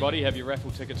luck, everybody. Have your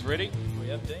raffle tickets ready. We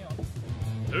have Dion.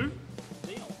 Who?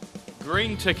 Dion.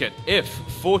 Green ticket,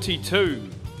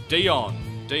 F42, Dion.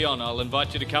 Dion, I'll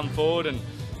invite you to come forward and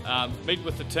meet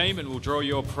with the team, and we'll draw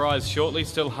your prize shortly.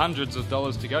 Still hundreds of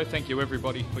dollars to go. Thank you,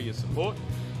 everybody, for your support.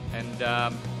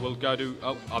 And we'll go to...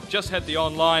 Oh, I've just had the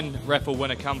online raffle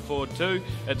winner come forward too.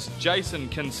 It's Jason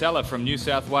Kinsella from New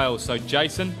South Wales. So,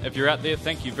 Jason, if you're out there,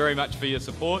 thank you very much for your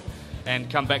support. And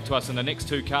come back to us in the next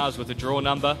 2 cars with a draw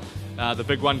number. The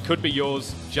big one could be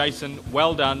yours. Jason,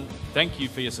 well done. Thank you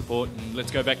for your support. And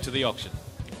let's go back to the auction.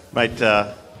 Mate,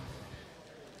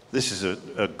 this is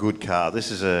a good car. This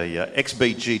is a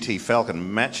XB GT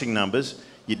Falcon, matching numbers.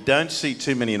 You don't see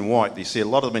too many in white. You see a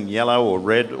lot of them in yellow or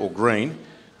red or green.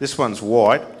 This one's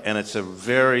white, and it's a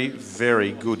very,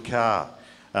 very good car.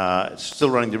 It's still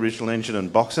running the original engine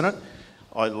and box in it.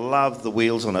 I love the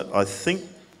wheels on it. I think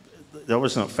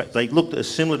they look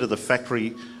similar to the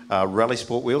factory Rally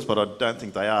Sport wheels, but I don't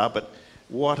think they are. But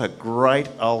what a great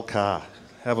old car.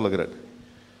 Have a look at it.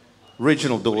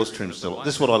 Original doors trim still.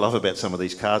 This is what I love about some of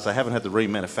these cars. They haven't had the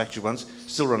remanufactured ones.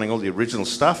 Still running all the original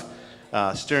stuff.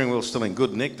 Steering wheel still in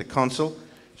good nick. The console.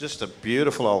 Just a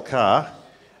beautiful old car.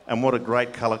 And what a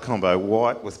great colour combo.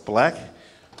 White with black.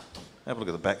 Have a look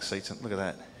at the back seats. Look at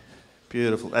that.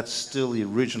 Beautiful. That's still the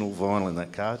original vinyl in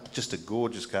that car. Just a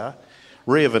gorgeous car.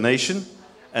 Rear Venetian.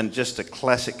 And just a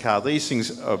classic car. These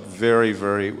things are very,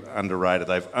 very underrated.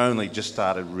 They've only just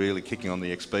started really kicking on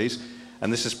the XBs.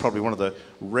 And this is probably one of the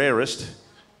rarest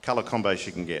colour combos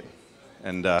you can get.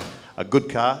 And a good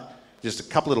car. Just a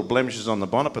couple little blemishes on the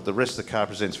bonnet, but the rest of the car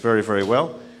presents very, very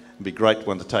well. It'd be a great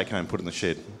one to take home and put in the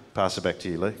shed. Pass it back to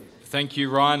you, Lee. Thank you,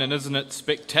 Ryan. And isn't it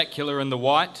spectacular in the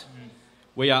white?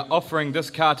 We are offering this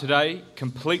car today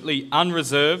completely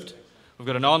unreserved. We've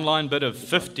got an online bid of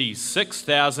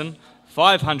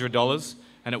 $56,500,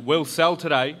 and it will sell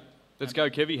today. Let's go,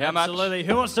 Kevy. How much? Absolutely.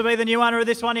 Who wants to be the new owner of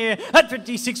this one here? At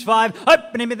 56.5.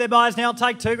 Opening with their buyers now.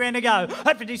 Take $2,000 to go.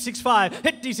 At 56.5.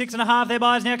 56.5. Their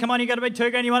buyers now. Come on, you got to be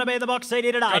 $2,000. You want to be in the box seat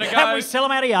here today. Gotta go. And we sell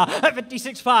them out here. At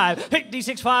 56.5.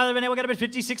 56.5. Now we're going to bid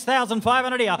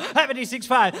 56,500 here. At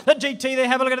 56.5. The GT there.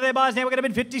 Have a look at their buyers now. We're going to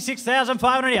bid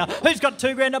 56,500 here. Who's got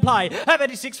 $2,000 to play? At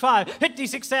 56.5.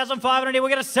 56,500 here. We're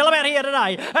going to sell them out here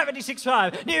today. At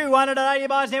 56.5. New one today. Your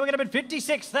buyers now. We're going to bid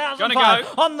 56,500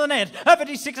 on the net. At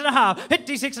 56.5.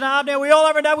 56.5 now. We all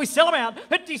over know we sell them out.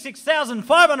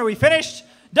 56,500 we finished.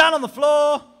 Done on the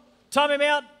floor. Time him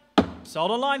out. Sold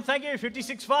online. Thank you.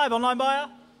 56.5 online buyer.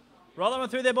 Roll on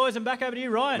through there, boys, and back over to you,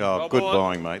 Ryan. Oh, good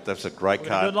buying, mate. That's a great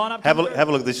car. Good lineup. Have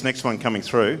a look at this next one coming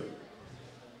through.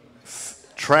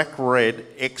 Track Red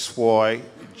XY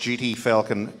GT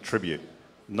Falcon Tribute.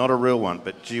 Not a real one,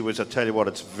 but gee whiz, I tell you what,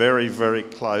 it's very, very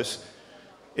close.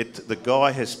 The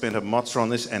guy has spent a mozza on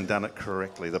this and done it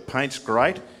correctly. The paint's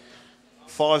great.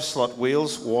 5-slot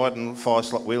wheels, widened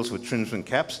 5-slot wheels with trims and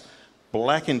caps.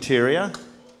 Black interior,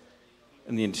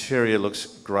 and the interior looks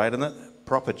great in it.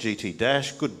 Proper GT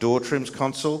dash, good door trims,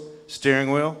 console,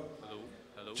 steering wheel.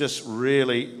 Hello. Just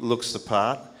really looks the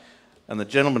part. And the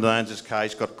gentleman that owns this car,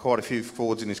 he's got quite a few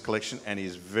Fords in his collection, and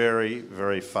he's very,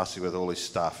 very fussy with all his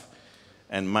stuff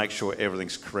and make sure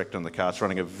everything's correct on the car. It's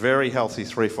running a very healthy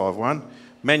 351,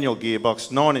 manual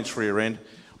gearbox, 9-inch rear end,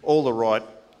 all the right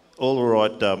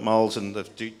moulds and the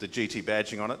GT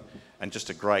badging on it, and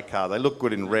just a great car. They look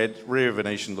good in red. Rear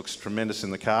Venetian looks tremendous in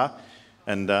the car,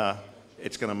 and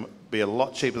it's going to be a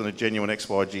lot cheaper than a genuine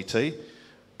XY GT,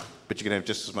 but you can have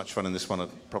just as much fun in this one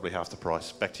at probably half the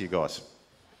price. Back to you guys.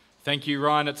 Thank you,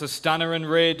 Ryan. It's a stunner in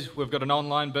red. We've got an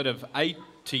online bid of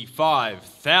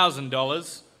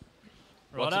 $85,000.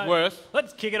 What's it worth?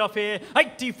 Let's kick it off here.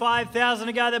 85,000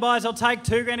 to go. Their buyers, I'll take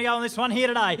 $2,000 to go on this one here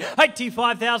today.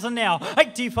 85,000 now.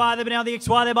 85 the bid now. The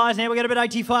XY their buyers now. We're going to bid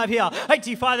 85 here.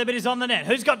 85 the bid is on the net.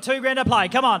 Who's got $2,000 to play?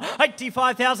 Come on.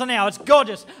 85,000 now. It's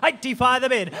gorgeous. 85 the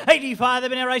bid. 85 the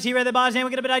bid now. Race here. Their buyers now.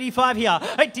 We're going to bid 85 here.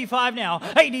 85 now.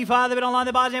 85 the bid online.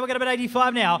 Their buyers now. We're going to bid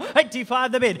 85 now.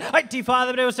 85 the bid. 85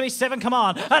 the bid. It was to be 7. Come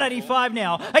on. At 85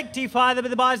 now. 85 the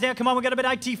bid. The buyers now. Come on. We're going to bid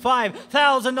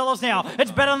 $85,000 now.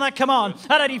 It's better than that. Come on.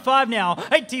 At 85 now.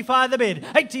 85 the bid.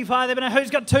 85 the bid. Now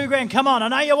who's got $2,000? Come on. I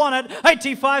know you want it.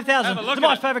 85,000. It's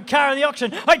my favourite car in the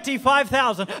auction.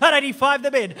 85,000. At 85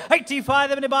 the bid. 85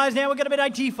 the bid. Buyers now. We're going to bid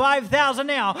 85,000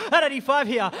 now. At 85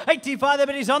 here. 85 the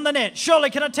bid is on the net.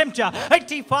 Surely can I tempt you?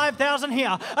 85,000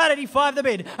 here. At 85 the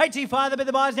bid. 85 the bid.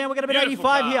 The buyers now. We're going to bid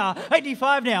 85 here.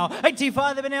 85 now.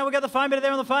 85 the bid now. We've got the phone bidder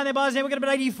there on the phone. There buyers now. We're going to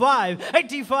bid 85.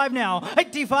 85 now.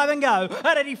 85 and go.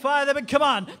 At 85 the bid. Come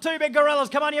on. 2 big gorillas.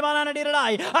 Come on. You might own it here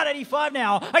today. At 85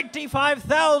 now.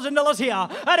 $85,000 here.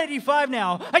 At 85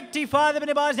 now. 85 the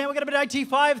minute buys now. We're going to bid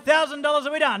 $85,000.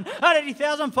 Are we done? At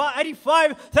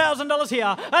 $85,000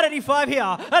 here. At 85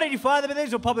 here. At 85 the bid.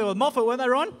 These were popular with Moffat, weren't they,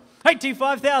 Ron?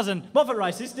 85,000. Moffat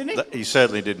raced this, didn't he? He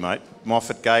certainly did, mate.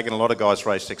 Moffat, Gagan, a lot of guys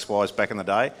raced XYs back in the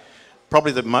day.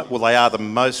 Probably they are the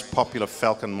most popular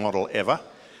Falcon model ever.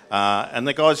 And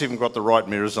the guys even got the right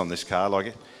mirrors on this car.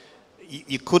 Like,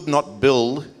 you could not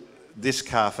build this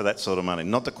car for that sort of money.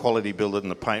 Not the quality build it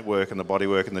and the paintwork and the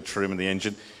bodywork and the trim and the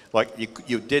engine. Like,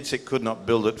 you dead set could not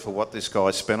build it for what this guy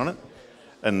spent on it.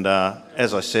 And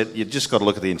as I said, you just got to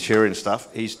look at the interior and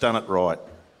stuff. He's done it right.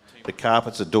 The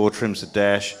carpets, the door trims, the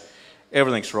dash,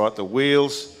 everything's right. The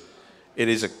wheels, it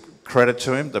is a credit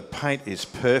to him. The paint is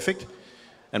perfect.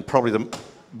 And probably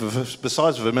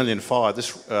besides Vermilion 5,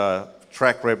 this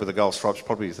track red with the gold stripes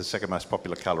probably is the second most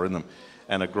popular colour in them,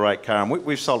 and a great car. And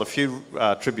we've sold a few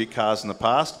tribute cars in the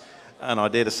past, and I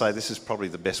dare to say this is probably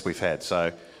the best we've had.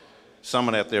 So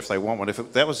someone out there, if they want one,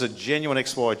 if that was a genuine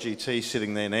XY GT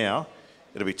sitting there now,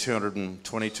 it'll be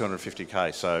 220,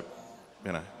 250k. So,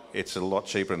 you know, it's a lot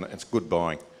cheaper and it's good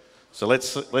buying. So let's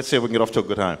see if we can get off to a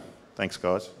good home. Thanks,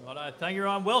 guys. Righto, thank you,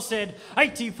 Ryan. Well said.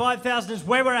 85,000 is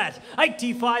where we're at.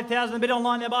 85,000 the bid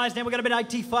online now, buys. Now we're going to bid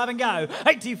 85 and go.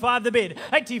 85 the bid.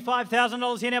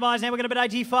 $85,000 here now, buys. Now we're going to bid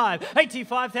 85.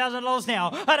 $85,000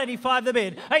 now. At 85 the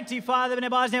bid. 85 the bid now,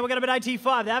 buys. Now we're going to bid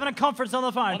 85. They're having a conference on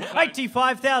the phone.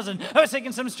 85,000. We're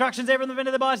seeking some instructions there from the vendor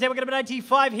of the buys. Now we're going to bid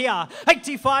 85 here.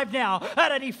 85 now.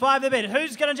 At 85 the bid.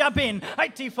 Who's going to jump in?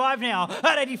 85 now.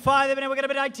 At 85 the bid. Now we're going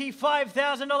to bid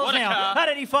 $85,000 now. At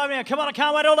 85 now. Come on, I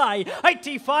can't wait all day.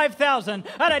 85,000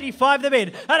 at 85 the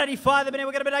bid. At 85 the bid,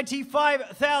 we're going to bid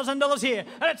 $85,000 here.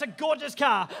 And it's a gorgeous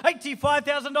car.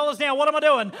 $85,000 now. What am I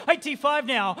doing? 85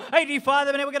 now. 85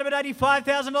 the bid, we're going to bid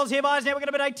 $85,000 here, buys. Now we're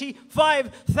going to bid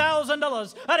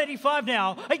 $85,000 at 85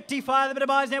 now. 85 the bid,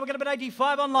 buys. Now we're going to bid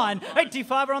 85 online.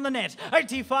 85 are on the net.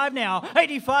 85 now.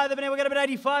 85 the bid, we're going to bid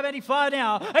 85. 85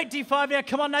 now. 85 now.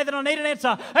 Come on, Nathan, I need an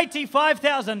answer.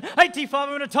 85,000. 85, I'm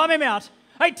going to time him out.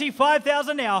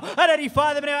 85,000 now. At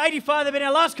 85 the bid now. 85 the bid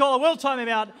now. Last caller, will time him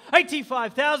out.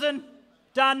 85,000.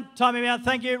 Done. Time him out.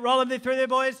 Thank you. Roll him through there,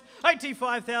 boys.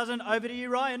 85,000. Over to you,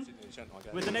 Ryan,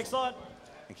 with the next lot.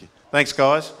 Thank you. Thanks,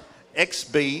 guys.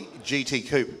 XB GT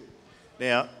Coupe.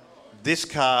 Now, this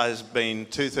car has been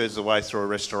 2/3 of the way through a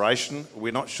restoration.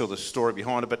 We're not sure the story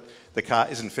behind it, but the car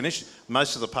isn't finished.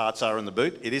 Most of the parts are in the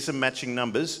boot. It is a matching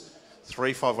numbers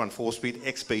 3514 4-speed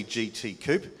XB GT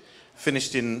Coupe.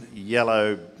 Finished in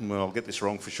yellow, well, I'll get this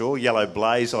wrong for sure, yellow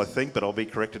blaze, I think, but I'll be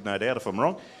corrected no doubt if I'm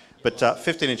wrong. But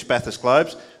 15-inch Bathurst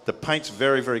globes. The paint's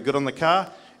very, very good on the car.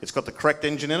 It's got the correct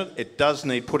engine in it. It does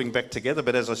need putting back together,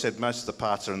 but as I said, most of the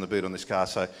parts are in the boot on this car.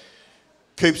 So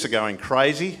coupes are going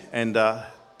crazy, and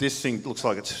this thing looks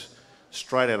like it's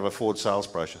straight out of a Ford sales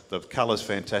brochure. The colour's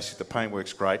fantastic, the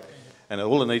paintwork's great, and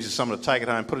all it needs is someone to take it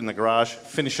home, put it in the garage,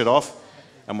 finish it off,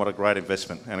 and what a great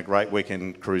investment and a great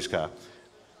weekend cruise car.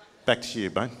 Back to you,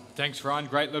 Bane. Thanks, Ryan.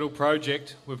 Great little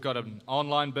project. We've got an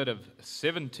online bid of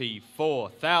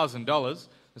 $74,000.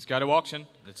 Let's go to auction.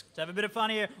 Let's have a bit of fun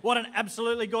here. What an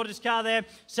absolutely gorgeous car there.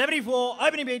 74,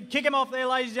 opening bid, kick him off there,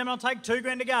 ladies and gentlemen. I'll take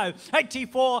 $2,000 to go.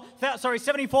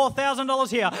 $74,000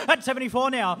 here. At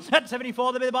 74 now. At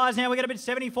 74 the bid buys now. We're going to bid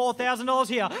 $74,000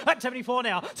 here. At 74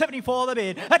 now. 74 the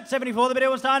bid. At 74 the bid.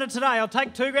 It was started today. I'll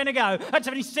take $2,000 to go. At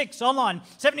 76 online.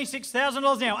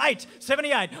 $76,000 now.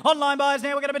 78 online buys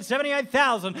now. We're going to bid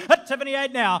 78,000. At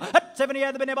 78 now. At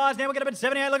 78 the bid buys now. We're going to bid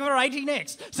 78. Looking for 80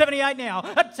 next. 78 now.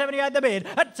 At 78 the bid.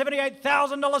 At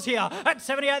 $78,000 here. At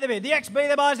 78 the bid. The XB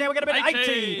the buys now. We're going to bid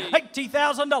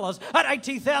 $80,000. At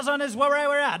 80,000 is where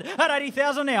we're at. At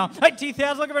 80,000 now.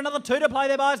 80,000. Looking for another 2 to play.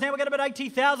 The buys now. We're going to bid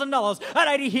 $80,000. At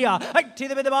 80 here. 80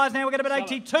 the bid. The buys now. We're going to bid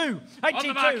 82.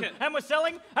 82. And we're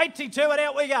selling 82. And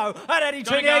out we go. At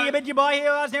 82 now. You bid you buy here.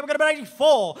 Buys now. We're going to bid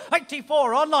 84.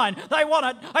 84 online. They want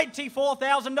it.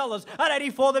 $84,000. At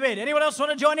 84 the bid. Anyone else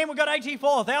want to join in? We've got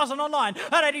 84,000 online.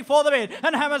 At 84 the bid.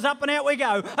 And hammers up and out we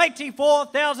go.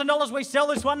 $84,000. We sell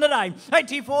this one today.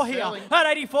 84 here. Selling. At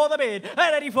 84 the bid.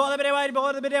 At 84 the bid.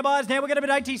 84 the bid. Our buyers now. We're going to bid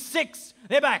 86.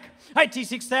 They're back.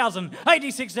 86,000.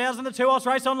 86,000. The 2 horse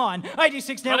race online.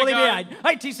 86 now. Will he be 8?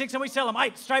 86 and we sell them.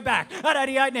 8 straight back. At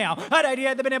 88 now. At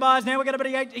 88 the bid. Our buyers now. We're going to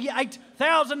bid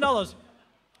 $88,000.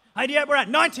 88, we're at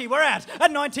 90, we're at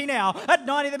 90 now. At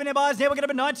 90, the minute buys now, we're going to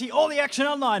be 90. All the action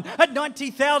online at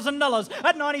 $90,000.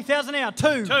 At 90,000 now,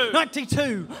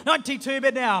 92. 92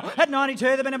 bid now. At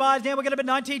 92, the minute buys now, we're going to be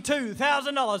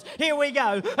 $92,000. Here we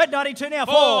go. At 92 now,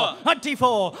 4.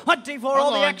 94,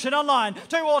 all the action online.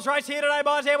 2 horse race here today,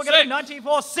 buys here, we're going to be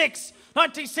 94, 6.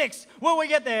 96. Will we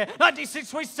get there?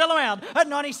 96, we sell them out at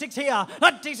 96 here.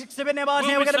 96 to bid now, boys.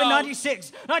 Now we're going to be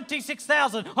 96.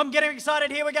 96,000. I'm getting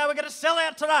excited. Here we go. We're going to sell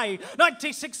out today.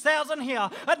 96,000 here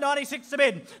at 96 to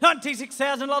bid.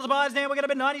 96,000 lots of buyers. Now we're going to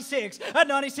be 96 at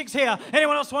 96 here.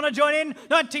 Anyone else want to join in?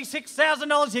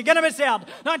 $96,000. You're going to miss out.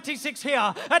 96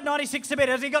 here at 96 to bid.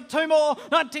 Has he got two more?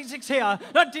 96 here.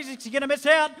 96, you're going to miss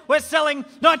out. We're selling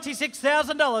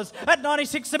 $96,000 at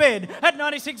 96 to bid. At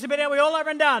 96 to bid. Are we all over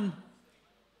and done?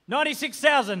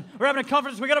 96,000. We're having a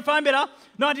conference. We've got a phone bidder.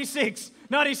 96.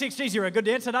 96. Geez, you're a good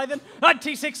dancer, Nathan.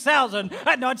 96,000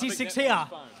 at 96 here.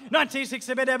 96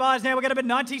 to bid there, buyers. Now we're going to bid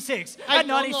 96 at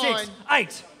 96.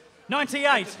 8.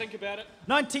 98. Think about it.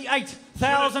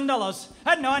 $98,000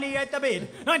 at 98 the bid.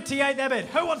 98 the bid.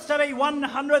 Who wants to be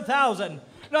 100,000?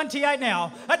 98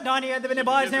 now. At 98 the bid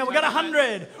buyers now. We've got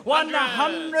 100.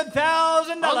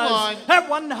 $100,000 at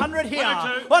 100 here.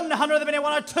 100 the bid at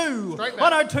 102.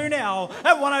 102 now.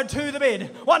 At 102 the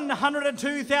bid.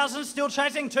 102,000 still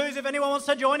chasing twos if anyone wants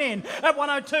to join in. At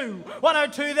 102.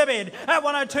 102 the bid. At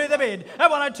 102 the bid. At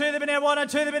 102 the bid now.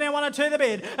 102 the bid now. 102 the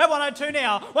bid. At 102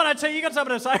 now. 102. You got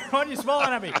something to say, Ron? You're smiling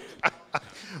at me.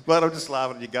 But I'm just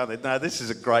laughing at you going there. No, this is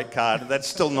a great car. That's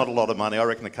still not a lot of money. I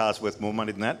reckon the car's worth more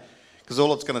money than that. Because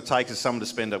all it's going to take is someone to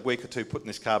spend a week or two putting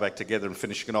this car back together and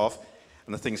finishing it off,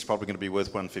 and the thing's probably going to be worth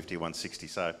 150, 160.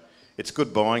 So it's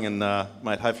good buying, and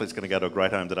mate, hopefully it's going to go to a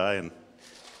great home today. And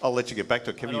I'll let you get back to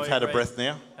it, Kevin. You've had a breath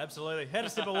now. Absolutely. Had a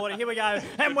sip of water. Here we go,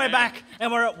 and we're back,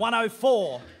 and we're at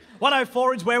 104.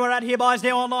 104 is where we're at here, boys,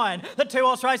 now online. The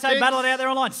two-horse race, they battle it out there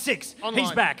online. 6. Online.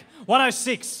 He's back.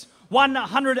 106.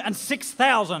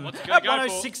 106,000 at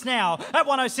 106 now. At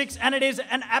 106, and it is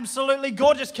an absolutely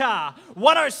gorgeous car.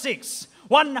 106.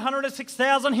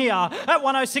 106,000 here at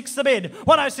 106 the bid.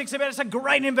 106 the bid. It's a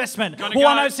great investment.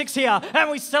 106 here,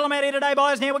 and we sell them out here today,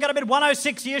 boys. Now we're going to bid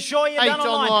 106. Are you sure you're done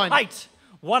online? 8.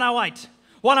 108.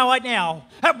 108 now.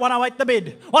 At 108 the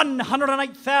bid.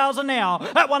 108,000 now.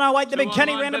 At 108 the bid.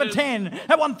 Kenny round number 10.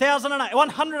 At 1,008.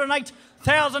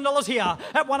 $108,000 here.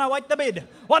 At 108 the bid.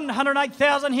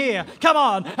 108,000 here. Come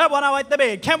on. At 108 the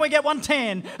bid. Can we get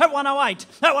 110? At 108.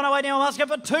 At 108 now. I'm asking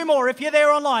for 2 more. If you're there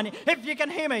online, if you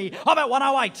can hear me, I'm at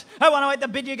 108. At 108 the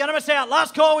bid. You're going to miss out.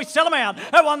 Last call. We sell them out.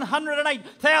 At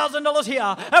 $108,000 here.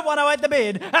 At 108 the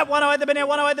bid. At 108 the bid now.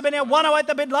 108 the bid now. 108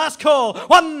 the bid. Last call.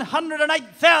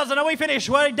 108,000. Are we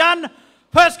finished? We're done.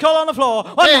 First call on the floor.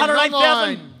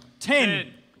 108,000.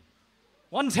 10.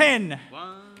 110.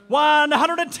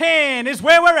 110 is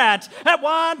where we're at. At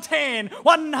 110.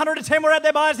 110 we're at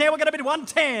there, buyers. Now we're going to bid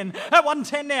 110. At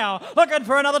 110 now. Looking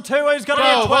for another 2. Who's got to be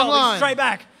at 12? He's straight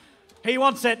back. He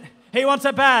wants it. He wants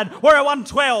it bad. We're at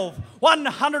 112.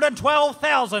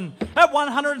 112,000. At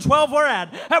 112 we're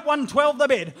at. At 112 the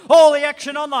bid. All the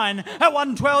action online. At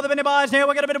 112 the bid buys now.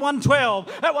 We're going to bid 112.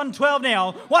 At 112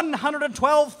 now.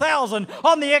 112,000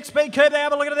 on the XB curve. They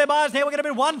have a look at their buyers now. We're going to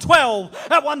bid 112.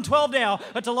 At 112 now.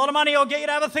 It's a lot of money. I'll get you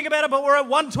to have a think about it, but we're at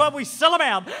 112. We sell them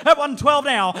out. At 112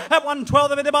 now. At 112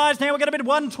 the bid buys now. We're going to bid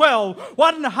 112.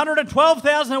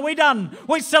 112,000. Are we done?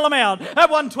 We sell them out. At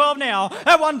 112 now.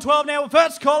 At 112 now.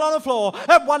 First call on the floor.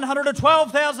 At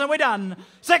 112,000. Are we done?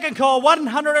 Second call,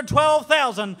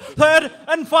 112,000. Third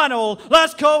and final.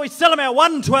 Last call, we sell them out.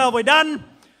 112, we're done.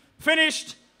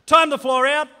 Finished. Time the floor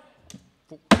out.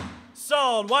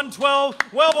 Sold. 112.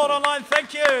 Well bought online.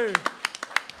 Thank you.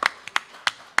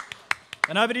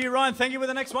 And over to you, Ryan. Thank you with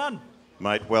the next one.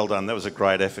 Mate, well done. That was a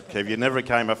great effort, Kev. You never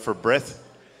came up for a breath.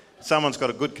 Someone's got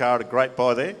a good car at a great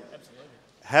buy there. Absolutely.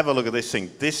 Have a look at this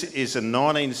thing. This is a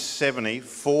 1970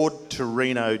 Ford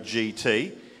Torino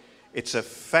GT. It's a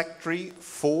factory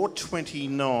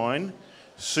 429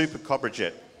 Super Cobra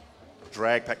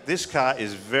drag pack. This car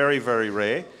is very, very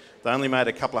rare. They only made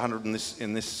a couple of hundred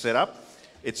in this setup.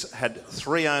 It's had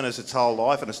 3 owners its whole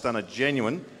life, and it's done a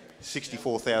genuine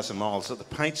 64,000 miles. So the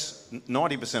paint's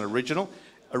 90%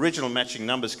 original matching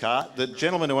numbers car. The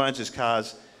gentleman who owns this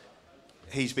car's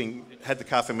had the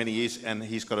car for many years, and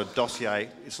he's got a dossier.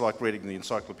 It's like reading the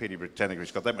Encyclopedia Britannica. He's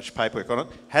got that much paperwork on it.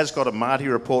 Has got a Marty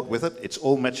report with it. It's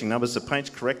all matching numbers. The paint's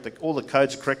correct. All the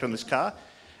codes are correct on this car,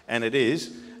 and it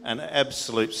is an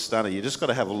absolute stunner. You just got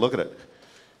to have a look at it.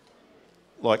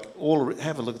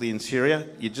 Have a look at the interior.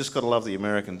 You just got to love the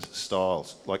American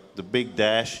styles, like the big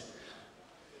dash.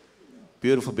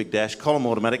 Beautiful big dash, column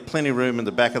automatic, plenty of room in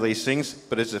the back of these things,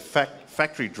 but it's a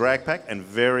factory drag pack and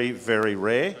very, very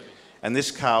rare. And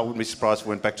this car, I wouldn't be surprised if it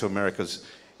went back to America.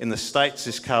 In the States,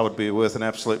 this car would be worth an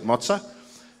absolute mozza.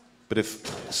 But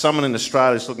if someone in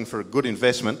Australia is looking for a good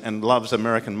investment and loves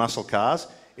American muscle cars,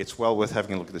 it's well worth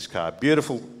having a look at this car.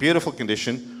 Beautiful, beautiful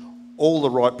condition, all the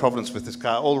right provenance with this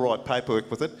car, all the right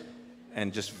paperwork with it.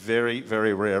 and just very,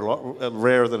 very rare. A lot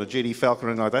rarer than a GT Falcon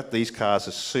or anything like that. These cars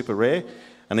are super rare,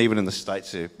 and even in the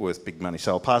States, they're worth big money.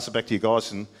 So I'll pass it back to you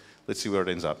guys, and let's see where it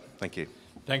ends up. Thank you.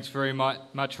 Thanks very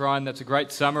much, Ryan. That's a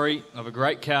great summary of a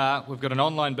great car. We've got an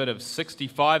online bid of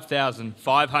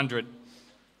 65,500.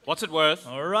 What's it worth?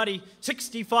 Alrighty,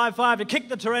 65.5 to kick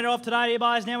the Torino off today,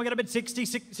 buyers. Now we're going to bid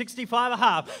 65.5.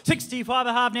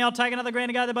 65.5 now. Take another grand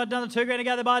to go. They're about another $2 grand to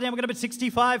go. They're buyers now. We're going to bid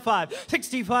 65.5.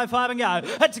 65.5 and go.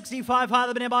 At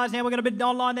 65.5, the buyers now. We're going to bid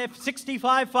online there.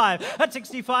 65.5. At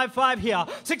 65.5 here.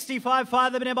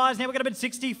 65.5, the buyers now. We're going to bid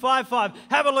 65.5.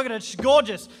 Have a look at it. It's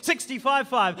gorgeous.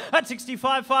 65.5. At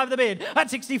 65.5, the bid. At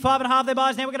 65.5, the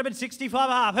buyers now. We're going to bid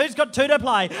 65.5. Who's got 2 to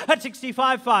play? At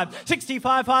 65.5.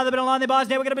 65.5, the bid online. The buyers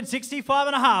now. We're going to bid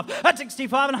 65.5. At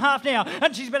 65.5 now.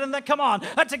 And she's better than that. Come on.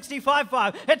 At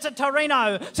 65.5. It's a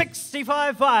Torino.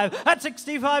 65.5. At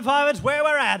 65.5, it's where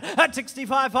we're at. At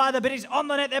 65.5, the bid is on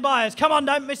the net, their buyers. Come on,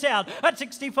 don't miss out. At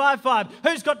 65.5.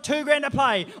 Who's got 2 grand to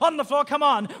play? On the floor, come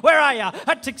on. Where are you?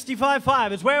 At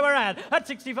 65.5 is where we're at. At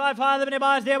 65.5, the bid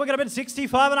buyers now. We're going to bid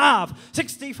 65.5.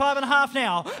 65.5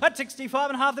 now. At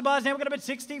 65.5, the buyers now. We're going to bid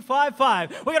 65.5.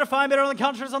 We're going to find better on the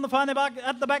countries on the phone.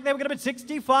 At the back there, we're going to bid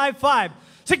 65.5.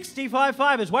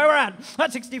 65.5 is where we're at.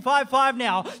 At 65.5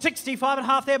 now.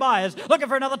 65.5 their buyers. Looking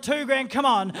for another 2 grand. Come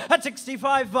on. At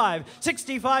 65.5.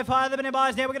 65.5 the minute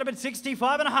buyers now. We're going to bid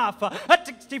 65.5. At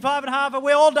 65.5 are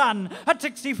we all done. At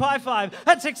 65.5.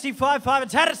 At 65.5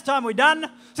 it's had its time. We're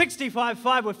done.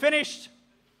 65.5 we're finished.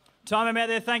 Time them out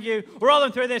there. Thank you. We're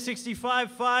rolling through there.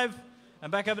 65.5.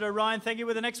 And back over to Ryan. Thank you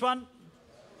with the next one.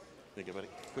 Thank you, buddy.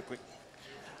 Quick.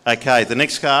 Okay, the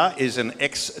next car is an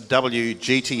XW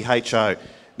GTHO.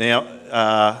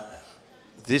 Now,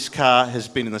 this car has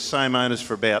been in the same owners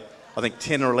for about, I think,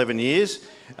 10 or 11 years,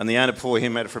 and the owner before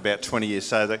him had it for about 20 years.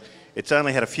 So it's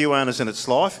only had a few owners in its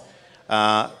life,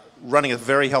 running a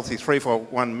very healthy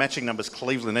 341 matching numbers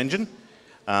Cleveland engine,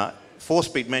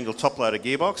 4-speed manual top-loader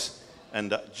gearbox,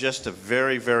 and just a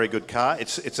very, very good car.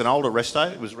 It's an older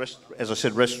resto. It was, as I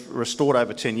said, restored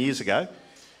over 10 years ago,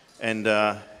 and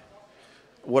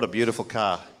what a beautiful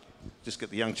car. Just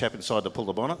get the young chap inside to pull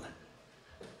the bonnet.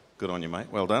 Good on you, mate.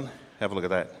 Well done. Have a look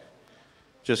at that.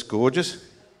 Just gorgeous.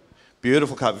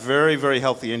 Beautiful car. Very, very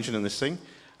healthy engine in this thing.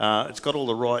 It's got all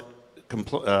the right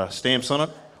stamps on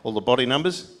it, all the body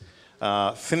numbers.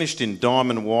 Finished in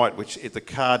diamond white, which the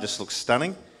car just looks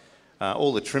stunning.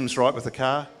 All the trim's right with the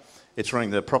car. It's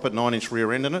running the proper 9-inch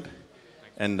rear end in it.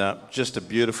 And just a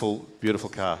beautiful,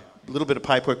 beautiful car. A little bit of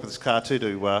paperwork with this car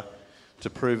too to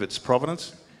prove its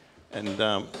provenance,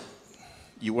 and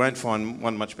you won't find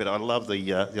one much better. I love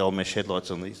the old mesh headlights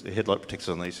on these, the headlight protectors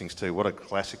on these things too. What a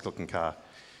classic looking car.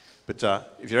 But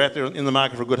if you're out there in the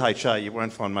market for a good HA, you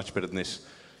won't find much better than this.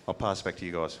 I'll pass it back to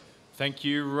you guys. Thank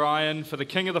you, Ryan. For the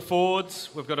king of the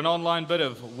Fords, we've got an online bid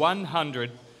of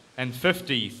 $150,000.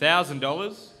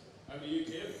 Over to you,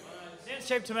 Kev. Sounds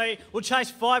cheap to me. We'll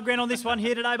chase 5 grand on this one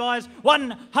here today, boys.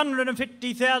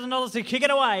 $150,000 to kick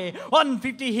it away.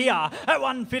 150 here. At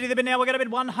 150 the bid now. We're going to bid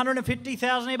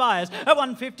 150,000 here, buyers. At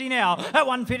 150 now. At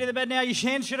 150 the bid now. Your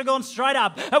chance should have gone straight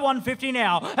up. At 150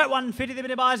 now. At 150 the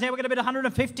bid buyers now. We're going to bid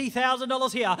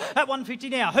 $150,000 here. At 150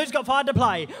 now. Who's got 5 to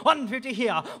play? 150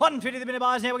 here. 150 the bid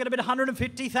buyers now. We're going to bid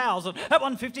 150,000. At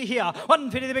 150 here.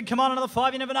 150 the bid. Come on, another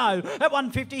 5. You never know. At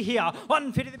 150 here.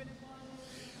 150 the bid.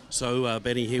 So,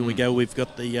 Benny, here we go. We've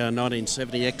got the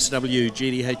 1970 XW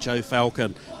GTHO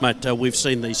Falcon. Mate, we've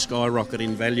seen these skyrocket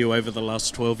in value over the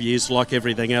last 12 years, like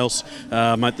everything else.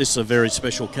 Mate, this is a very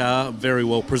special car, very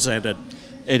well presented.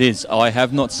 It is. I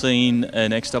have not seen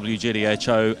an XW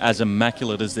GTHO as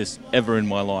immaculate as this ever in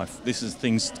my life. This is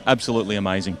things absolutely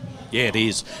amazing. Yeah, it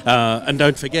is. And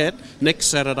don't forget, next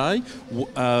Saturday,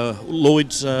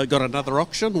 Lloyd's got another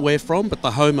auction. Where from? But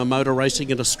the home of motor racing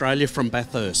in Australia from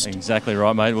Bathurst. Exactly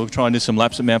right, mate. We'll try and do some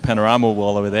laps at Mount Panorama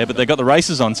while we're there, but they've got the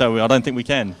races on, so I don't think we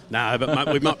can. No, but mate,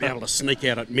 we might be able to sneak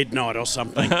out at midnight or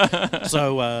something.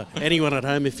 So anyone at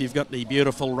home, if you've got the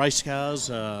beautiful race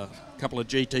cars, couple of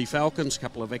GT Falcons, a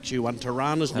couple of XU1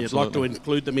 Tiranas, and you'd like to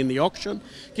include them in the auction,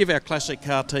 give our classic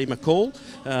car team a call.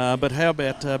 But how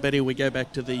about, Benny, we go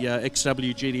back to the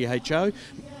XW GTHO.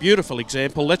 Beautiful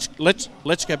example.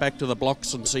 Let's go back to the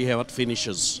blocks and see how it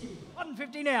finishes.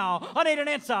 150 now. I need an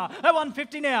answer. At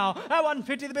 150 now. At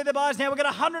 150 the bid the buyers now. We've got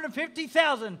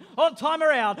 150,000. Odd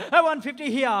timer out. At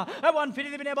 150 here. At 150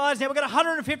 the bid the buyers now. We've got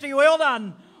 150. We're all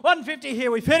done. 150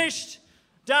 here. We finished.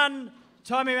 Done.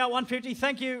 Timing out 150.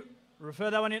 Thank you.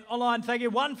 Refer that one in online. Thank you.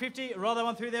 150. Roll that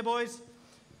one through there, boys.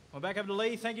 We're back over to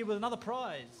Lee. Thank you with another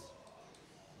prize.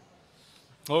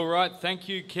 All right, thank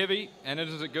you, Kevy. And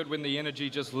isn't it good when the energy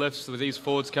just lifts with these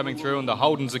Fords coming through, and the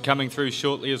Holdens are coming through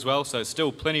shortly as well, so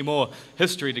still plenty more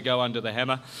history to go under the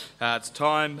hammer. It's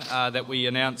time that we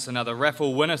announce another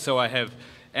raffle winner, so I have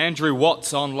Andrew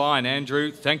Watts online.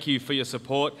 Andrew, thank you for your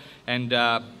support and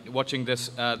watching this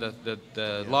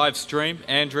the live stream.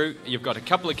 Andrew, you've got a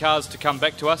couple of cars to come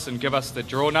back to us and give us the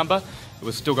draw number.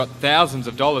 We've still got thousands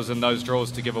of dollars in those draws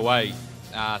to give away.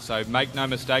 So make no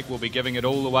mistake, we'll be giving it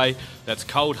all away. That's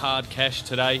cold hard cash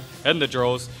today in the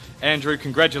draws. Andrew,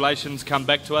 congratulations, come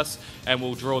back to us and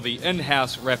we'll draw the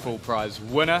in-house raffle prize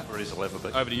winner. Or is it ever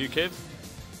be? Over to you, Kev.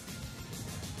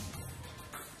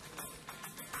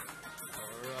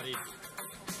 Alrighty. We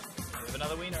have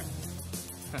another winner.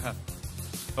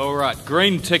 All right,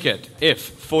 green ticket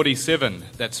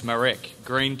F47. That's Marek.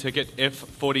 Green ticket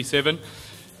F47.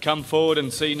 Come forward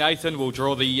and see Nathan. We'll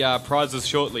draw the prizes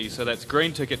shortly. So that's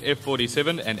green ticket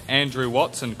F47 and Andrew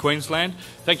Watts in Queensland.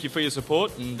 Thank you for your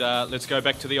support, and let's go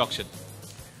back to the auction.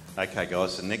 Okay,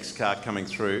 guys, the next car coming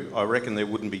through, I reckon there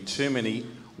wouldn't be too many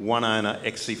one-owner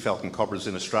XC Falcon Cobras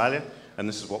in Australia, and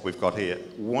this is what we've got here.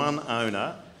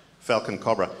 One-owner Falcon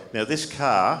Cobra. Now, this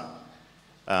car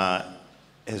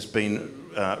has been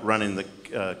run in the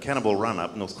Cannibal Run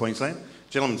up North Queensland.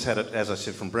 Gentleman's had it, as I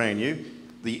said, from brand new.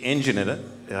 The engine in it,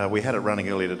 we had it running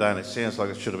earlier today, and it sounds like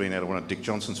it should have been out of one of Dick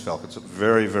Johnson's Falcons. It's a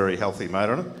very, very healthy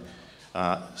motor in it.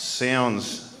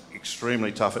 Sounds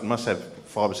extremely tough. It must have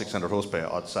 500 or 600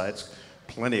 horsepower, I'd say. It's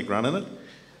plenty of grunt in it.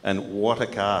 And what a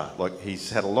car. Like, he's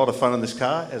had a lot of fun in this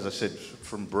car. As I said,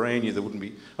 from brand new, there wouldn't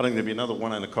be... I think there'd be another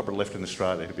one-owner Cobra left in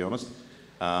Australia, to be honest.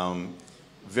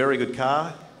 Very good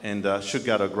car, and should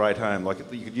go to a great home. Like,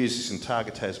 you could use this in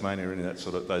Targa, Tasmania, and those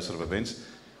sort of events.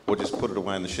 Or just put it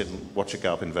away in the shed and watch it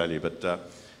go up in value. But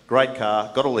great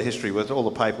car, got all the history with it, all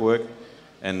the paperwork,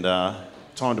 and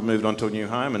time to move it on to a new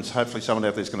home, and hopefully someone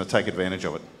out there is going to take advantage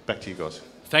of it. Back to you guys.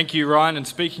 Thank you, Ryan. And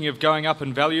speaking of going up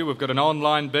in value, we've got an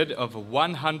online bid of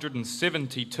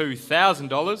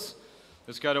 $172,000.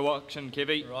 Let's go to auction,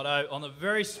 Kevy. Righto, on the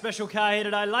very special car here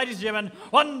today, ladies and gentlemen,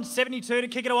 172 to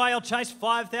kick it away. I'll chase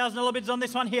 $5,000 bids on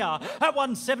this one here at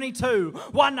 172.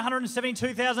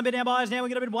 172,000 bid now buyers. Now we're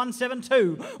going to bid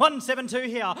 172. 172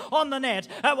 here on the net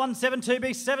at 172.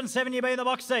 Be 77. You be in the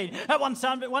box seat at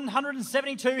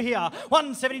 172 here.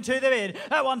 172 the bid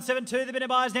at 172 the bid now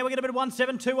buyers. Now we're going to bid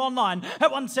 172 online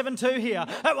at 172 here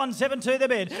at 172 the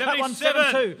bid at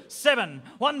 172. 7.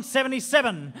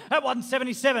 177 at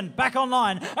 177. Back online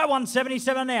at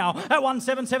 177 now. At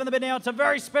 177 the bid now. It's a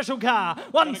very special car.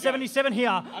 177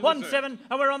 here. 17,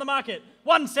 and we're on the market.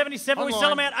 177, we sell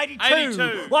them out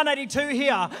 82. 182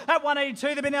 here. At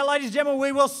 182 the bid now, ladies and gentlemen,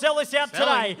 we will sell this out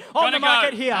today on the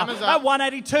market here. At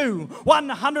 182.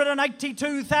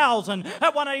 182,000.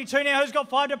 At 182 now, who's got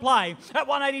 5 to play? At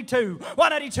 182.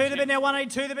 182 the bid now.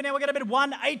 182 the bid now. We're going to bid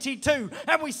 182.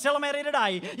 And we sell them out here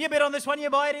today. You bid on this one,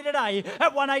 you buy it here today.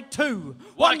 At 182.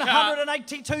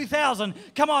 182,000.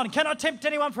 Come on, cannot tempt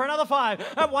anyone for another 5.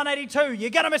 At 182, you're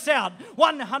going to miss out.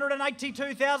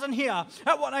 182,000 here.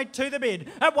 At 182 the bid.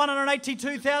 At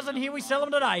 182,000 here, we sell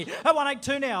them today. At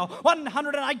 182 now.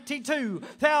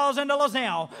 $182,000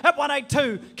 now. At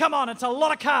 182, come on, it's a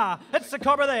lot of car. It's the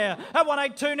Cobra there. At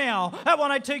 182 now. At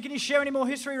 182, can you share any more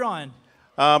history, Ryan?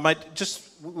 Mate, just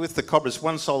with the Cobras,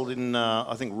 one sold in,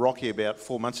 I think, Rocky about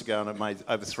 4 months ago, and it made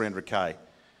over 300k.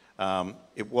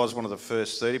 It was one of the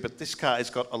first 30, but this car has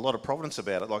got a lot of provenance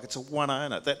about it. Like, it's a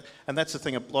one-owner. And that's the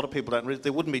thing a lot of people don't realize.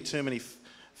 There wouldn't be too many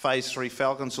Phase 3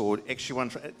 Falcons or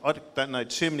XU1. I don't know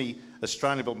too many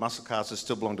Australian-built muscle cars that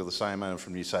still belong to the same owner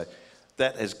from USA.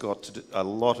 That has got to do a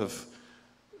lot of,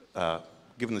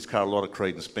 given this car a lot of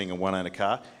credence being a one-owner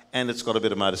car, and it's got a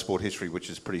bit of motorsport history, which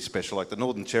is pretty special. Like the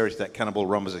Northern Cherry, that Cannibal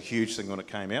Run was a huge thing when it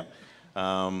came out.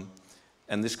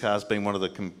 And this car's been one of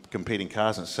the competing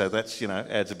cars, and so that's, you know,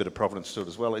 adds a bit of provenance to it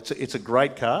as well. It's a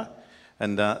great car,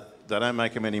 and they don't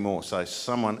make them anymore. So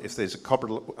someone, if there's a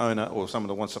Cobra owner or someone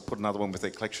that wants to put another one with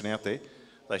their collection out there,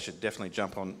 they should definitely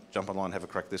jump online and have a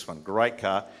crack at this one. Great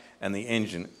car, and the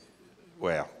engine,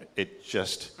 wow, it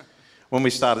just... When we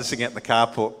started this thing out in the car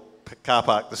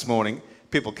park this morning,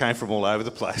 people came from all over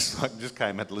the place. Like, just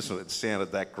came out to listen to it. It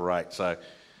sounded that great. So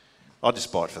I'll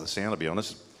just buy it for the sound, to be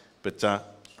honest. But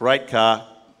great car,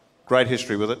 great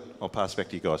history with it. I'll pass it back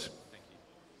to you guys.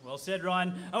 Well said,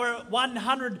 Ryan. And we're at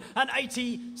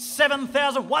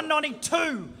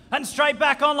 187,192. And straight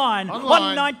back online.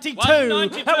 Online. 192.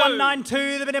 192. At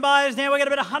 192, the bidding buyers now. We're going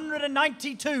to bid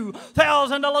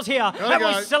 $192,000 here. Gotta And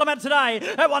go. we sell them at today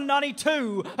at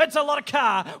 192. It's a lot of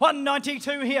car.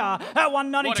 192 here. At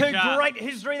 192, What a car. great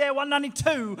history there.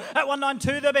 192. At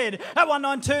 192, the bid. At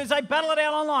 192, as they battle it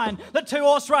out online. The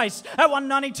 2-horse race. At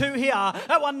 192 here.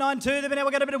 At 192, the bid. Now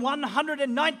we're going to bid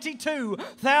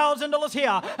 $192,000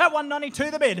 here. At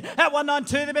 192, the bid. At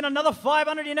 192, the bid. Another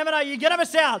 500. You never know. You get them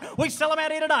us out. We sell them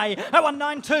out here today. At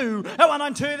 192. At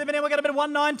 192, the bid. Now we're going to bid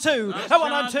 192. At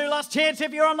 192, last chance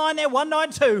if you're online there.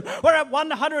 192. We're at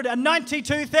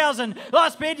 192,000.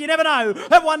 Last bid. You never know.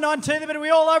 At 192, the bid. Are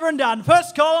we all over and done?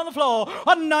 First call on the floor.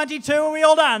 192. Are we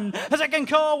all done? A second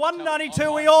call. 192.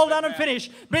 Are we all done and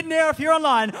finished? Bid now if you're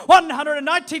online.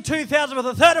 192,000 for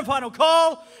the third and final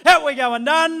call. Out we go and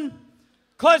done.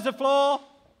 Close the floor.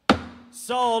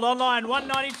 Sold online.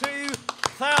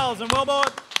 192,000. Well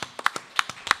bought.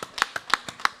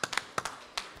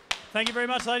 Thank you very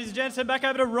much, ladies and gents. And back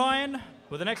over to Ryan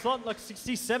with the next lot, like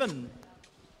 67.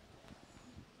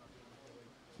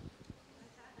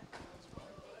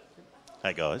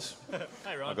 Hey guys, Hey,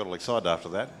 I Ryan. got all excited after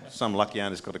that. Some lucky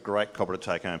owner's got a great copper to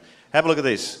take home. Have a look at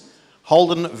this.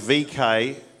 Holden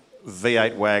VK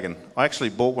V8 wagon. I actually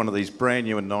bought one of these brand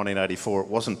new in 1984. It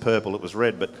wasn't purple, it was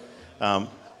red, but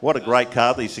what a great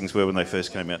car these things were when they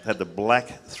first came out. They had the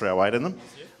black 308 in them.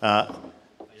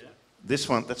 This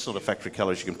one, that's not a factory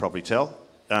colour, as you can probably tell.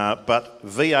 But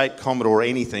V8, Commodore,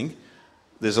 anything,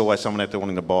 there's always someone out there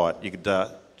wanting to buy it. You could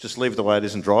just leave it the way it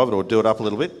is and drive it, or do it up a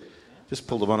little bit. Just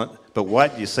pull the bonnet. But wait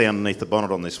till you see underneath the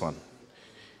bonnet on this one.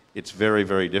 It's very,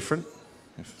 very different.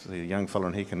 If the young fella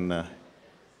in here can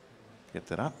get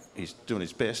that up, he's doing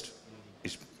his best.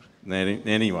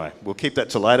 Anyway, we'll keep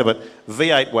that till later. But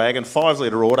V8 wagon,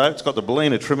 5-litre auto. It's got the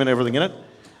Bellina trim and everything in it,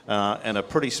 and a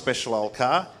pretty special old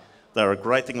car. They were a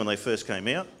great thing when they first came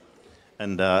out,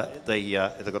 and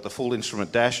they've got the full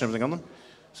instrument dash and everything on them,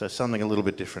 so something a little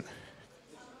bit different.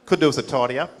 Could do with a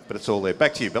tidy up, but it's all there.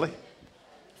 Back to you, Billy.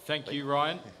 Thank you,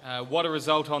 Ryan. What a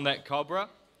result on that Cobra.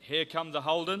 Here come the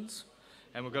Holdens.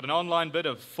 And we've got an online bid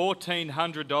of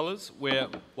 $1,400. We're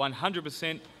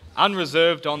 100%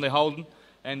 unreserved on the Holden.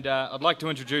 And I'd like to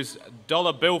introduce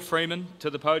Dollar Bill Freeman to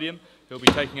the podium, who'll be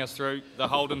taking us through the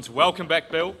Holdens. Welcome back,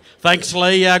 Bill. Thanks,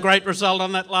 Lee. Great result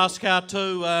on that last car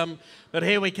too. But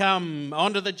here we come,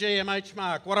 onto the GMH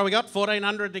mark. What have we got?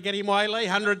 1,400 to get him away, Lee.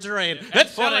 Hundreds are in.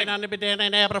 It's 1,400 bid down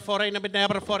and now, but a 1,400 bid now,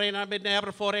 but a 1,400 bid now, but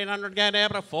a 1,400 go now,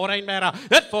 but a 14 better.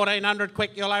 At 1,400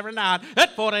 quick, you'll over and nine.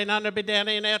 At 1,400 bid down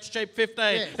in, now it's cheap 15.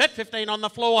 Yes. At 15 on the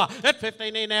floor. At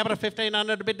 15 in now, but a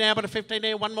 1,500 bid now, but a 15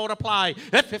 in, one more to play.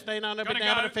 At 1,500 bid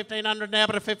now, but a 1,500 now,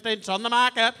 but a 15's on the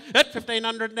market. At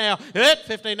 1,500 now. At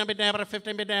 15 bid now, but a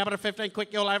 15 bid now, but a 15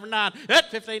 quick, you'll over and nine.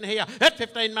 At 15 here. At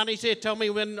 15 money's here. Tell me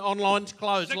when online's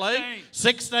closed, Lee.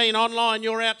 16 online,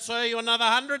 you're out, sir. You another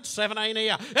 100. 17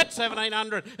 here. At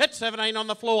 1,700. At 17 on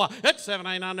the floor. At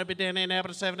 1,700 bid down there now,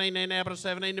 but a 17 there now, but a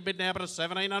 17 to bid now, but a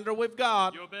 1,700 we've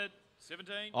got. Your bid,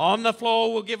 17. On the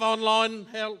floor, we'll give online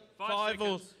 5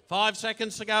 seconds.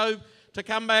 seconds to go to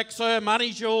come back, sir.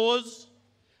 Money's yours.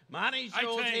 Money's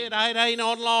yours 18. here at 18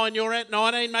 online. You're at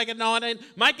 19. Make it 19.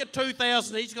 Make it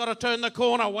 2,000. He's got to turn the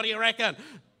corner. What do you reckon?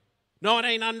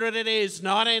 1,900 it is.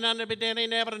 1,900 bid down here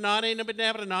now, but a 19 a bid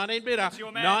now, but a 19 bidder.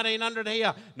 1,900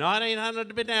 here.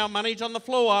 1,900 bid now. Money's on the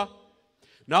floor.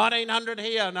 1,900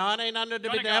 here. 1,900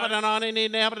 to bid now, but a 19 here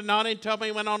now, but a 19. Tell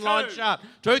me when online shut.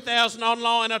 2,000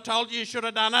 online. I told you you should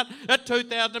have done it. At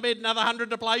 2,000 a bid, another 100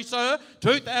 to play, sir.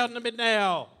 2,000 a bid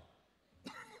now.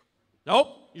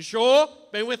 Nope. You sure?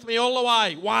 Been with me all the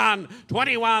way.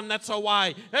 21, that's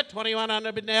away. At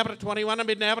 2,100 bid now, but a 2,100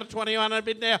 bid now, but a 2,100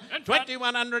 bid now.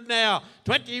 2,100 now.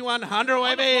 2,100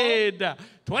 we bid.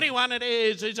 21 it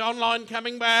is. Is online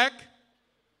coming back?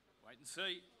 Wait and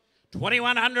see.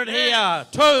 2,100 here.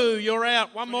 2, you're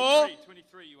out. One more.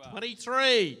 23 you are.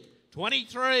 23.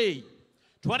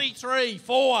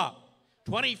 4.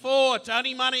 24. It's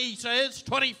only money, he says.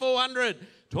 2,400.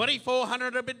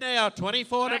 2,400 a bid now.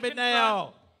 2,400 a bid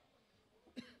now.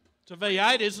 It's a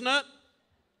V8, isn't it?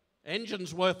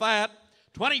 Engine's worth that.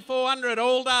 2,400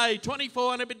 all day.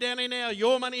 2,400 bid down here now.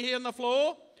 Your money here on the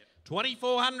floor.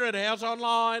 2,400. How's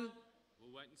online?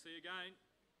 We'll wait and see again.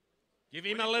 Give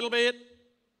him a little bit.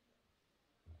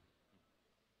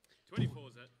 24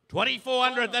 is it?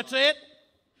 2,400, that's it.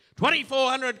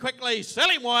 2,400 quickly. Sell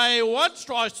him away. One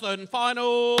strike, third and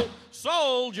final.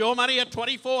 Sold. Your money at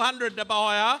 2,400 to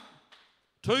buyer.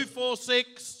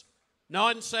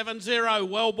 246,970.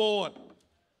 Well bought.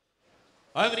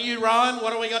 Over to you, Ryan.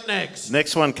 What do we got next?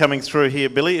 Next one coming through here,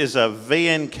 Billy, is a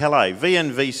VN Calais.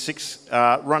 VN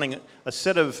V6 running a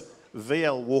set of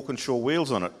VL Walkinshaw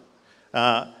wheels on it.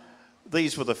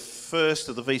 These were the first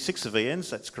of the V6 of VNs,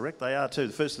 that's correct, they are too,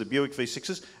 the first of the Buick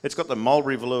V6s. It's got the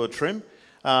Mulberry velour trim.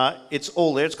 It's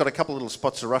all there, it's got a couple of little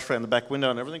spots of rust around the back window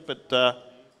and everything, but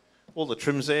all the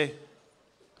trim's there.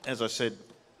 As I said,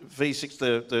 V6,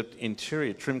 the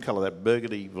interior trim colour, that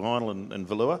burgundy vinyl and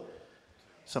velour,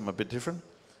 something a bit different.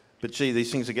 But gee,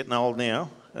 these things are getting old now,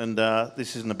 and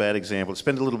this isn't a bad example.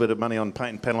 Spend a little bit of money on paint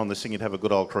and panel on this thing, you'd have a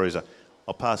good old cruiser.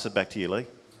 I'll pass it back to you, Lee.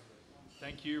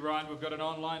 Thank you, Ryan. We've got an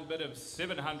online bid of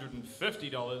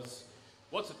 $750.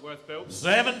 What's it worth, Bill?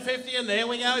 $750, and there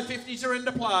we go. 50s are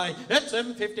into play. At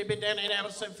 $750, bid down and out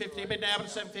of $750, bid now to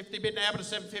 $750, bid now to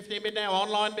 $750, bid now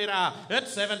online bidder. At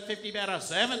 $750 better.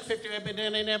 $750, bid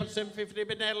down and out of $750,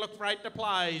 bid now look great to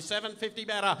play. $750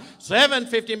 better.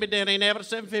 $750, bid down and out of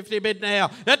 $750, bid now.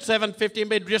 At $750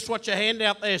 bid, just watch your hand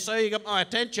out there so you got my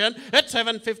attention. At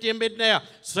 $750 bid now.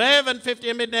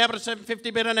 $750 bid now to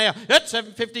 $750 bidder now. At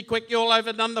 $750 quick, you're all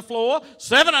over, done the floor.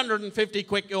 $750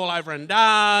 quick, you're all over and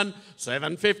done.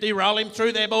 $750, roll him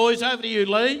through there, boys. Over to you,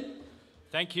 Lee.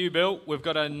 Thank you, Bill. We've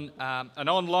got an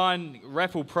online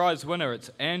raffle prize winner. It's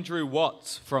Andrew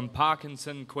Watts from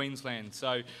Parkinson, Queensland.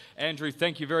 So, Andrew,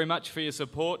 thank you very much for your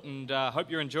support, and hope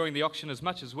you're enjoying the auction as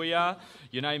much as we are.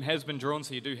 Your name has been drawn,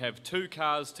 so you do have 2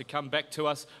 cars to come back to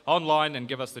us online and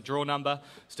give us the draw number.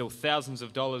 Still thousands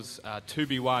of dollars to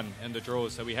be won in the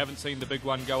draws, so we haven't seen the big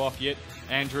one go off yet.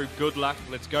 Andrew, good luck.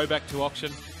 Let's go back to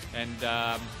auction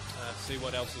and see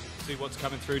what's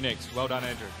coming through next. Well done,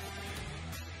 Andrew.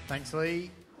 Thanks,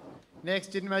 Lee. Next,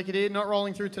 didn't make it in, not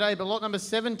rolling through today, but lot number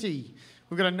 70.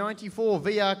 We've got a 94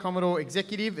 VR Commodore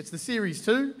Executive. It's the Series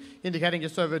 2, indicating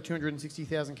just over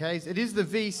 260,000 Ks. It is the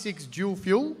V6 dual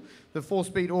fuel, the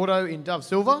 4-speed auto in Dove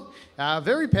Silver.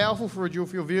 Very powerful for a dual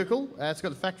fuel vehicle. It's got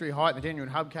the factory height, the genuine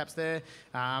hubcaps there.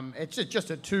 It's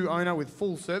just a 2-owner with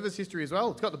full service history as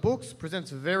well. It's got the books,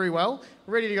 presents very well,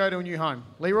 ready to go to a new home.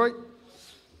 Leroy?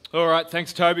 All right,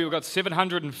 thanks, Toby. We've got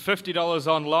 $750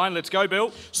 online. Let's go,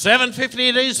 Bill. $750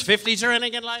 it is. 50s are in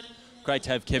again, lady. Great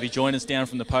to have Kevy join us down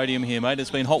from the podium here, mate.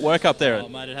 It's been hot work up there. Oh,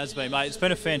 mate, it has been, mate. It's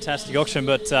been a fantastic auction,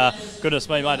 but goodness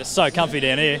me, mate, it's so comfy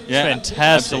down here. It's fantastic.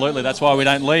 Absolutely. That's why we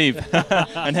don't leave.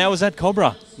 And how was that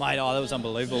Cobra? Mate, that was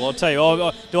unbelievable. I'll tell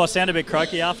you, do I sound a bit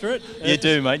croaky after it? You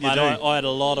do, mate, you do. I had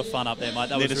a lot of fun up there, mate.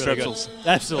 That was really good.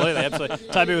 Absolutely, absolutely.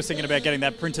 Toby was thinking about getting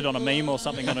that printed on a meme or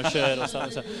something on a shirt or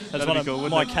something. So that's one of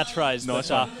my catchphrase. Nice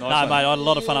but, one. no, mate, I had a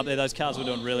lot of fun up there. Those cars were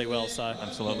doing really well. So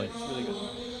absolutely. It's really good.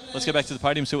 Let's go back to the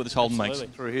podium, see what this Holden makes.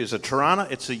 Through here's a Tirana.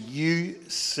 It's a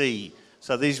UC.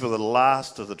 So these were the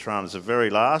last of the Tiranas, the very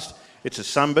last. It's a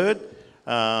Sunbird,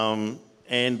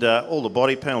 and all the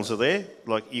body panels are there.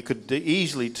 Like you could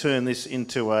easily turn this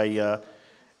into a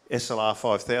SLR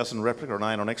 5000 replica or an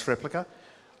A-on-X replica.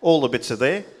 All the bits are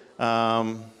there.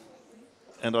 And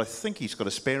I think he's got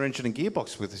a spare engine and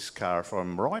gearbox with this car, if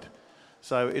I'm right.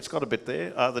 So it's got a bit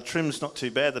there. The trim's not too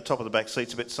bad. The top of the back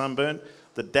seat's a bit sunburned.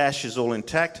 The dash is all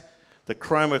intact. The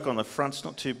chrome work on the front's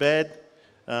not too bad.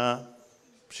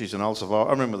 She's an old survivor.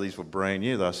 I remember these were brand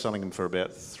new. They were selling them for about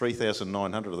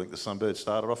 $3,900, I think the Sunbird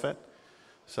started off at.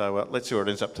 So let's see where it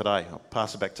ends up today. I'll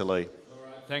pass it back to Lee.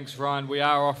 Thanks, Ryan. We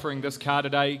are offering this car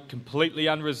today completely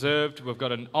unreserved. We've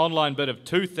got an online bid of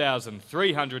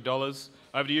 $2,300.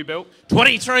 Over to you, Bill.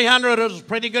 $2,300. It was a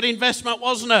pretty good investment,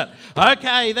 wasn't it?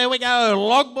 Okay, there we go.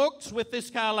 Logbooks with this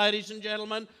car, ladies and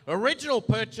gentlemen. Original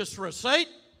purchase receipt.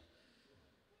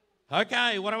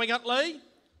 Okay, what do we got, Lee?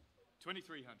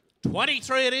 $2,300.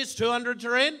 23 it is. 200s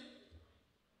are in.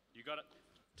 You got it.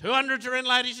 200s are in,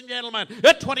 ladies and gentlemen.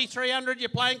 At 2,300, you're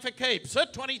playing for keeps.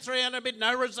 At 2,300 bid,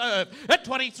 no reserve. At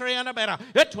 2,300 better.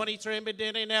 At 2,300 bid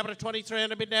down here now, but at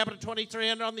 2,300 bid now, but at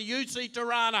 2,300 on the UC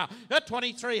Tirana. At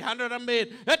 2,300 a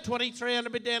bid. At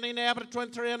 2,300 bid down here now, but at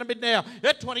 2,300 bid now.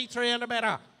 At 2,300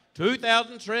 better.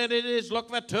 2,300 it is. Look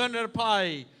for 200 to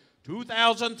play.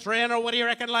 2,300. What do you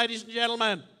reckon, ladies and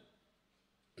gentlemen?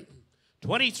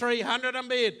 2,300 a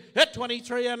bid. At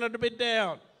 2,300 a bid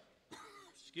down.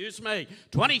 Excuse me,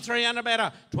 2,300 better,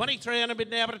 2,300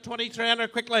 bid now, but at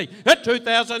 2,300 quickly, at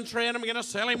 2,300 I'm going to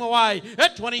sell him away,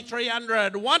 at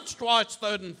 2,300, once, twice,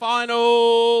 third and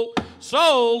final,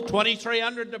 sold,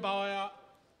 2,300 to buyer,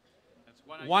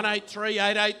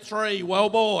 183,883, well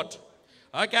bought.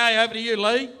 Okay, over to you,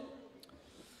 Lee.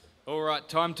 All right,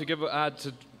 time to give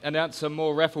to announce some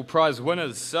more raffle prize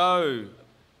winners. So,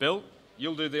 Bill,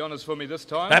 you'll do the honours for me this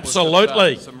time.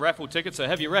 Absolutely. With, some raffle tickets, so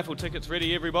have your raffle tickets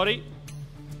ready, everybody.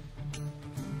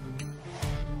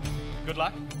 Good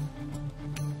luck.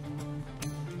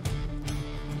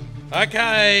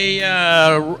 Okay,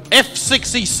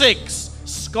 F66,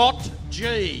 Scott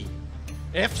G.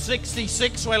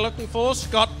 F66 we're looking for,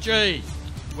 Scott G.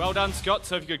 Well done, Scott.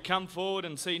 So if you could come forward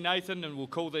and see Nathan, and we'll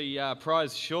call the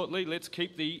prize shortly. Let's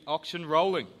keep the auction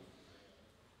rolling.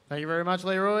 Thank you very much,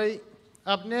 Leroy.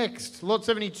 Up next, lot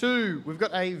 72, we've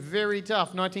got a very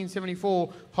tough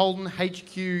 1974 Holden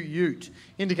HQ Ute,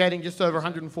 indicating just over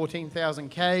 114,000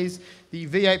 Ks. The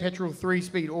V8 petrol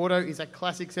 3-speed auto is a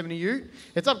classic 70 Ute.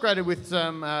 It's upgraded with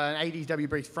some an 80s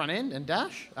W-Breeze front end and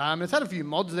dash. It's had a few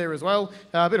mods there as well.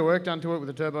 A bit of work done to it with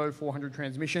a turbo 400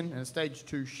 transmission and a stage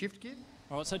 2 shift gear.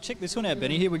 All right, so check this one out,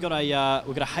 Benny. Here we've got a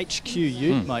HQ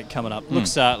Ute, mate, coming up.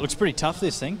 Looks pretty tough,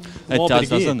 this thing. It does,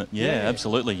 doesn't it? Yeah,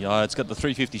 absolutely. It's got the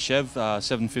 350 Chev,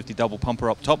 750 double pumper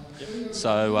up top.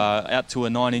 So out to a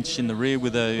 9-inch in the rear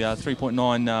with a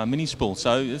 3.9 mini spool.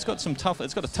 So it's got some tough.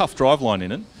 It's got a tough driveline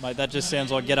in it. Mate, that just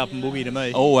sounds like get up and boogie to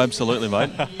me. Oh, absolutely,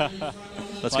 mate.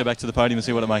 Let's go back to the podium and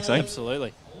see what it makes, eh?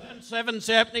 Absolutely. 11.7's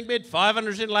the opening bid,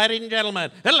 500's in, ladies and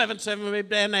gentlemen. 11.7 bid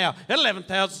down now.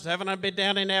 11,700 bid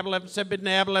down in now. 11.7 bid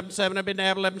now. 11.7 bid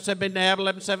now. 11.7 bid now.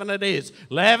 11.7 it is.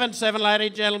 11.7, ladies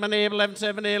and gentlemen, here.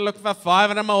 11.7 here. Looking for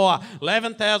 500 more.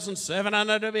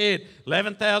 11,700 a bid.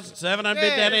 11,700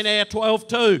 bid down in here.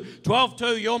 12.2.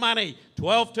 12.2, your money.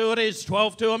 12.2 it is.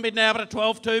 12.2 on bid now, but a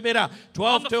 12.2 bidder.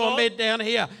 12.2 on bid down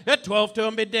here. At 12.2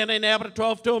 on bid down in now, but a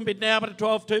 12.2 on bid now, but a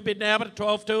 12.2 bid now, but a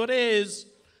 12.2 it is.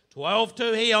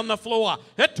 12.2 here on the floor.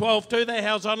 At 12.2 there,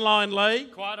 how's online, Lee?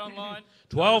 Quiet online.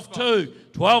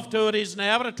 12.2. 12.2 it is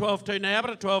now, but a 12.2 now,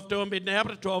 but a 12.2 on bid now,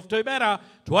 but a 12.2 better.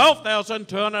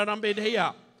 12,200 on bid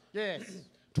here. Yes.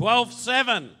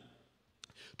 12.7.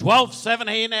 12.7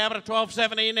 here now, but a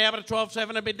 12.7 here now, but a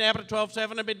 12.7 a bid now, but a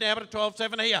 12.7 a bid now, but a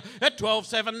 12.7 here. At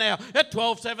 12.7 now. At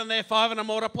 12.7 there, 5 and a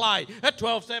more to play. At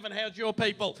 12.7, how's your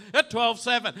people? At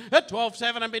 12.7. At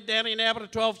 12.7 a bid down here now, but a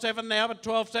 12.7 now, but a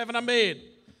 12.7 a bid.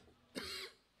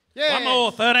 Yeah. One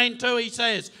more, 13.2 he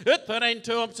says. At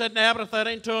 13.2 I'm said now, but a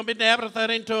 13.2 on bid now, but a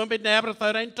 13.2 on bid now, but a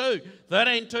 13.2.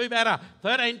 13.2 better.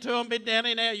 13.2 on bid down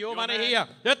in now, your money here.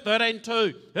 At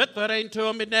 13.2. At 13.2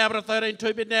 on bid now, but a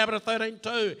 13.2 bid now, but a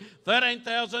 13.2.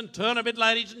 13,000, turn a bid,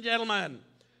 ladies and gentlemen.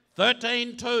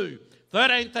 13.2.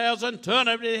 13,000, turn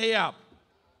a bid here.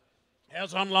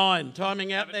 How's online?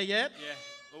 Timing out there yet? Yeah.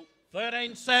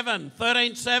 13.7.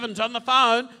 13.7's on the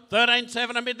phone.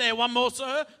 13.7 a mid there. One more,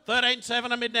 sir.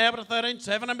 13.7 a mid now, but a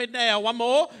 13.7 a mid now. One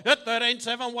more. At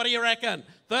 13.7, what do you reckon?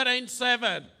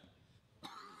 13.7.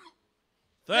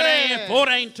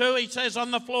 14.2, he says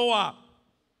on the floor.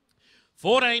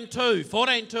 14.2.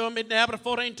 14.2 a mid now, but a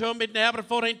 14.2 a mid now, but a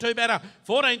 14.2 better.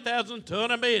 14,000,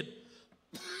 turn a mid.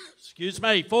 Excuse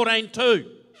me. 14.2.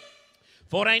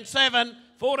 14.7.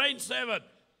 14.7.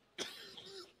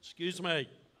 Excuse me.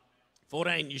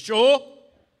 14, you sure?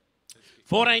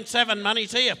 14.7,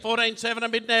 money's here. 14.7 a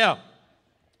bid now.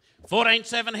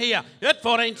 14.7 here. At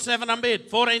 14.7 a bid.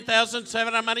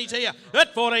 14,700 money's here.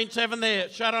 At 14.7 there.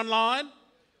 Shut online.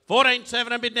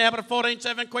 14.7 a bid now, but a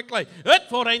 14.7 quickly. At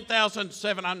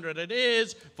 14,700 it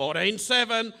is.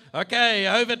 14.7. Okay,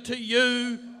 over to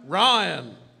you,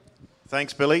 Ryan.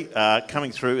 Thanks, Billy.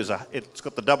 Coming through is it's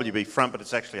got the WB front, but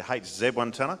it's actually a HZ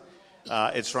 1-tonner.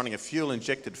 It's running a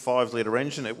fuel-injected 5-litre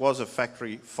engine. It was a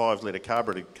factory 5-litre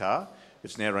carburetted car.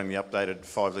 It's now running the updated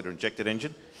 5-litre injected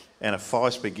engine and a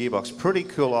 5-speed gearbox. Pretty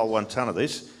cool old 1-tonner,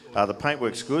 this. The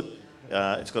paintwork's good.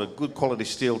 It's got a good quality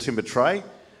steel timber tray.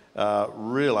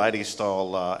 Real 80s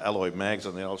style alloy mags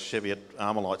on the old Chevy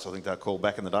Armalites, I think they're called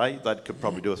back in the day. That could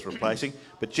probably do with replacing.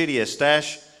 But GTS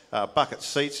dash, bucket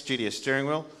seats, GTS steering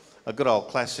wheel. A good old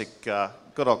classic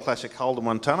Holden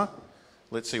 1-tonner.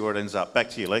 Let's see where it ends up. Back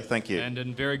to you, Lee. Thank you. And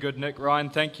in very good nick, Ryan.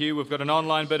 Thank you. We've got an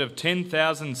online bid of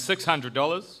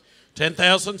 $10,600.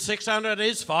 10,600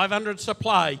 is 500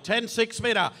 supply. 10.6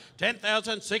 bidder.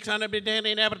 10,600 bid down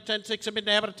in now, but a 10.6 a bid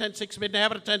now, but a 10.6 bid now,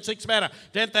 but a 10.6 better.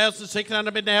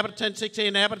 10,600 bid now, but a 10.6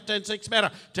 here now, but a 10.6 better.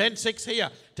 10.6 here.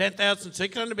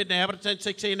 10,600 bid now, but a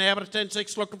 10.6 here now, but a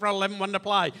 10.6 looking for 11.1 to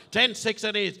play. 10.6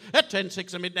 it is. At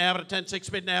 10.6 a bid now, but a 10.6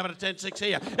 bid now, but a 10.6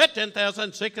 here. At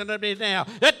 10,600 bid now.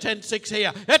 At 10.6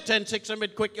 here. At 10.6 a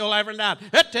bid quick, you'll have it done.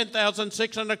 At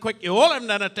 10,600 quick, you all have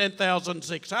done at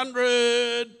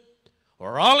 10,600.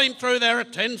 Rolling through there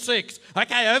at 10.6.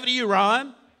 Okay, over to you,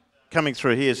 Ryan. Coming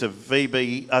through here is a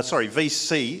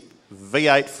VC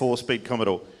V8 4-speed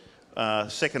Commodore.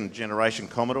 Second generation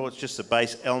Commodore. It's just the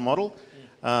base L model.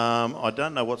 I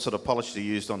don't know what sort of polish they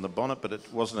used on the bonnet, but it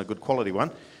wasn't a good quality one.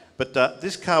 But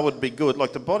this car would be good.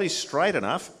 Like, the body's straight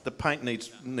enough, the paint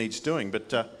needs doing.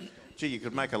 But, gee, you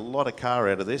could make a lot of car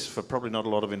out of this for probably not a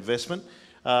lot of investment.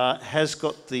 It's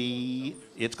got the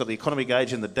economy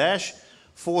gauge in the dash.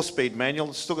 4-speed manual.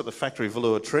 It's still got the factory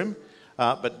velour trim,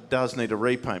 but does need a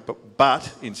repaint. But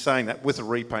in saying that, with a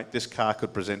repaint, this car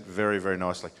could present very, very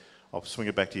nicely. I'll swing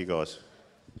it back to you guys.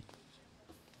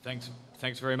 Thanks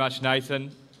very much, Nathan.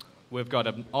 We've got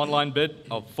an online bid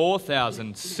of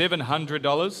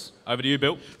 $4,700. Over to you,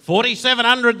 Bill.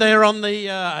 4,700 there on the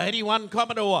 81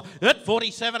 Commodore. At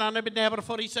 4,700 bid now, but a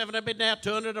 47 a bid now,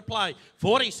 200 to play.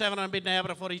 47 a bid now,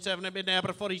 but a 47 a bid now,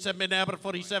 but a 47 bid now, but a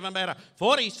 47 better.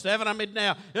 47 a bid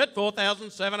now. At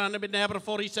 4,700 bid now, but a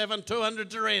 47,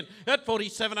 200 are in. At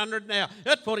 4,700 now.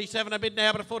 At 47 a bid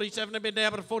now, but a 47 a bid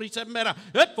now, but a 47 better.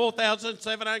 At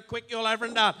 4,700 quick, you're over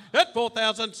and done. At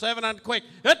 4,700 quick.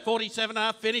 At 47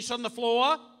 finish on the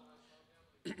floor.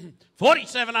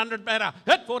 4,700 better.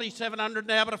 At 4,700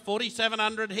 now, but a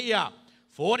 4,700 here.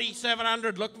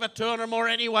 4,700, looking for 200 more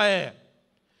anywhere.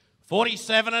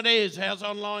 47 it is. How's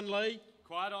online, Lee?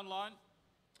 Quiet online.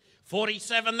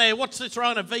 47 there. What's this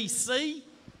run, a VC?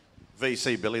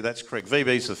 VC, Billy, that's correct.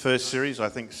 VB's the first series, I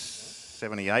think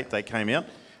 78 they came out.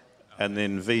 And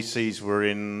then VCs were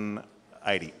in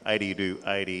 80 to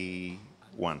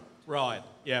 81. Right,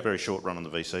 yeah. Very short run on the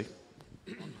VC.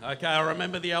 Okay, I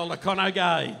remember the old Econo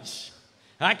gauge.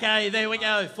 Okay, there we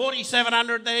go.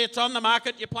 4,700 there. It's on the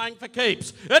market. You're playing for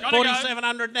keeps. At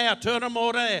 4,700 now. 200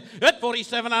 more there. At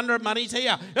 4,700, money's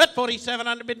here. At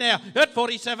 4,700 bid now. At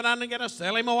 4,700, going to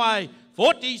sell him away.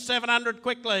 4,700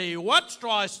 quickly. What's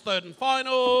Trice third and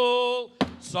final?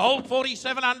 Sold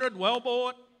 4,700. Well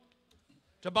bought.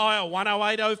 To buy a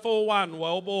 108.041.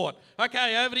 Well bought.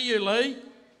 Okay, over to you, Lee.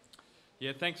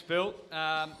 Yeah, thanks, Bill.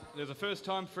 There's a first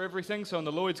time for everything. So on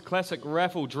the Lloyd's Classic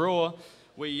raffle draw,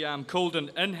 we called an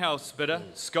in-house bidder,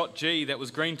 Scott G. That was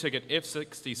green ticket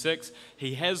F66.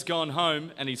 He has gone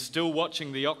home and he's still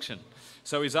watching the auction.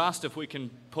 So he's asked if we can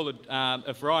pull it,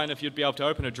 if Ryan, if you'd be able to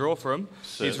open a draw for him.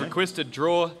 Certainly. He's requested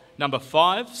draw number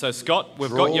 5. So Scott, we've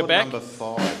got your back. Number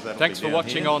 5. Thanks for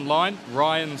watching online.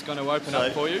 Ryan's going to open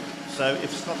up for you. So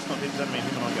if Scott's not here, does that mean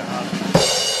him and I go hard?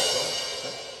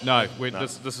 No,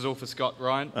 this is all for Scott,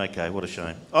 Ryan. Okay, what a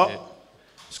shame. Oh, Yeah.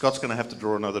 Scott's going to have to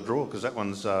draw another draw because that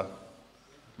one's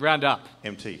Round up.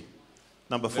 empty.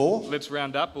 Number 4? Let's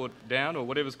round up or down or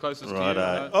whatever's closest to you.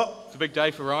 Righto. Oh. It's a big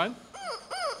day for Ryan.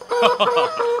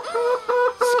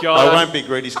 I Scott. won't be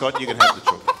greedy, Scott. You can have the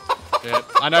chook. Yeah,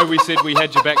 I know we said we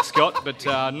had your back, Scott, but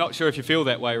not sure if you feel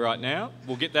that way right now.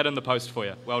 We'll get that in the post for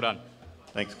you. Well done.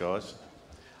 Thanks, guys.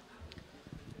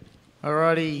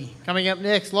 Alrighty, coming up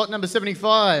next, lot number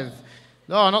 75.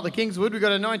 Oh, not the Kingswood. We've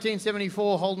got a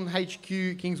 1974 Holden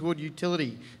HQ Kingswood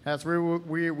utility. It's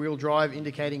rear-wheel drive,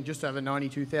 indicating just over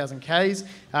 92,000 Ks.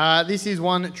 This is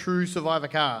one true survivor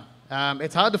car.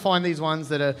 It's hard to find these ones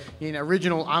that are in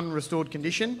original unrestored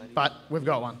condition, but we've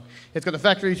got one. It's got the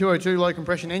factory 202 low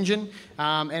compression engine,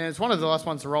 and it's one of the last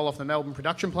ones to roll off the Melbourne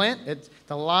production plant. It's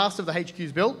the last of the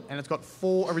HQs built, and it's got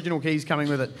 4 original keys coming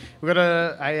with it. We've got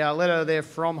a letter there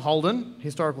from Holden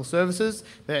Historical Services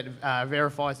that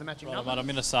verifies the matching number. But I'm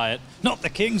going to say it. Not the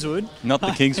Kingswood. Not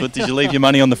the Kingswood. Did you leave your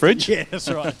money on the fridge? Yeah, that's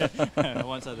right. I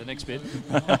won't say the next bit.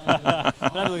 But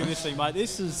have a look at this thing, mate.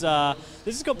 This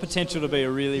has got potential to be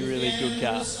a really, really good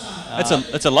car.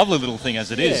 It's a lovely little thing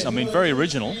as it is. Yeah. I mean, very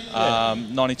original.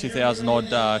 92,000 odd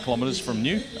kilometres from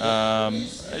new.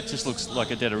 It just looks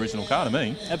like a dead original car to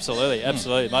me. Absolutely,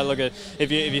 absolutely, mate. Look,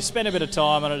 if you spend a bit of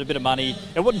time on it, a bit of money,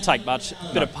 it wouldn't take much.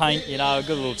 A bit of paint, you know, a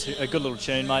good little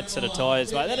tune, mate. Set of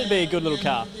tyres, mate. That'd be a good little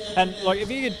car. And like,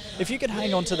 if you could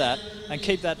hang on to that and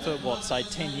keep that for what, say,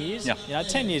 10 years? Yeah. You know,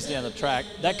 10 years down the track,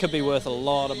 that could be worth a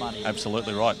lot of money.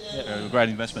 Absolutely right. Yep. A great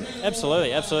investment.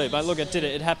 Absolutely, absolutely. But look,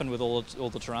 it happened with all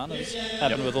the Tiranas,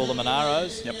 happened with all the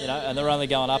Monaros, you know, and they're only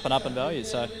going up and up in value.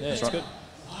 So yeah, it's right. good.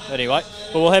 Anyway,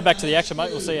 but we'll head back to the action,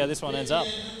 mate. We'll see how this one ends up.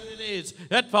 It is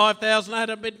at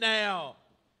 5,800 bid now.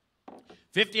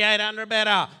 5,800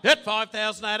 better. At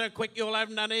 5,800, quick, you'll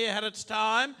have done here, had its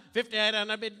time.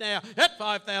 5,800 bid now. At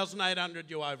 5,800,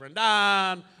 you over and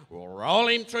done. We'll roll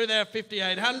him through there,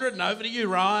 5,800, and over to you,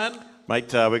 Ryan.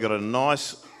 Mate, we've got a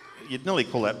nice, you'd nearly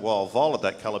call that wild violet,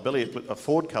 that colour, Billy, a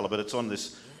Ford colour, but it's on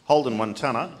this Holden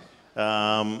 1-tonner.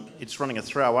 It's running a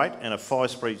 308 and a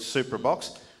 5-speed Supra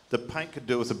box. The paint could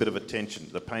do with a bit of attention.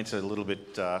 The paint's a little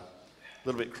bit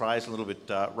crazed, a little bit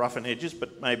rough in edges,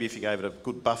 but maybe if you gave it a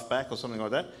good buff back or something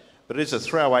like that. But it is a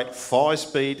 308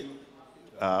 5-speed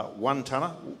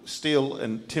 1-tonner, steel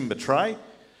and timber tray,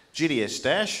 GTS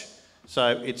dash.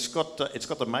 So it's got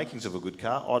the makings of a good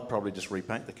car. I'd probably just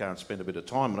repaint the car and spend a bit of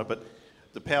time on it. But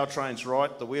the powertrain's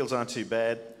right, the wheels aren't too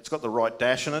bad. It's got the right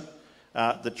dash in it.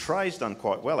 The tray's done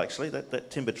quite well actually. That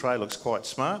timber tray looks quite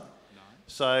smart.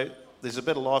 So there's a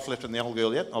bit of life left in the old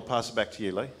girl yet. I'll pass it back to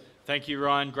you, Lee. Thank you,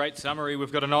 Ryan. Great summary.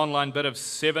 We've got an online bid of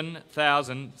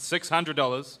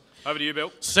 $7,600. Over to you,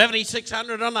 Bill.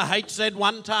 7,600 on the HZ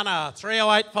 1-tonner.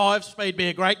 308.5 speed, be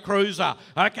a great cruiser.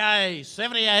 Okay,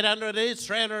 7,800 is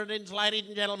 300 ins, ladies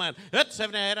and gentlemen. It's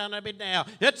 7,800 bid now.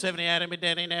 It's 7,800 bid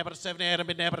down now, but a 7,800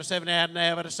 bid now, but a 7,800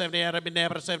 now, but a 7,800 bid now,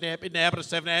 but a 7,800 bid now, but a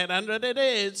 7,800 it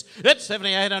is. It's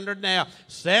 7,800 now.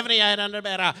 7,800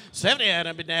 better.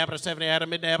 7,800 bid now, but a 7,800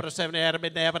 bid now, but a 7,800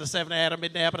 bid now, but a 7,800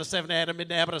 bid now, but a 7,800 bid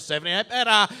now, but a 78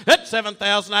 better. It's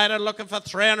 7,800 looking for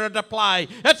 300 to play.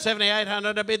 It's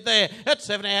 7,800 a bid there. It's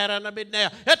 7,800 bid now.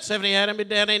 It's 7,800 bid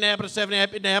down here now, but a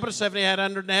 78 bid now, but a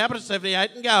 7,800 now, but a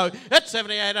 78 and go. It's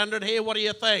 7,800 here. What do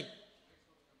you think?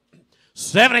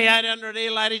 7,800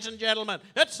 here, ladies and gentlemen.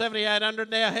 It's 7,800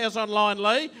 now. How's online,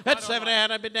 Lee? It's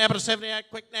 7,800 bid now, but a 78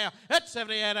 quick now. It's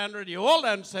 7,800. You all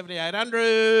done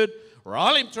 7,800.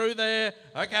 Roll him through there.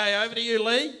 Okay, over to you,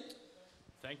 Lee.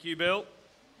 Thank you, Bill.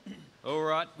 All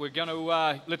right, we're going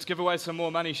to let's give away some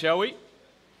more money, shall we?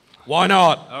 Why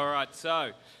not? All right,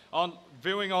 so on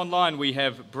viewing online, we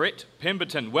have Brett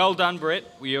Pemberton. Well done, Brett.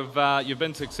 You've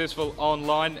been successful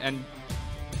online, and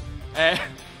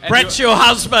Brett's your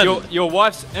husband. Your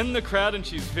wife's in the crowd, and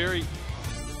she's very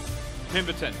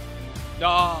Pemberton.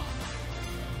 Oh,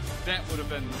 that would have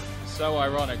been so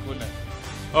ironic, wouldn't it?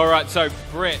 All right, so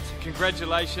Brett,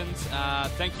 congratulations.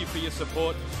 Thank you for your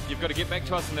support. You've got to get back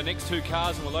to us in the next 2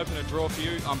 cars and we'll open a draw for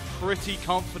you. I'm pretty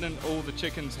confident all the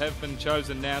chickens have been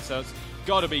chosen now, so it's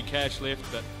got to be cash left.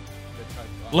 But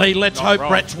Lee, let's hope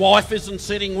Brett's wife isn't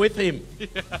sitting with him.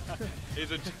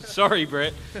 Sorry,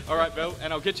 Brett. All right, Bill,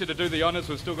 and I'll get you to do the honours.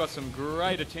 We've still got some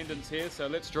great attendance here, so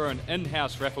let's draw an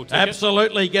in-house raffle ticket.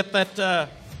 Absolutely. Get the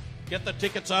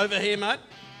tickets over here, mate.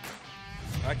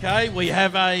 Okay, we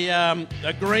have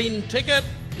a green ticket.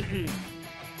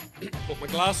 Put my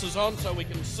glasses on so we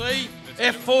can see.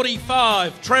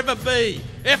 F45, Trevor B.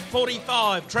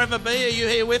 F45, Trevor B, are you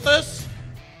here with us?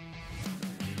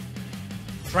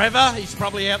 Trevor, he's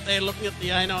probably out there looking at the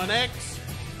A9X.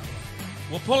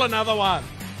 We'll pull another one.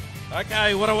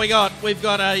 Okay, what do we got? We've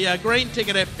got a green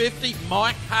ticket, F50,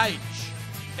 Mike H.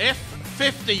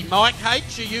 F50, Mike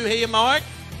H, are you here, Mike?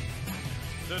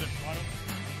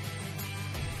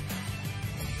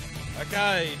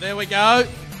 Okay, there we go.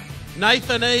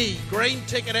 Nathan E, green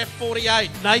ticket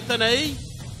F48. Nathan E.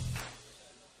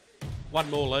 One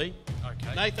more, Lee.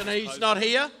 Okay. Nathan E's not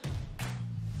here.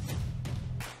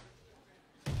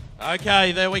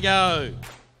 Okay, there we go.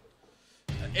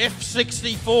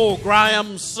 F64,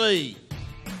 Graham C.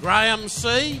 Graham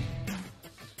C.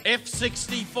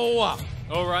 F64.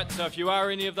 All right, so if you are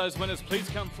any of those winners, please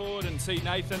come forward and see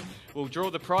Nathan. We'll draw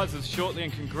the prizes shortly,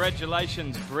 and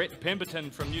congratulations, Brett Pemberton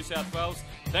from New South Wales.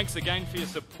 Thanks again for your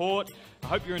support. I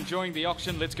hope you're enjoying the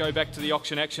auction. Let's go back to the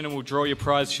auction action and we'll draw your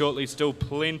prize shortly. Still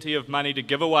plenty of money to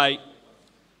give away.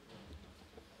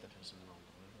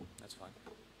 That's fine.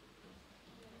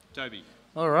 Toby.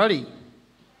 Alrighty.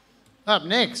 Up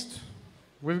next,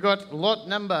 we've got lot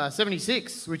number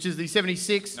 76, which is the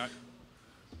 76. No.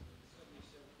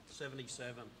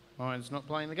 77. Oh, it's not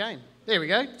playing the game. There we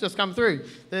go, just come through.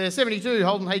 The 72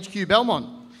 Holden HQ Belmont.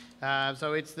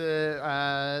 So it's the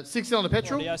 6-cylinder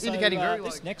petrol, indicating very low.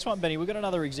 This next one, Benny, we've got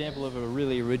another example of a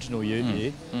really original ute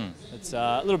here. It's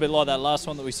a little bit like that last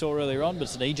one that we saw earlier on, but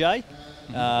it's an EJ.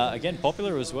 Again,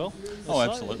 popular as well. Oh,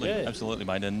 absolutely, absolutely,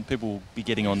 mate. And people will be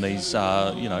getting on these,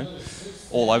 you know,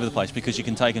 all over the place because you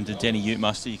can take them to Denny Ute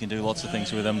Muster. You can do lots of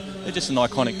things with them. They're just an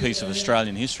iconic piece of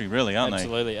Australian history, really, aren't they?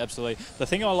 Absolutely, absolutely. The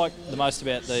thing I like the most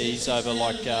about these over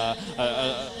like the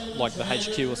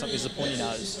HQ or something is the pointy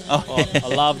nose. I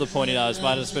love the pointy nose,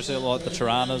 mate, especially like the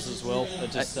Tiranas as well.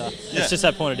 Just, it's just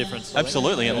that point of difference.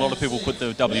 Absolutely, and a lot of people put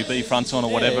the WB fronts on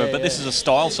or whatever, but this is a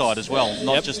style side as well,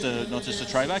 not just a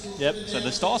tray back. Yep. So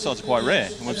the style sides are quite rare,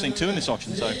 and we've seen 2 in this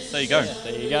auction. So there you go.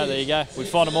 There you go. There you go. We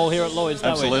find them all here at Lloyd's,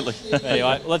 don't we? Absolutely.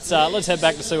 Anyway, let's head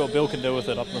back to see what Bill can do with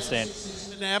it up on the stand.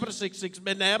 Now, but a 6-6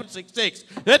 bid now, but 6-6.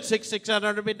 It's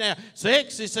 6,600 bid now.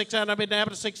 6,600 bid now,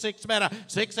 but a 6-6 better.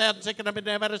 6,600 bid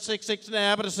now, but a 6-6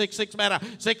 now, but a 6-6 better.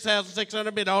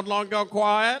 6,600 bid online, gone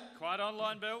quiet. Quiet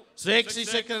online, Bill.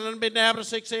 6,600 bid now, but a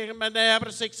 6-6 bid now, but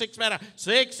a 6-6 better.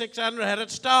 6,600 had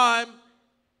its time.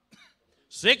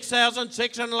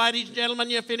 6,600, ladies and gentlemen,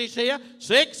 you finish here.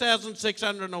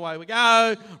 6,600 and away we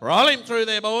go. Roll him through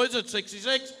there, boys, at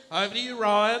 66. Over to you,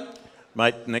 Ryan.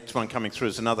 Mate, next one coming through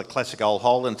is another classic old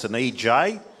Holden. It's an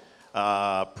EJ,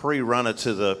 pre-runner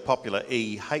to the popular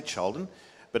EH Holden.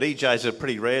 But EJs are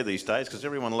pretty rare these days because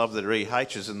everyone loved their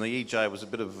EHs, and the EJ was a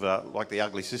bit of like the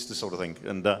ugly sister sort of thing.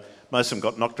 And most of them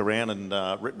got knocked around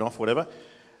and written off, whatever.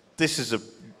 This is a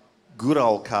good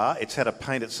old car. It's had a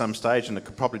paint at some stage and it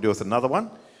could probably do with another one.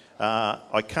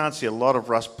 I can't see a lot of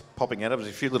rust popping out of it.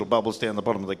 There's a few little bubbles down the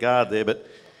bottom of the guard there, but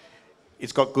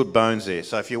it's got good bones there.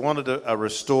 So if you wanted a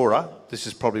restorer, this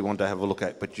is probably one to have a look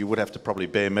at, but you would have to probably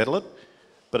bare metal it.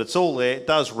 But it's all there, it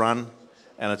does run,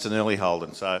 and it's an early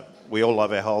Holden. So we all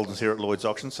love our Holdens here at Lloyd's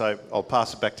Auction, so I'll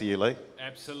pass it back to you, Lee.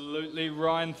 Absolutely,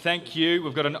 Ryan. Thank you.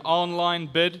 We've got an online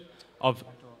bid of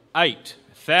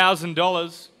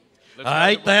 $8,000.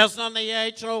 8,000 on the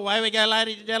H. Away we go,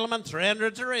 ladies and gentlemen.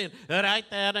 300s are in. At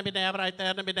 8,000, bid now,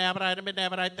 8,000, bid now, 8,000, bid now,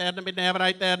 8,000, bid now,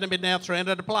 8,000, bid now,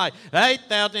 300 to play.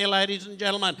 8,000 here, ladies and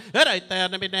gentlemen. At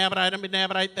 8,000, bid now, 8,000, bid now,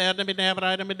 8,000, bid now,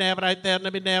 8,000, bid now,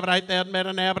 8,000, bid now, 8,000,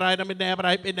 better now, 8,000, bid now,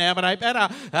 8, bid now, 8, better.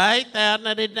 8,000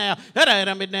 it is now. At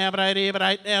 8,000, bid now, 8 here, but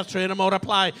 8 now, 300 more to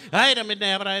play. 8,000, bid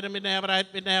now, 8,000, bid now,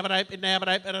 8, bid now, 8, bid now,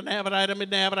 8, better now, 8,000, bid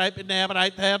now, 8, bid now,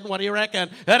 8,000. What do you reckon?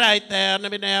 At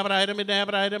 8,000, bid now, 8,000, bid now,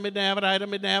 8,000, bid now, 8,000,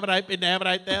 bid now, 8 bid now,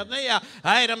 8,000 here.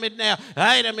 8 mid now,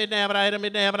 8 mid now, 8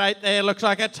 mid now, 8 there. Looks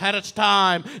like it's had its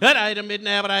time. At 8 mid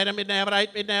now, 8 mid now,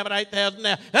 8 mid now, 8,000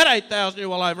 now. At 8,000,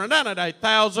 you all over and done at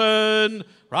 8,000.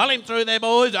 Roll him through there,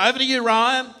 boys. Over to you,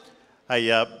 Ryan.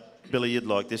 Hey, Billy, you'd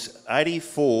like this.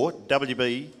 84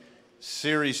 WB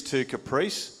Series 2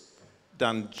 Caprice,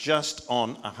 done just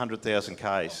on 100,000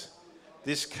 Ks.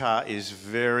 This car is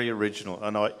very original,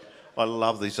 and I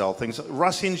love these old things.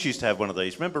 Russ Hinds used to have one of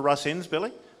these. Remember Russ Hinds,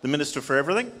 Billy? The Minister for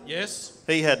Everything? Yes.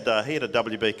 He had a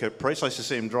WB Caprice. I used to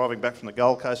see him driving back from the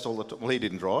Gold Coast all the time. Well, he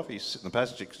didn't drive. He used to sit in the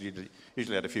passenger because he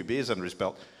usually had a few beers under his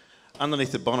belt.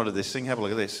 Underneath the bonnet of this thing, have a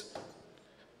look at this.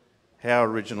 How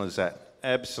original is that?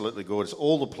 Absolutely gorgeous.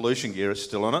 All the pollution gear is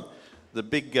still on it. The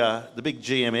big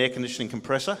GM air conditioning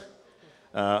compressor.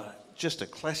 Just a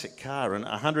classic car. And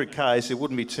 100 Ks, there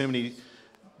wouldn't be too many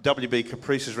WB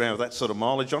Caprices around with that sort of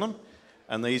mileage on them.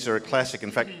 And these are a classic.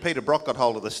 In fact, Peter Brock got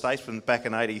hold of the Statesman back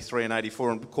in 83 and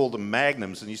 84 and called them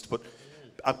Magnums, and used to put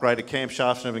upgraded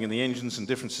camshafts and everything in the engines and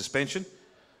different suspension.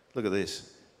 Look at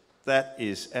this. That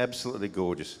is absolutely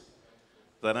gorgeous.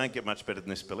 They don't get much better than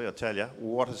this, Billy, I tell you.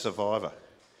 What a survivor.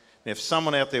 Now, if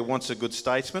someone out there wants a good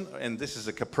Statesman, and this is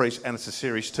a Caprice and it's a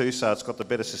Series 2, so it's got the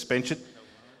better suspension,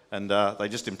 and they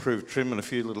just improved trim and a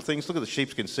few little things. Look at the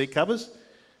sheepskin seat covers.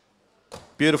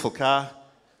 Beautiful car.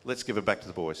 Let's give it back to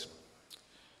the boys.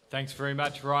 Thanks very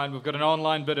much, Ryan. We've got an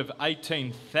online bid of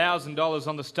 $18,000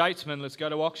 on the Statesman. Let's go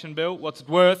to auction, Bill. What's it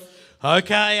worth?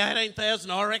 Okay, 18,000.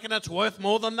 I reckon it's worth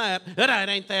more than that. At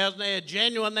 18,000 there,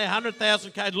 genuine there,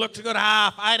 100,000 K. Looks a good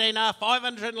half. 18.5,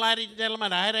 500, ladies and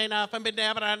gentlemen. 18.5 and bid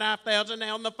now, but 8,500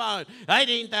 now on the phone.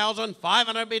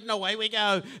 18,500 bid and away we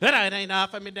go. At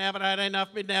 18.5 and bid now, but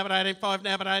 18.5 bid now, but 18.5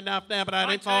 now, but 18.5 now, but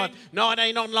 18.5.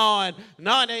 19 online.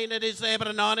 19 it is there, but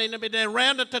a 19 a bid there.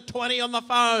 Round it to 20 on the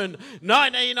phone.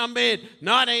 19 on bid.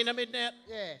 19 a bid now.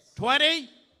 Yes. 20?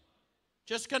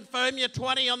 Just confirm you're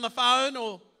 20 on the phone,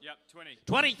 or... Yep, 20.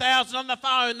 20,000 on the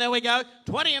phone. There we go.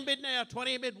 20 in bid now.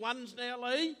 20 in bid. Ones now,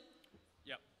 Lee.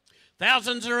 Yep.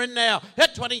 Thousands are in now.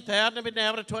 At 20,000 in bid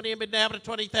now. At 20 in bid now. At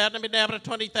 20,000 in bid now. At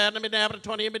 20,000 in bid now. At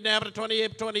 20 in bid now. At 20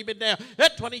 in bid now.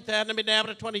 At 20,000 in bid now.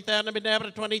 At 20,000 in bid now.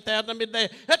 At 20,000 in bid there.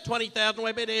 At 20,000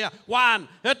 we're bid here. 1.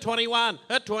 At 21.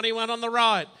 At 21 on the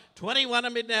right. 21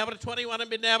 and bid now, but 21 and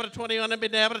bid now, but 21 and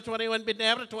bid now, but 21 bid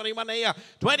now, but 21 here.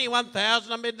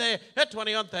 21,000 and bid there. At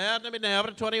 21,000 and bid now,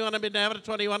 but 21 and bid now, but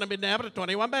 21 and bid now, but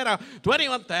 21 better.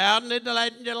 21,000 in the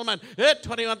ladies and gentlemen. At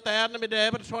 21,000 and bid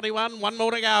there, but 21. One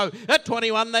more to go. At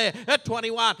 21 there. At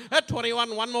 21. At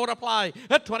 21. One more to play.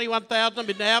 At 21,000 and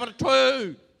bid now, but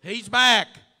 2. He's back.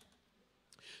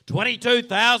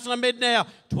 22,000 a bid now.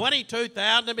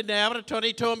 22,000 a bid now, but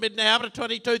 22 a bid now, but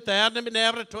 22,000 a bid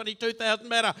now, but 22,000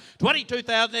 better.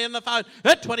 22,000 in the phone.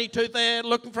 At 22 there,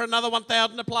 looking for another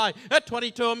 1,000 to play. At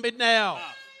 22 a bid now.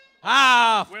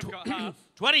 Half. We've got half.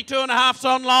 22 and a half's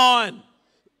online.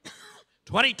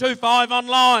 22.5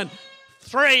 online.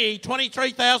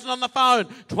 23,000 on the phone.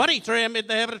 23 in mid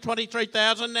there, but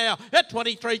 23,000 now. At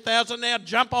 23,000 now,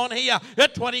 jump on here.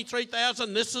 At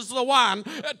 23,000, this is the one.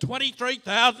 At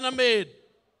 23,000 a mid.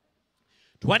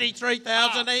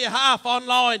 23,000 here, half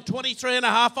online. 23 and a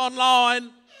half online.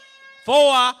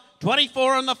 4,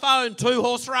 24 on the phone,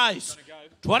 2-horse race.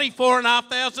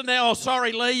 24,500 now. Oh,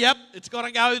 sorry, Lee. Yep, it's got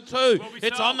to go too.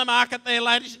 It's on the market there,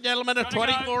 ladies and gentlemen. At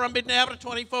 24 and bid now, but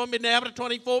 24 and bid now, but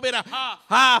 24 bidder.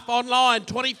 Half online.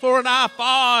 24 and a half,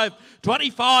 5.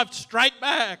 25 straight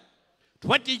back.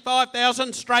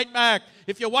 25,000 straight back.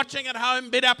 If you're watching at home,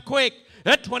 bid up quick.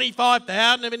 At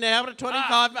 25,000 and bid now, but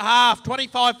 25 half.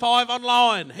 25.5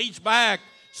 online. He's back.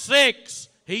 6.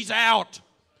 He's out.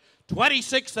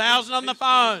 26,000 on the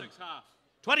phone.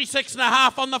 26 and a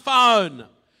half on the phone.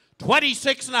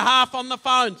 26 and a half on the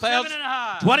phone.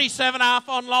 27 and a half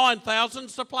online.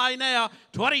 Thousands to play now.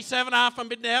 27 and a half on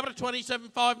bid now, but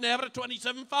 27.5 now, but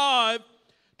 27.5.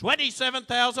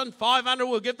 27,500.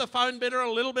 We'll give the phone bidder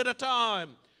a little bit of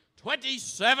time.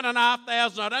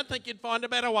 27,500. I don't think you'd find a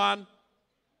better one.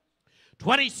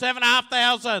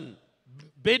 27,500.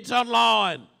 Bids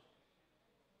online.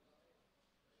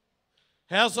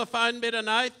 How's the phone bidder,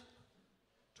 Nath?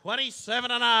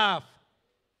 27.5.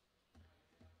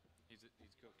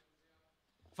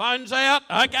 Phone's out.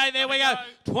 Okay, there we go.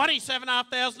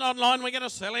 27,500 online. We're going to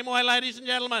sell him away, ladies and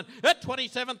gentlemen. At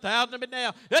 27,000 a bit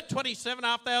now. At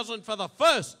 27,500 for the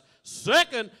first,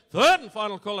 second, third and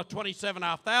final call at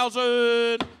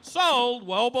 27,500. Sold.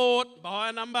 Well bought.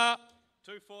 Buyer number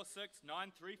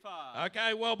 246935.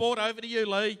 Okay, well bought. Over to you,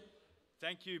 Lee.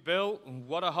 Thank you, Bill.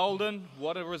 What a holding.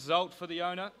 What a result for the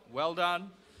owner. Well done.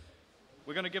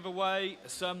 We're going to give away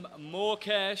some more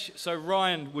cash. So,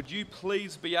 Ryan, would you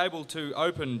please be able to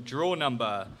open draw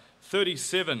number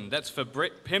 37? That's for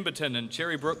Brett Pemberton in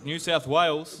Cherrybrook, New South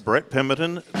Wales. Brett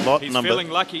Pemberton, lot He's number... feeling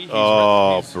lucky.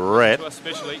 He's Brett.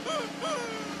 Especially.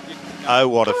 Oh,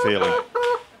 what a feeling.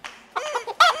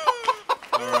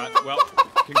 All right, well,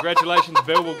 congratulations,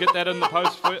 Bill. We'll get that in the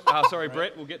post for you.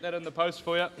 Brett, we'll get that in the post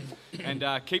for you. And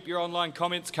keep your online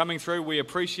comments coming through. We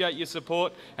appreciate your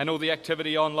support and all the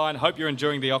activity online. Hope you're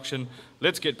enjoying the auction.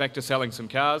 Let's get back to selling some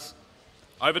cars.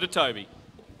 Over to Toby.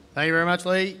 Thank you very much,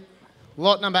 Lee.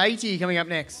 Lot number 80 coming up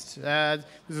next. This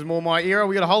is more my era.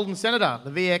 We've got a Holden Senator, the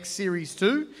VX Series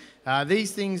 2.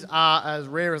 These things are as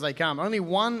rare as they come. Only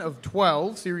one of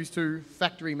 12 Series 2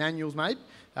 factory manuals made.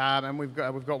 And we've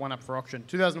got one up for auction.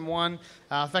 2001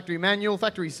 factory manual,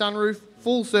 factory sunroof,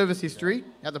 full service history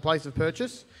at the place of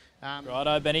purchase.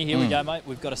 Righto, Benny, here we go, mate.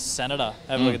 We've got a Senator.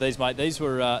 Have a look at these, mate. These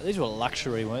were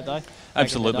luxury, weren't they?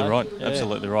 Absolutely right. Yeah.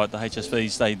 Absolutely right. The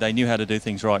HSVs, they knew how to do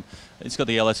things right. It's got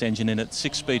the LS engine in it,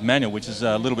 6-speed manual, which is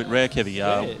a little bit rare,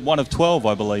 Kevy. One of 12,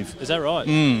 I believe. Is that right?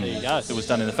 There you go. It was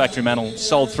done in the factory manual,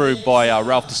 sold through by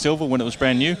Ralph De Silva when it was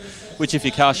brand new. Which, if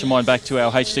you cast your mind back to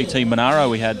our HCT Monaro,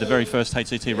 we had the very first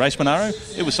HCT race Monaro.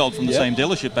 It was sold from the same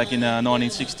dealership back in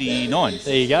 1969.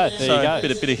 There you go. There you go. A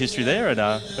bit of history there, and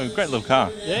a great little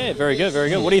car. Yeah, very good, very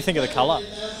good. What do you think of the colour?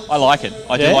 I like it.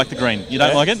 I do like the green. You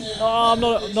don't like it? Oh, I'm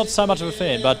not so much of a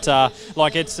fan, but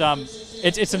it's a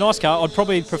nice car. I'd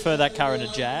probably prefer that car in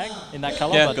a Jag in that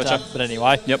colour. Yeah, but, gotcha. But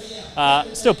anyway,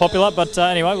 still popular. But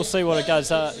anyway, we'll see what it goes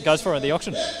for at the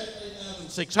auction.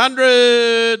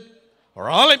 600.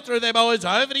 Roll him through there, boys.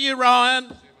 Over to you,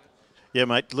 Ryan. Yeah,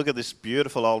 mate, look at this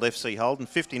beautiful old FC Holden,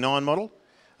 59 model,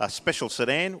 a special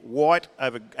sedan, white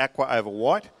over aqua over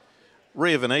white,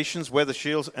 rear Venetians, weather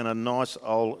shields, and a nice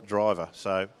old driver.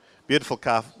 So, beautiful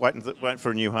car, waiting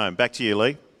for a new home. Back to you,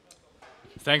 Lee.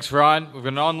 Thanks, Ryan. We've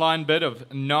got an online bid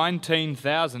of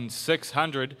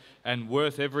 19,600 and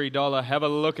worth every dollar. Have a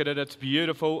look at it. It's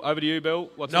beautiful. Over to you,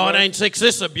 Bill. What's 19.6.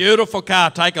 This is a beautiful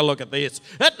car. Take a look at this.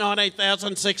 At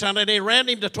 19,600 here. Round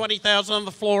him to 20,000 on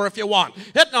the floor if you want.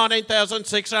 At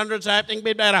 19,600, it's happening.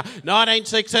 Bit better.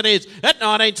 19.6 it is. At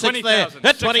 19.6 there.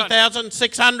 At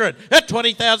 20,600. At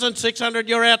 20,600,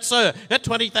 you're out, sir. At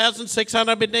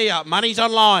 20,600 bid there. Money's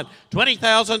online.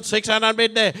 20,600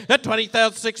 bid there. At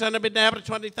 20,600 bid now, but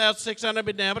 20,600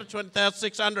 bid now, but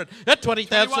 20,600. At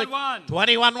 20,600.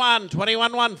 21.1.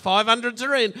 21.1. 500s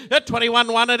are in. At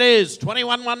 21.1 it is.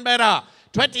 21.1 better.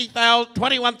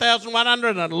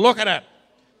 21,100 and look at it.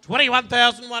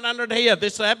 21,100 here.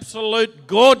 This absolute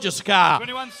gorgeous car.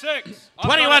 21.6.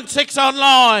 21.6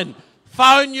 online.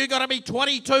 Phone, you got to be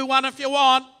 22.1 if you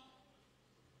want.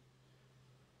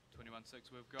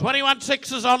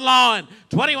 21.6 is online.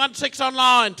 21.6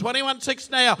 online. 21.6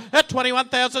 now. At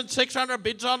 21,600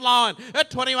 bids online.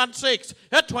 At 21.6.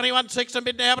 At 21.6 and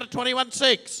bid now at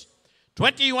 21.6.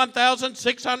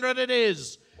 21,600 it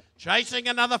is. Chasing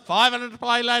another 500 to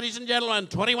play, ladies and gentlemen.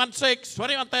 21.6.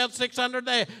 21,600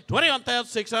 there.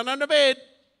 21,600 to bid.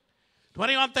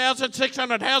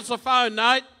 21,600. How's the phone,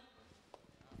 Nate?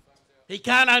 He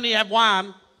can't only have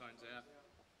one.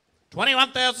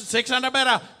 21,600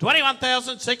 better.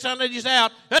 21,600 is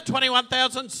out. At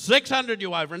 21,600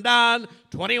 you over and done.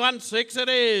 21.6 it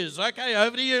is. Okay,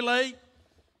 over to you, Lee.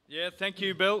 Yeah, thank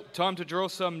you, Bill. Time to draw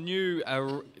some new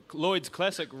Lloyd's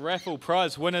Classic raffle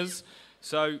prize winners.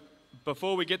 So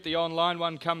before we get the online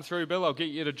one come through, Bill, I'll get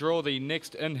you to draw the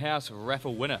next in-house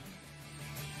raffle winner.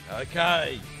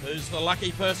 Okay, who's the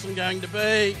lucky person going to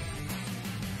be?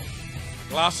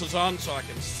 Glasses on so I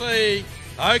can see.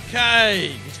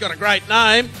 Okay, he's got a great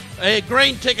name.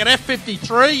 Green ticket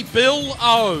F53, Bill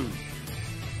O.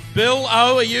 Bill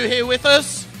O, are you here with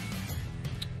us?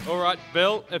 All right,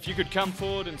 Bill, if you could come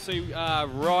forward and see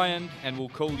Ryan, and we'll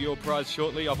call your prize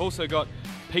shortly. I've also got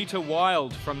Peter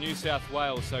Wild from New South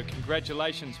Wales. So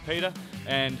congratulations, Peter,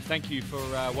 and thank you for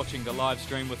watching the live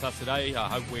stream with us today.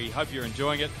 We hope you're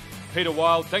enjoying it. Peter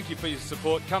Wild, thank you for your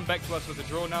support. Come back to us with a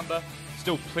draw number.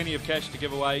 Still plenty of cash to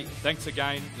give away. Thanks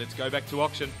again. Let's go back to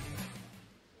auction.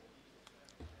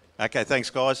 Okay, thanks,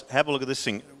 guys. Have a look at this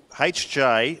thing.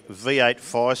 HJ V8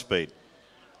 5-speed.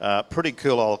 Pretty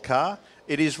cool old car.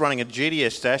 It is running a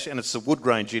GDS dash, and it's the wood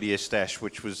grain GDS dash,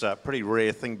 which was a pretty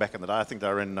rare thing back in the day. I think they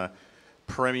were in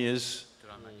Premiers.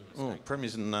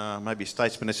 Premiers and maybe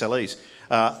Statesman SLEs.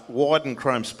 Wide and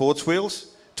chrome sports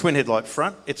wheels, twin headlight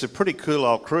front. It's a pretty cool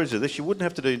old cruiser. This, you wouldn't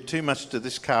have to do too much to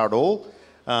this car at all.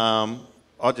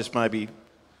 I'd just maybe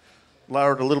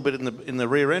lower it a little bit in the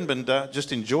rear end and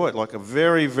just enjoy it. Like a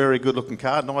very, very good looking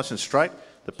car, nice and straight.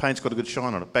 The paint's got a good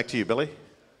shine on it. Back to you, Billy.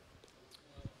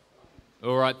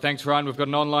 All right, thanks, Ryan. We've got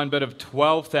an online bid of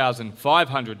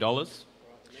 $12,500.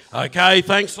 Okay,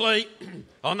 thanks, Lee.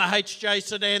 On the HJ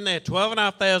sedan there,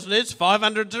 12,500 is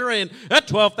 500 are in. At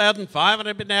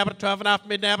 12,500 bid now, but 12.5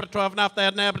 bid now, but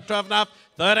 12,500 now, but 12.5.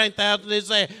 13,000 is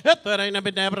there. At 13 a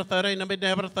bit now, but 13 a bit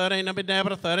now, but 13 a bit now,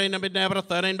 but 13 a bit now, but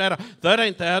 13 better.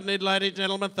 13,000, ladies and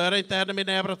gentlemen. 13,000 a bit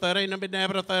now, but 13 a bit now,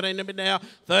 but 13 a bit now.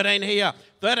 13 here.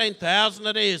 13,000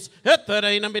 it is. At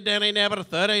 13 a bit down now, but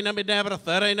 13 a bit now, but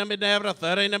 13 a bit now, but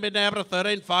 13 a bit now, but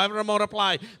 13 5 or more to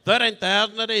play.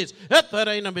 13,000 it is. At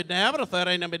 13 a bit now, but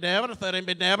 13 a bit now, but 13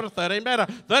 bit now, but 13 better.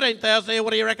 13,000 here.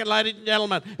 What do you reckon, ladies and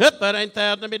gentlemen? At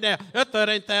 13,000 a bit now. At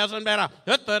 13,000 better.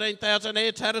 At 13,000 here.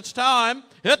 It's had its time.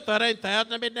 At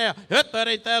 13,000 a bit now. At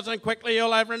 13,000 quickly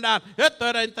all over and done. At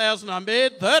 13,000 on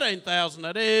bid. 13,000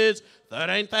 it is.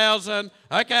 13,000.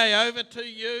 Okay, over to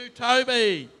you,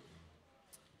 Toby.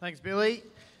 Thanks, Billy.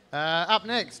 Up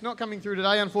next, not coming through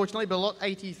today, unfortunately, but lot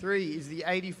 83 is the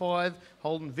 85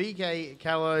 Holden VK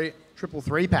Callow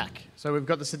 333 pack. So we've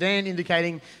got the sedan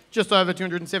indicating just over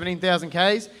 217,000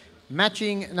 Ks,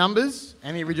 matching numbers,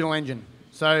 and the original engine.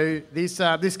 So this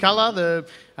colour, the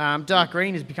dark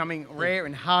green, is becoming rare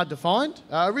and hard to find.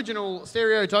 Original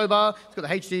stereo tow bar. It's got the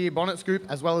HD bonnet scoop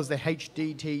as well as the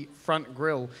HDT front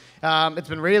grille. It's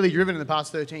been rarely driven in the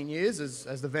past 13 years,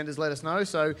 as the vendors let us know.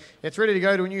 So it's ready to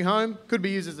go to a new home. Could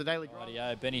be used as a daily driver.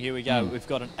 Rightio, Benny, here we go. We've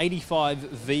got an 85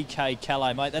 VK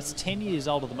Calais, mate. That's 10 years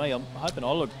older than me. I'm hoping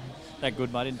I look that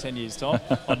good, mate, in 10 years' time.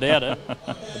 I doubt it.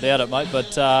 I doubt it, mate.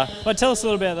 But tell us a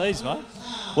little about these, mate.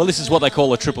 Well, this is what they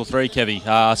call a 333,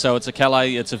 Kevy. So it's a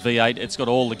Calais, it's a V8, it's got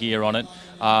all the gear on it.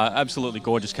 Absolutely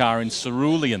gorgeous car in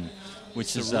cerulean,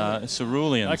 which is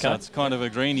cerulean. Okay. So it's kind of a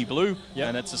greeny blue,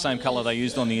 and it's the same colour they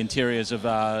used on the interiors of,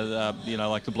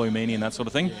 like the Blue Meanie and that sort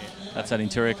of thing. That's that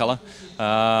interior colour.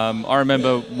 I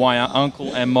remember my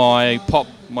uncle and my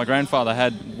grandfather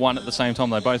had one at the same time.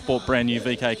 They both bought brand new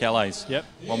VK Calais. Yep.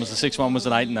 One was a 6, one was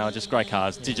an 8, and they were just great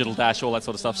cars. Digital dash, all that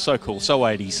sort of stuff. So cool, so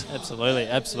 80s. Absolutely,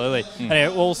 absolutely. Anyway,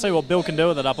 we'll see what Bill can do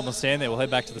with it up on the stand there. We'll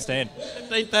head back to the stand.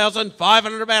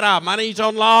 15,500 better. Money's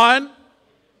online.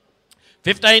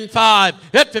 15.5.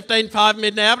 Hit 15.5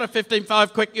 mid now, but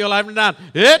 15.5 quick, you'll over and done.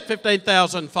 Hit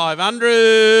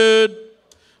 15,500.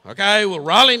 Okay, we'll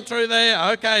roll him through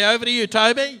there. Okay, over to you,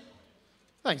 Toby.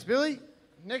 Thanks, Billy.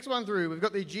 Next one through, we've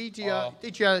got the GTR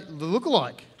the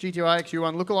lookalike, GTR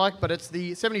XU1 lookalike, but it's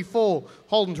the 74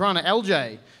 Holden Torana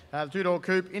LJ, the two-door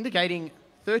coupe, indicating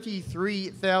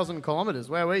 33,000 kilometres.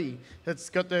 Wowee.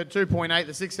 It's got the 2.8,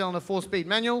 the 6-cylinder, 4-speed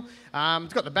manual.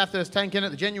 It's got the Bathurst tank in it,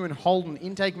 the genuine Holden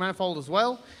intake manifold as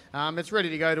well. It's ready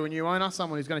to go to a new owner,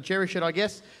 someone who's going to cherish it, I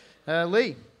guess.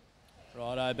 Lee.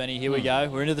 Righto, Benny, here we go.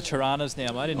 We're into the Tiranas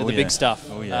now, mate, into the big stuff.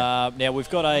 Oh, yeah. Now, we've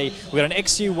got an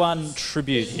XU1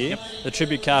 Tribute here, the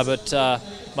Tribute car, but,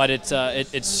 mate,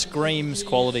 it screams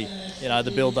quality, you know,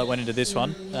 the build that went into this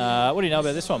one. What do you know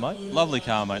about this one, mate? Lovely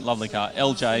car, mate, lovely car.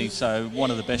 LJ, so one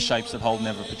of the best shapes that Holden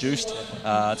ever produced. It's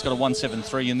got a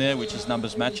 173 in there, which is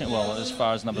numbers matching. Well, as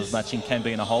far as numbers matching can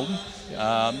be in a Holden.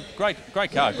 Great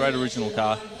car, great original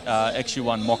car.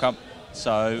 XU1 mock-up.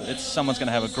 So someone's going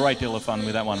to have a great deal of fun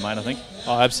with that one, mate, I think.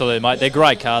 Oh, absolutely, mate. They're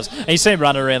great cars. And you see them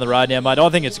running around the road now, mate. I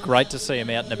think it's great to see them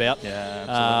out and about. Yeah,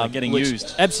 absolutely. Getting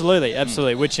used. Absolutely,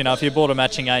 absolutely. Which, you know, if you bought a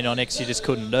matching A9X, you just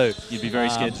couldn't do. You'd be very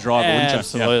scared to drive, wouldn't you?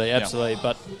 Absolutely, absolutely.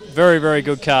 But very, very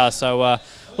good car. So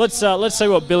let's see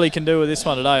what Billy can do with this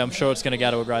one today. I'm sure it's going to go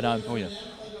to a great home. Oh, yeah.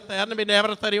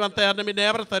 31,000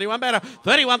 better, 31 better.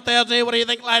 31,000 here, what do you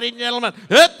think, ladies and gentlemen?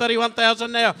 Hit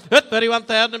 31,000 now. Hit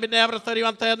 31,000 now,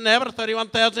 31,000 now,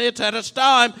 31,000 it's at its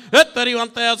time. Hit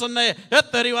 31,000 there. Hit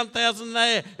 31,000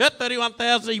 there. Hit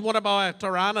 31,000. He want to buy a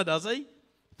Torana, does he?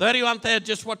 31,000,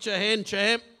 just watch your hand,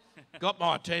 champ. Got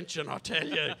my attention, I tell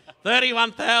you.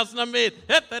 31,000 a mid.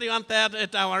 Hit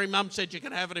 31,000. Don't worry, Mum said you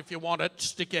can have it if you want it.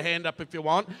 Stick your hand up if you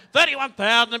want.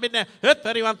 31,000 a mid now. Hit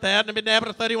 31,000 a mid now.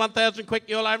 But 31,000 quick,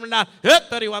 you're over and done. Hit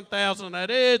 31,000. It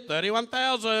is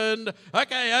 31,000.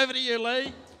 Okay, over to you,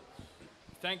 Lee.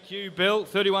 Thank you, Bill.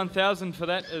 31,000 for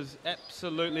that is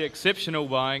absolutely exceptional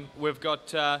buying. We've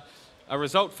got a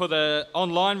result for the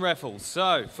online raffle.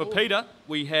 So, for Peter,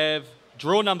 we have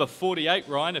draw number 48,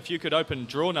 Ryan. If you could open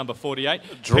draw number 48.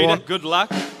 Peter, good luck.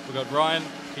 We've got Ryan.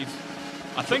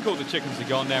 I think all the chickens are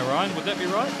gone now, Ryan. Would that be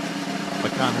right? I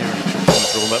can't hear any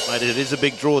chickens drawn up, mate. It is a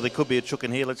big draw. There could be a chook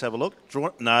in here. Let's have a look.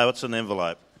 Draw? No, it's an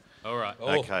envelope. All right.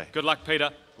 Okay. Good luck, Peter.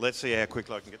 Let's see how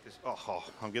quickly I can get this.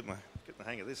 I'm getting the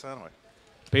hang of this, aren't I?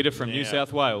 Peter from New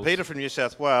South Wales. Peter from New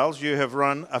South Wales, you have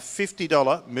run a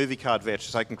 $50 movie card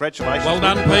voucher. So congratulations. Well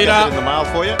done, We'll Peter. get it in the mail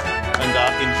for you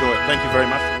and enjoy it. Thank you very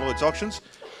much from Lloyd's Auctions.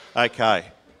 Okay.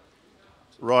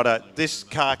 Righto. This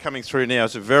car coming through now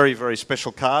is a very, very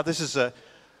special car. This is a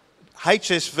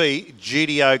HSV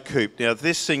GTO Coupe. Now,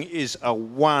 this thing is a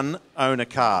one-owner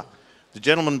car. The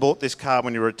gentleman bought this car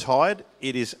when he retired.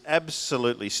 It is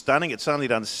absolutely stunning. It's only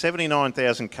done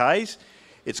 79,000 Ks.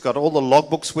 It's got all the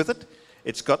logbooks with it.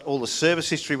 It's got all the service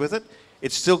history with it.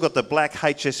 It's still got the black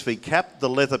HSV cap, the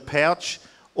leather pouch,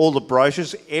 all the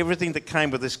brochures. Everything that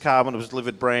came with this car when it was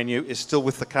delivered brand new is still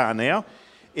with the car now.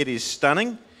 It is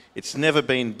stunning. It's never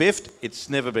been biffed.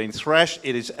 It's never been thrashed.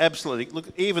 It is absolutely... Look,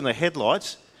 even the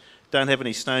headlights don't have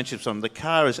any stone chips on them. The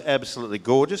car is absolutely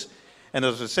gorgeous. And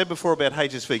as I said before about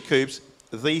HSV Coupes,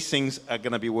 these things are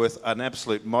going to be worth an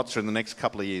absolute mozza in the next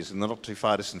couple of years, in the not too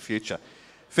far distant future.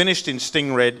 Finished in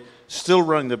Sting Red, still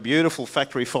running the beautiful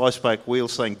factory 5-spoke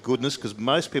wheels, thank goodness, because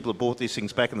most people have bought these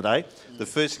things back in the day. The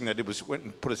first thing they did was went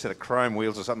and put a set of chrome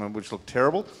wheels or something which looked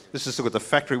terrible. This has still got the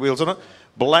factory wheels on it,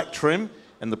 black trim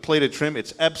and the pleated trim.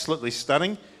 It's absolutely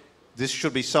stunning. This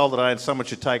should be sold today and someone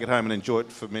should take it home and enjoy it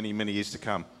for many, many years to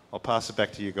come. I'll pass it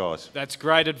back to you guys. That's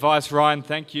great advice, Ryan.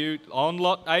 Thank you. On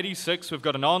lot 86, we've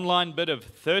got an online bid of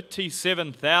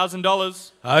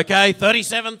 $37,000. Okay,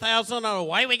 37,000.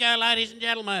 Away we go, ladies and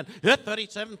gentlemen. Hit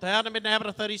 37,000. A bid now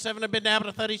to 37. A bid now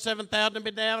to 37,000. A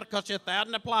bid now to cost you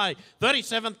 1,000 to play.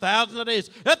 37,000 it is.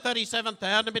 Hit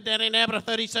 37,000. A bid down in now to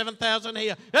 37,000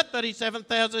 here. Hit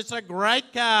 37,000. It's a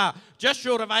great car. Just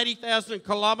short of 80,000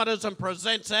 kilometres and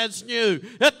presents as new.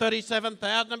 Hit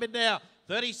 37,000. A bid now.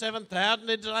 37,000,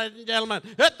 ladies and gentlemen.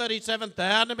 Hit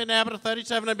 37,000, a bid now to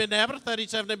 37, a bid now to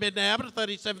 37, a bid now to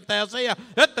 37,000 here.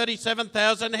 Hit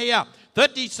 37,000 here.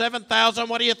 37,000,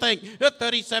 what do you think? Hit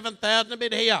 37,000, a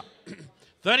bid here.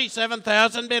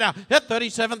 37,000 bidder. Hit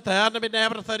 37,000, a bid now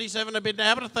to 37, a bid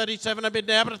now to 37, a bid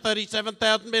now to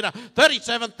 37,000 bidder.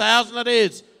 37,000 it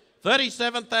is.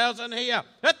 37,000 here.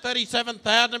 Hit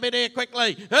 37,000 a bid here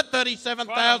quickly. Hit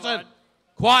 37,000.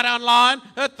 Quite online.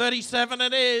 Hit 37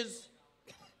 it is.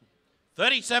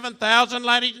 37,000,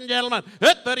 ladies and gentlemen.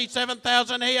 Hit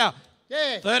 37,000 here.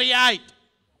 Yeah. 38.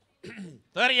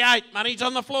 38. Money's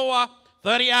on the floor.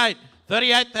 38.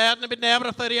 38,000 a bid now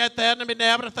to 38,000 a bid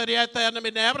now to 38,000 a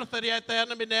bid now to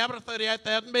 38,000 a bid now to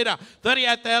 38,000 bidder.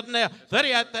 38,000 now.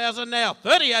 38,000 now.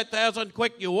 38,000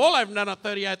 quick. You all haven't done a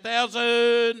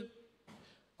 38,000.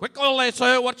 Quick all there,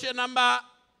 sir. What's your number?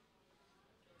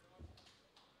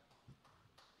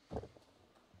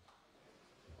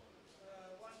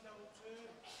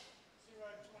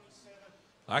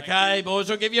 Okay, boys,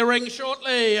 we'll give you a ring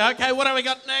shortly. Okay, what have we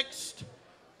got next?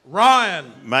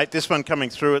 Ryan. Mate, this one coming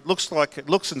through, it looks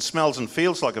and smells and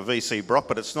feels like a VC Brock,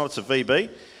 but it's not, it's a VB.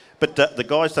 But the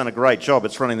guy's done a great job.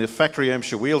 It's running the factory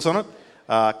Hampshire wheels on it,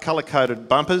 colour-coded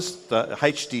bumpers, the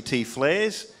HDT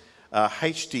flares,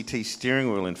 HDT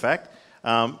steering wheel, in fact.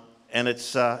 And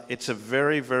it's a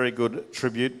very, very good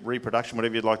tribute, reproduction,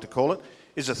 whatever you'd like to call it.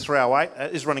 Is a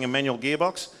 308, is running a manual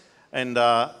gearbox, and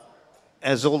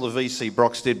as all the VC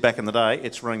Brocks did back in the day,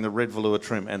 it's running the red velour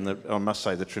trim, and I must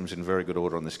say the trim's in very good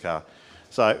order on this car.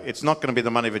 So it's not going to be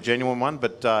the money of a genuine one,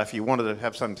 but if you wanted to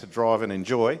have something to drive and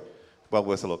enjoy, well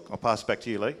worth a look. I'll pass it back to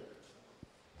you, Lee.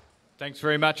 Thanks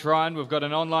very much, Ryan. We've got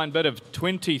an online bid of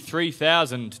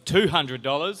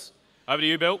 $23,200. Over to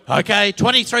you, Bill. Okay,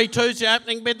 23-2's the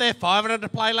opening bid there. 500 to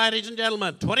play, ladies and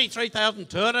gentlemen.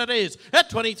 23,200 it is. At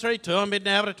 23-2, I'm bid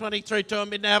now to 23-2, I'm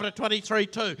bid now to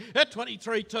 23-2. At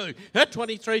 23-2, at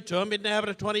 23-2, I'm bid now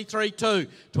to 23-2.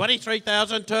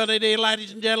 23,000 turn it here,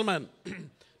 ladies and gentlemen.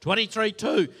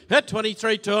 23-2, at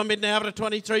 23-2, I'm bid now to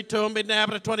 23-2, I'm bid now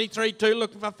to 23-2,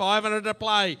 looking for 500 to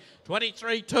play.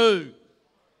 23-2.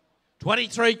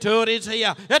 23-2 it is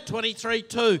here, at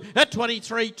 23-2, at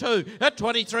 23-2, at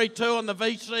 23-2 on the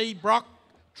VC Brock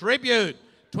Tribute.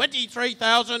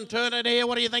 23,200 here.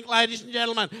 What do you think, ladies and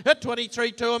gentlemen? At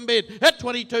 23.2 and bid. At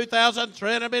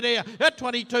 22,300 bid here. At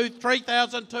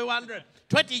 3,200.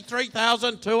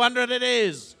 23,200 it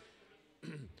is.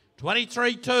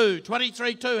 23.2.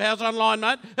 23.2. How's online,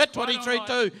 mate? At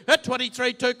 23.2. At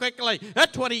 23.2 quickly.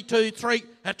 At 22.3.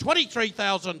 At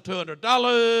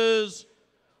 $23,200.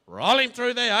 Roll him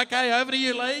through there. Okay, over to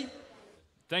you, Lee.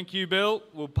 Thank you, Bill.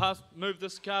 We'll move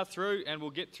this car through and we'll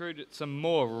get through to some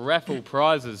more raffle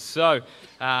prizes. So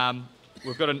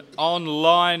we've got an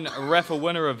online raffle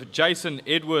winner of Jason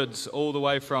Edwards all the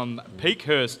way from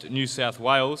Peakhurst, New South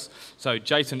Wales. So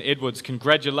Jason Edwards,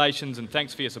 congratulations and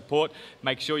thanks for your support.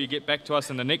 Make sure you get back to us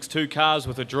in the next 2 cars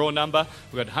with a draw number.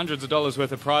 We've got hundreds of dollars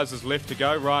worth of prizes left to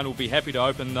go. Ryan will be happy to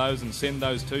open those and send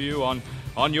those to you on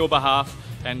your behalf.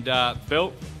 And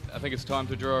Bill, I think it's time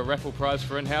to draw a raffle prize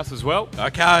for in-house as well.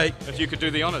 Okay. If you could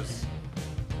do the honours.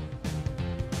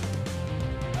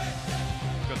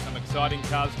 Got some exciting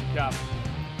cars to come.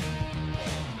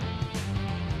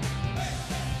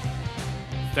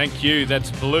 Thank you. That's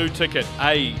blue ticket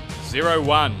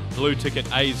A01. Blue ticket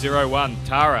A01,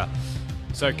 Tara.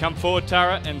 So come forward,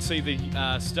 Tara, and see the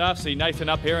staff. See Nathan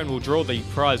up here, and we'll draw the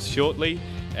prize shortly.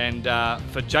 And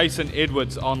for Jason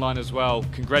Edwards online as well,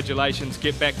 congratulations.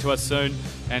 Get back to us soon.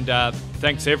 And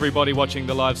thanks everybody watching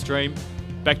the live stream.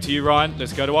 Back to you, Ryan.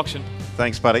 Let's go to auction.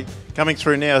 Thanks, buddy. Coming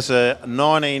through now is a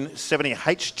 1970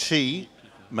 HT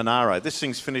Monaro. This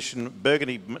thing's finished in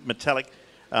burgundy metallic,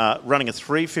 running a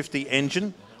 350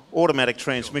 engine, automatic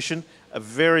transmission. A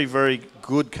very, very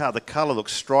good car. The colour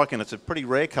looks striking. It's a pretty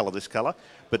rare colour, this colour.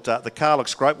 But the car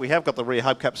looks great. We have got the rear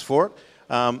hubcaps for it.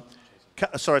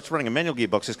 Sorry, it's running a manual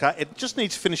gearbox, this car. It just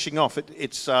needs finishing off.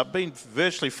 It's been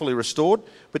virtually fully restored,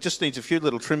 but just needs a few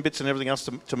little trim bits and everything else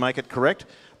to make it correct.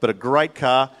 But a great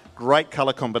car, great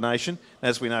colour combination.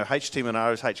 As we know, HT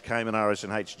Monaros, HK Monaros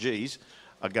and HGs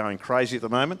are going crazy at the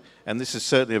moment, and this is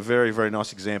certainly a very, very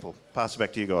nice example. Pass it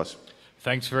back to you guys.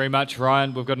 Thanks very much,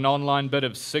 Ryan. We've got an online bid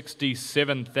of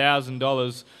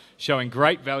 $67,000, showing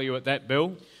great value at that,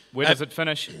 Bill. Where does it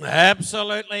finish?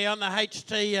 Absolutely on the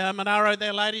HT Monaro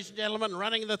there, ladies and gentlemen,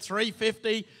 running the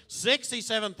 350,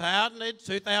 67,000, it's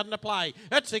 2,000 to play.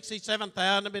 At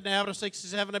 67,000, a bid now to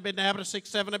 67, a bid now to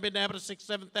 67, a bid now to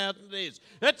 67,000 it is.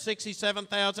 At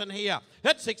 67,000 here.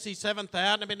 At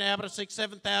 67,000, a bid now to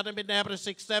 67,000, a bid now to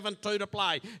 67, 2 to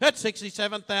play. At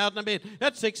 67,000 a bid.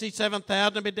 At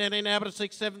 67,000 a bid down in now to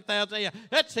 67,000 here.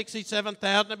 At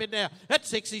 67,000 a bid now. At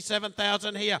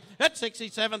 67,000 here. At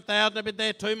 67,000 a bid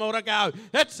there, 2 more to go.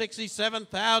 At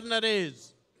 67,000 it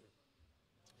is.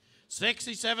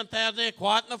 67,000 there,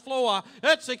 quiet on the floor.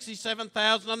 At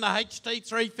 67,000 on the HT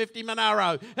 350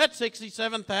 Monaro. At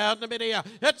 67,000 a bid here.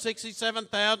 At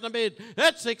 67,000 a bid.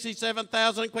 At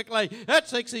 67,000 quickly. At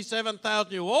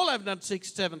 67,000, you all have done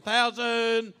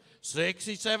 67,000.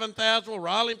 67,000, we'll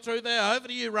roll him through there. Over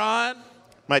to you, Ryan.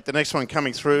 Mate, the next one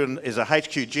coming through is a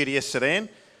HQ GTS sedan.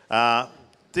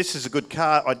 This is a good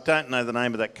car. I don't know the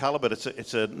name of that colour, but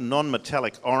it's a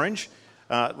non-metallic orange,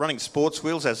 running sports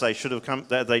wheels as they should have come.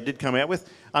 They did come out with.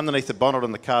 Underneath the bonnet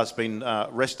on the car's been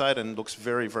restored and looks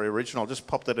very, very original. I'll just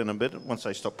pop that in a bit once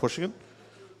they stop pushing it,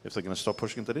 if they're going to stop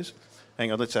pushing it, that is.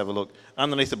 Hang on, let's have a look.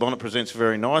 Underneath the bonnet presents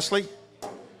very nicely.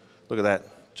 Look at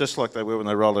that, just like they were when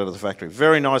they rolled out of the factory.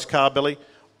 Very nice car, Billy.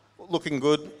 Looking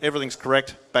good. Everything's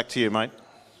correct. Back to you, mate.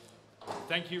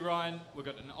 Thank you, Ryan. We've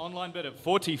got an online bid of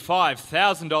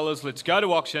 $45,000. Let's go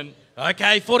to auction.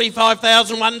 Okay,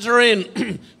 45,000 ones are in.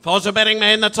 If I was a betting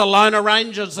man, that's a Lona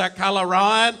Rangers, that colour,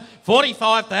 Ryan.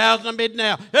 45,000 a bid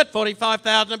now. At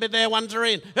 45,000 a bid there, ones are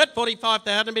in. At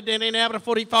 45,000 a bid down in now, but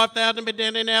 45,000 a bid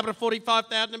down in now, but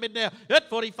 45,000 a bid now. At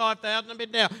 45,000 a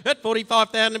bid now. At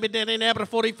 45,000 a bid down in now, but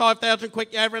 45,000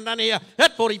 quick over and done here.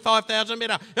 At 45,000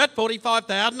 bidder. At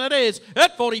 45,000 it is.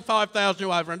 At 45,000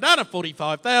 you over and done at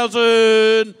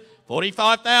 45,000.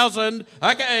 45,000.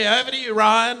 Okay, over to you,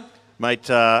 Ryan. Mate,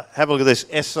 have a look at this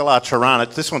SLR Tirana.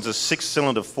 This one's a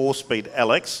 6-cylinder 4-speed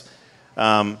LX.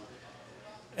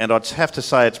 And I'd have to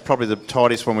say it's probably the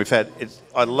tightest one we've had.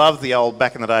 I love the old,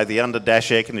 back in the day, the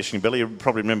under-dash air conditioning. Billy, you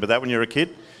probably remember that when you were a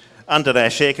kid.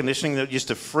 Under-dash air conditioning that used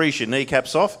to freeze your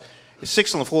kneecaps off. It's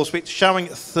 6-cylinder 4-speed, showing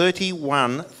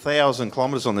 31,000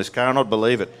 kilometres on this car, and I'd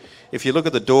believe it. If you look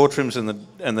at the door trims and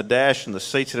the dash and the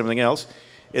seats and everything else,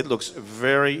 it looks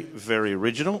very, very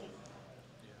original.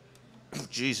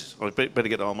 Jesus, I better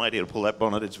get old mate here to pull that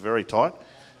bonnet. It's very tight.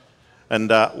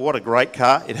 And what a great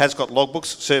car. It has got logbooks,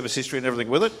 service history and everything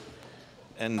with it.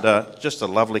 And just a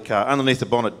lovely car. Underneath the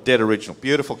bonnet, dead original.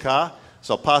 Beautiful car.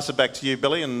 So I'll pass it back to you,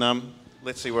 Billy, and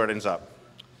let's see where it ends up.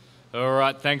 All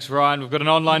right, thanks, Ryan. We've got an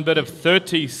online bid of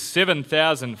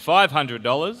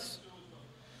 $37,500.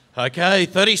 Okay,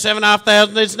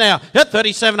 37,500 is now. Hit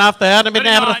 37,500, bid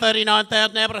now to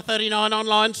 39,000, now to 39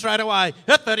 online straight away.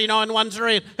 Hit 39, ones are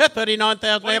in. Hit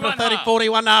 39,000, now to 30,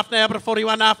 41.5, now to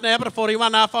 41.5, now to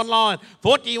 41.5 online.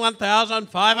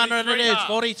 41,500 it is,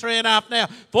 43.5 now.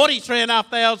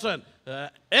 43,500.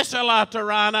 SLR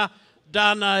Tirana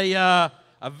done a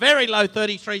very low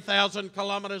 33,000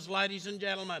 kilometres, ladies and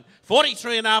gentlemen.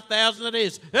 43,500 it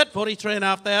is. Hit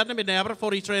 43,500, bid now to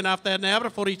 43,500, now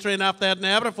to 43,500,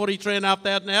 now to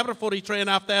 43,500, now to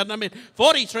 43,500, bid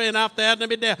 43,500,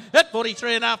 bid now. Hit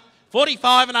 43.5.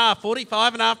 45.5,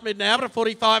 45.5 mid now to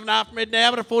 45.5 mid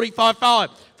now to 45.5,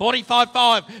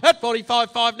 45.5 at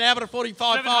 45.5 now to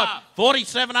 45.5,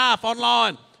 47.5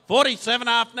 online,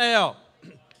 47.5 now,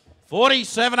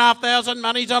 47,500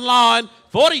 money's online,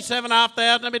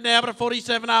 47,500 mid now to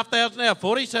 47,500 now,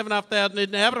 47,500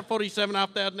 mid now to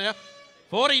 47,500 now,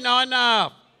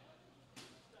 49.5,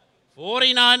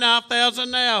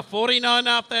 49,500 now,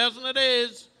 49,500 it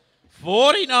is.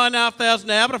 49,500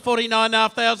 now, but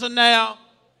 49,500 now.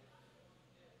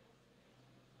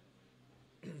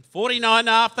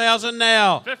 49,500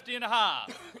 now.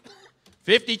 50.5.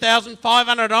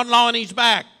 50,500 online, he's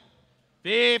back.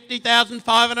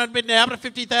 50,500 bid now, but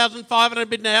 50,500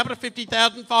 bid now, but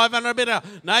 50,500 bidder.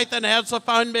 Nathan, how's the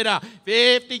phone bidder?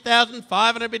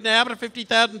 50,500 bid now, but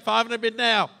 50,500 bid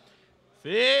now.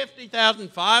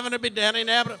 50,500 bid down in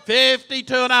now, but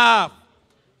 52.5.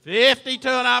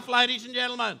 52.5, ladies and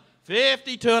gentlemen.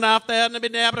 52,500 a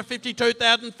bid now, but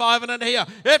 52,500 here.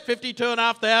 Hit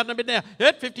 52,500 a bid now.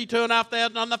 Hit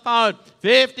 52,500 on the phone.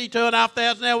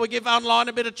 52,500 now. We give online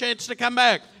a bit of chance to come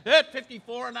back. Hit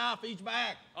 54.5, he's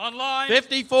back. Online.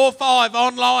 54.5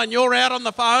 online. You're out on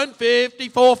the phone.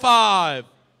 54.5.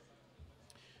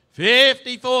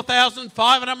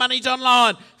 54,500 money's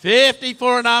online.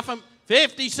 54.5.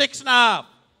 56.5.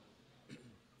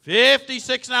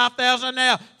 56,500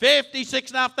 now.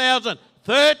 56,500.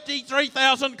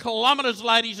 33,000 kilometres,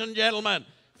 ladies and gentlemen.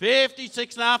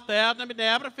 56,500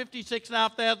 now, but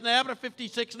 56,500 now, but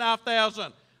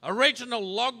 56,500. Original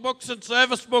logbooks and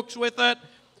service books with it.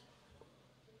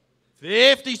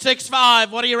 56.5.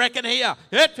 What do you reckon here?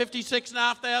 Hit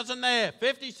 56,500 there.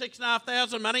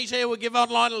 56,500. Money's here. We'll give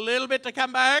online a little bit to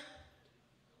come back.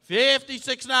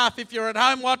 56.5. If you're at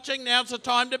home watching, now's the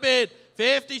time to bid.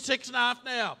 56.5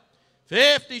 now.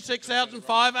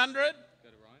 56,500.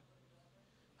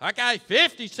 Okay,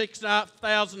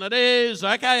 56,000 it is.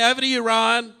 Okay, over to you,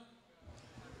 Ryan.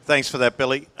 Thanks for that,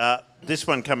 Billy. This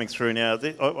one coming through now.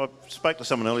 I spoke to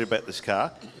someone earlier about this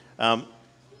car.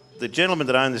 The gentleman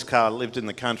that owned this car lived in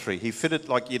the country. He fitted,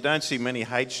 like you don't see many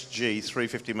HG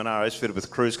 350 Monaros fitted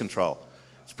with cruise control.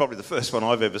 It's probably the first one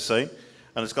I've ever seen.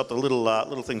 And it's got the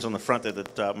little things on the front there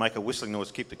that make a whistling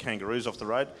noise, keep the kangaroos off the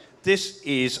road. This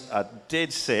is a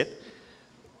dead set,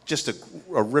 just a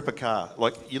ripper car.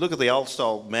 Like, you look at the old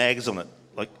style mags on it,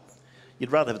 like,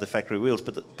 you'd rather have the factory wheels,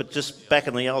 but just back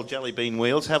in the old jelly bean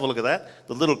wheels, have a look at that.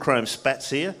 The little chrome spats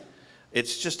here.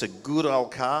 It's just a good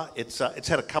old car. It's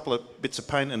had a couple of bits of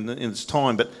paint in its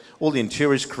time, but all the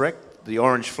interior's correct. The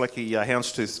orange flecky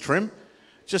houndstooth trim.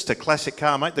 Just a classic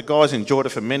car, mate. The guys enjoyed it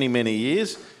for many, many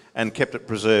years and kept it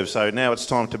preserved. So now it's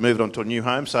time to move it on to a new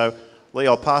home. So, Lee,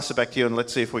 I'll pass it back to you and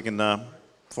let's see if we can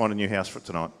find a new house for it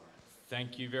tonight.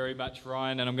 Thank you very much,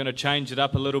 Ryan. And I'm going to change it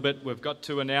up a little bit. We've got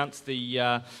to announce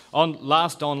the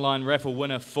last online raffle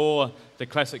winner for the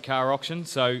Classic Car Auction.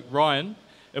 So, Ryan,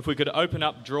 if we could open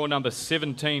up draw number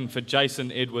 17 for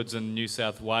Jason Edwards in New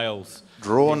South Wales.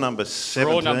 Draw number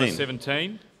 17. Draw number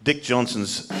 17. Dick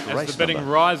Johnson's As race the bidding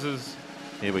number. rises.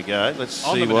 Here we go. Let's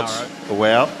On see the what's... Monaro.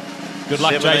 Wow. Good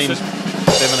luck, 17's Jason.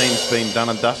 17's been done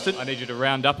and dusted. I need you to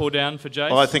round up or down for Jace.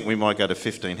 I think we might go to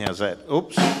 15. How's that?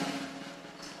 Oops.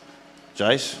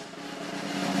 Jace.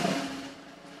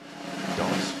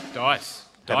 Dice.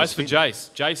 Dice for Jace.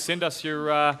 Jace, send us your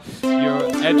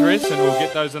address and we'll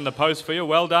get those in the post for you.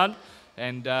 Well done.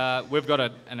 And we've got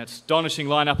an astonishing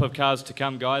lineup of cars to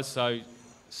come, guys. So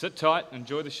sit tight,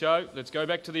 enjoy the show. Let's go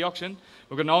back to the auction.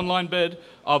 We've got an online bid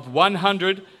of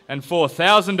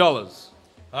 $104,000.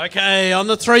 Okay, on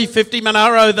the 350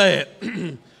 Monaro there.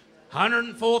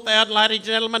 104,000, ladies and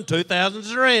gentlemen.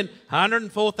 2,000s are in.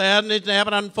 104,000 is now,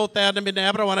 but 104,000 bid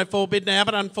now, but 104 bid now,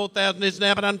 but 104,000 is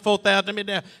now, but 104,000 bid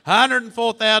now.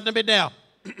 104,000 bid now.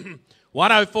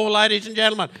 104, ladies and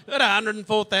gentlemen. At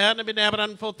 104,000 bid now, but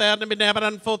 104,000 bid now, but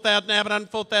 104,000 now, but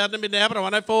 104,000 bid now, but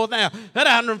 104 now. At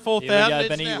 104,000 Here we go, is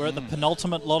Benny. now. We're at the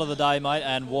penultimate lot of the day, mate,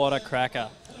 and what a cracker.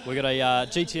 We've got a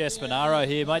GTS Monaro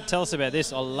here, mate. Tell us about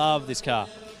this. I love this car.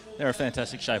 They're a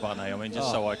fantastic shape, aren't they? I mean, just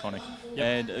so iconic. Yep.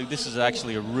 And this is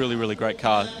actually a really, really great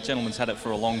car. Gentleman's had it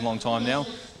for a long, long time now.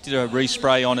 Did a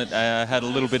respray on it, had a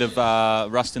little bit of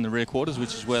rust in the rear quarters,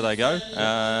 which is where they go.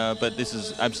 But this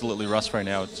is absolutely rust-free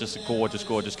now. It's just a gorgeous,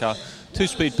 gorgeous car.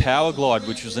 2-speed power glide,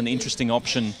 which was an interesting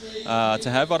option to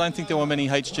have. I don't think there were many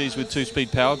HGs with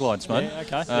 2-speed power glides, mate. Yeah,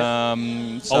 okay.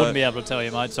 So I wouldn't be able to tell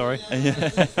you, mate, sorry.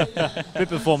 Bit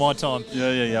before my time.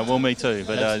 Yeah. Well, me too.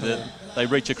 But they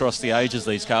reach across the ages,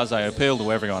 these cars. They appeal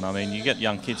to everyone. I mean, you get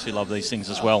young kids who love these things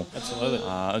as well. Absolutely.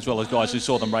 As well as guys who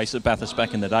saw them race at Bathurst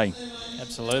back in the day.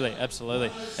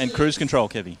 Absolutely. And cruise control,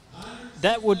 Kevy.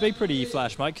 That would be pretty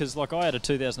flash, mate, because like I had a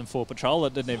 2004 Patrol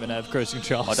that didn't even have cruise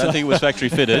control. I don't think it was factory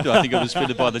fitted. I think it was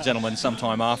fitted by the gentleman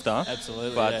sometime after.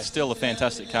 Absolutely, But still a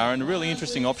fantastic car and a really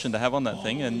interesting option to have on that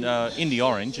thing. And Indy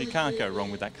Orange, you can't go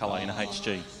wrong with that colour in a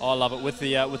HG. I love it with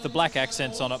the black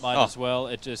accents on it, mate, as well.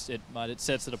 It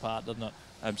sets it apart, doesn't it?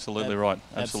 Absolutely right.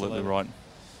 Absolutely right.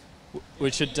 We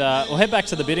should we'll head back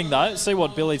to the bidding though, see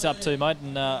what Billy's up to, mate,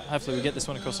 and hopefully we get this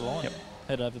one across the line. Yep.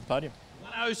 Head over to the podium.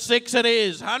 106 it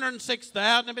is.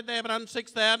 106,000 a bid there, but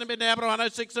 106,000 a bid now, but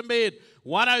 106 a bid.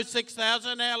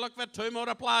 106,000 now. Look for 2 more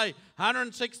to play.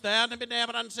 106,000 a bid now,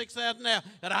 but 106,000 now.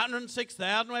 At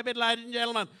 106,000 we bid, ladies and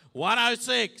gentlemen.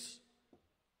 106.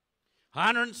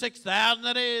 106,000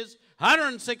 it is.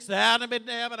 106,000 a bid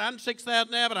now, but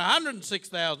 106,000 now, but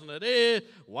 106,000 it is.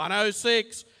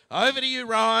 106. Over to you,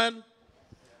 Ryan.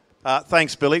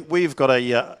 Thanks, Billy. We've got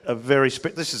a very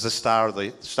this is the star of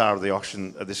the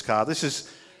auction of this car. It's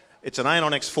an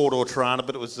Aenon X 4-door Tirana,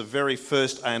 but it was the very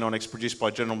first Aenon X produced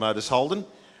by General Motors Holden.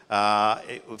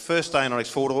 First Aenon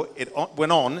X 4-door. It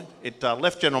went on. It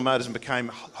left General Motors and became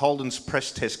Holden's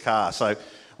press test car. So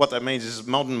what that means is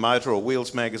Modern Motor or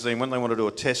Wheels magazine, when they want to do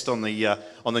a test on the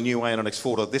new Aenon X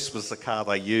 4-door, this was the car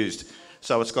they used.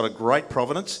 So it's got a great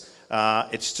provenance.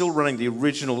 It's still running the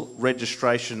original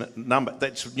registration number.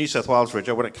 That's New South Wales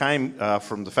rego. When it came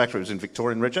from the factory, it was in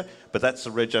Victorian rego, but that's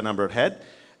the rego number it had.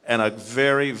 And a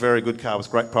very, very good car with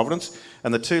great provenance.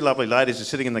 And the 2 lovely ladies are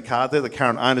sitting in the car. They're the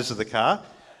current owners of the car.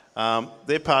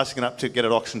 They're passing it up to get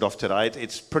it auctioned off today.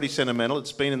 It's pretty sentimental.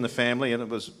 It's been in the family and it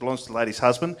belongs to the lady's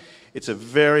husband. It's a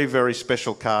very, very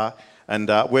special car.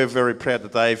 And we're very proud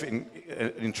that they've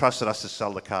entrusted us to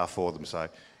sell the car for them. So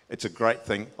it's a great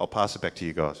thing. I'll pass it back to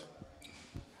you guys.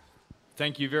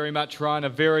 Thank you very much, Ryan. A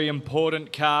very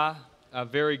important car, a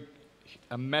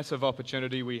massive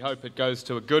opportunity. We hope it goes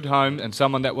to a good home and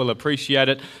someone that will appreciate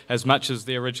it as much as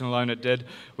the original owner did.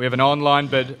 We have an online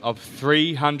bid of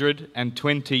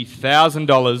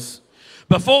 $320,000.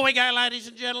 Before we go, ladies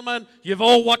and gentlemen, you've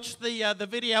all watched the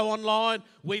video online.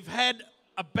 We've had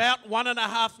about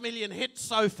 1.5 million hits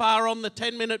so far on the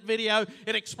 10-minute video.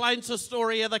 It explains the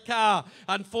story of the car.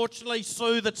 Unfortunately,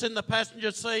 Sue, that's in the passenger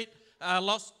seat,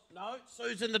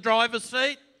 Sue's in the driver's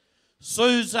seat.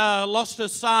 Sue's lost her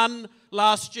son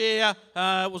last year.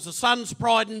 It was the son's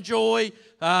pride and joy.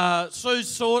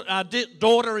 Sue's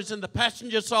daughter is in the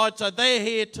passenger side, so they're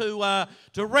here to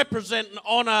represent and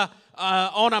honour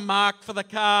Mark for the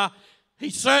car. He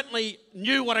certainly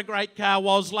knew what a great car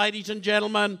was, ladies and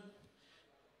gentlemen.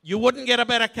 You wouldn't get a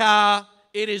better car.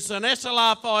 It is an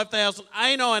SLR 5000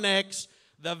 A9X.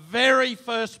 The very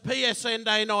first PSN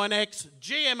A9X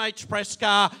GMH press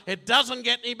car. It doesn't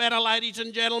get any better, ladies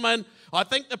and gentlemen. I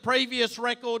think the previous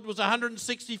record was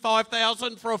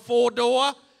 $165,000 for a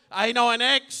 4-door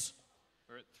A9X.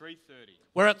 We're at $330,000.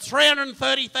 We're at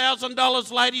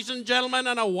 $330,000, ladies and gentlemen,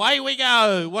 and away we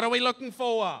go. What are we looking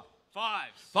for?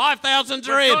 5,000s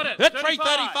are in. At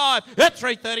 335. At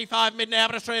 335 mid now,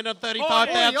 but at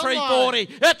 335,000. 340.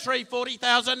 At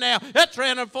 340,000 now. At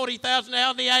 340,000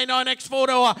 now. The A9X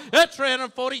 4-door. At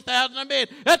 340,000 a bid.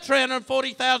 At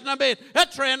 340,000 a bid.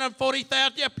 At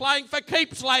 340,000. You're playing for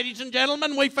keeps, ladies and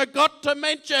gentlemen. We forgot to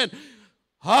mention.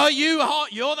 Oh,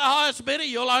 you're the highest bidder.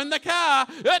 You'll own the car.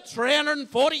 At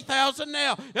 340,000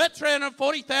 now. At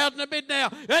 340,000 a bid now.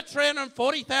 At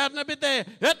 340,000 a bid there.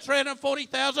 At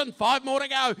 340,000. 5 more to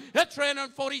go. At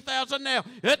 340,000 now.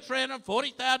 At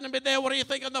 340,000 a bid there. What do you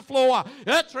think on the floor?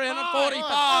 At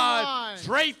 345.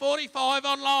 345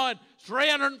 online.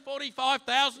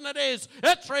 345,000 it is.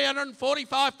 At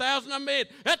 345,000 a bid.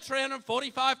 At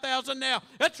 345,000 now.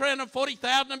 At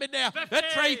 340,000 a bid now.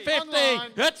 At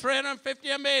 350. At 350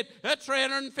 a bid. At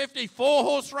 350.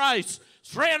 4-horse race.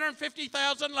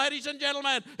 350,000, ladies and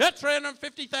gentlemen. At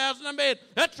 350,000 a bid.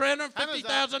 At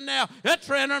 350,000 now. At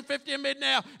 350 a bid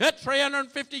now. At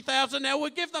 350,000 now.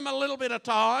 We'll give them a little bit of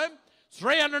time.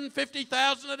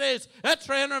 350,000 it is. At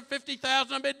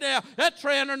 350,000 a bid now. At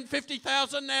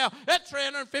 350,000 now. At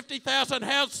 350,000.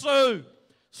 How's Sue?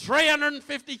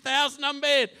 350,000 a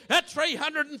bid. At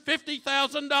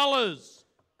 $350,000.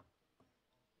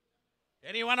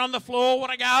 Anyone on the floor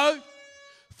want to go?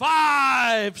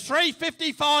 5.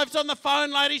 355's on the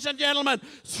phone, ladies and gentlemen.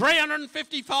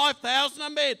 355,000 a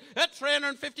bid. At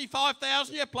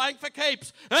 355,000, you're playing for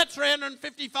keeps. At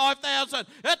 355,000.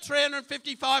 At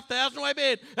 355,000, we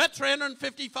bid. At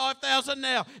 355,000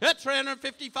 now. At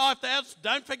 355,000,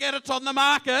 don't forget it's on the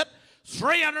market.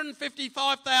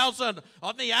 355,000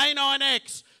 on the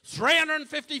A9X.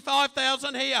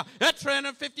 355,000 here. At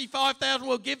 355,000,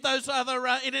 we'll give those other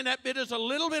internet bidders a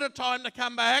little bit of time to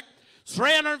come back.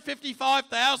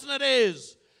 355,000 it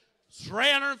is.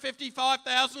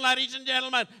 355,000, ladies and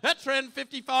gentlemen. At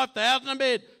 355,000 a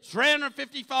bid.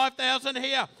 355,000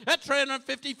 here. At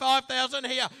 355,000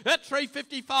 here. At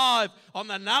 355 on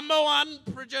the number 1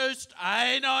 produced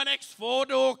A9X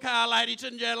 4-door car, ladies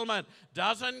and gentlemen.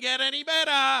 Doesn't get any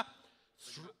better.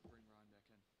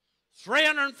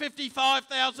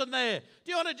 355,000 there.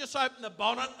 Do you want to just open the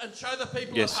bonnet and show the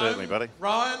people Yes, at home, certainly, buddy.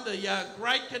 Ryan, the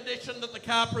great condition that the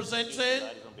car presents in?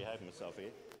 I'm behaving myself here.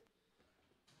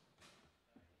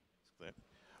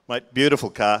 Mate, beautiful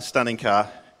car, stunning car.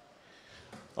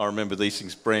 I remember these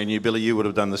things brand new. Billy, you would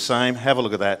have done the same. Have a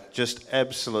look at that. Just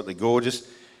absolutely gorgeous.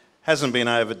 Hasn't been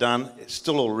overdone. It's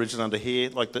still all original under here.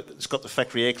 It's got the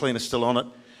factory air cleaner still on it.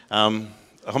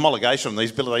 Homologation on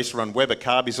these. Billy, they used to run Weber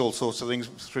Carbies, all sorts of things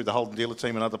through the Holden dealer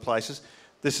team and other places.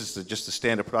 This is just a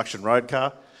standard production road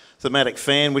car. Thematic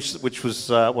fan, which was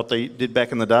what they did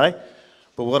back in the day.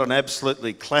 But what an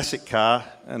absolutely classic car,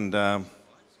 and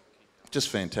just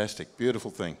fantastic.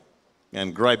 Beautiful thing.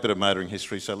 And great bit of motoring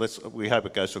history. So we hope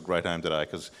it goes to a great home today,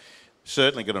 because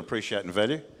certainly going to appreciate and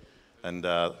value. And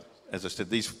as I said,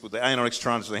 the A9X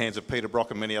Triumphs in the hands of Peter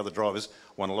Brock and many other drivers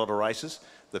won a lot of races.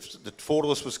 The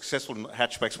four-doors were successful, and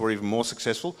hatchbacks were even more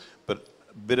successful, but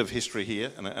a bit of history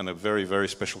here and a very, very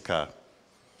special car.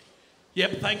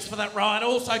 Yep, thanks for that, Ryan.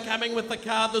 Also coming with the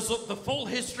car, there's the full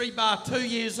history bar 2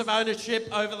 years of ownership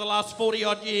over the last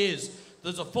 40-odd years.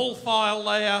 There's a full file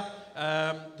there.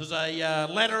 There's a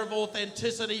letter of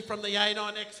authenticity from the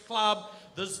A9X Club.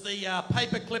 There's the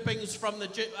paper clippings from the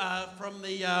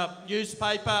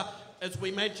newspaper. As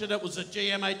we mentioned, it was a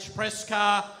GMH press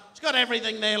car. It's got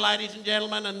everything there, ladies and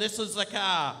gentlemen, and this is the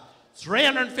car.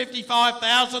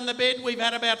 355,000 the bid. We've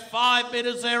had about 5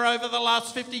 bidders there over the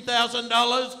last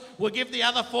 $50,000. We'll give the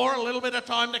other 4 a little bit of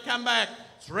time to come back.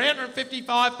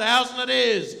 355,000 it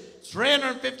is.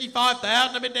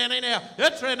 355,000 a bid down here now.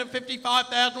 At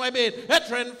 355,000 we bid. At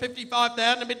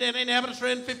 355,000 a bid down here now, but it's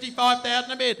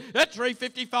 355,000 a bid. At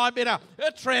 355 bidder.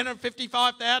 At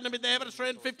 355,000 a bid there, but it's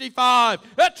 355.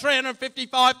 At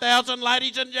 355,000,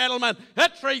 ladies and gentlemen.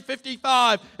 At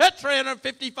 355. At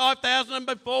 355,000, and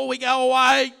before we go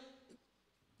away,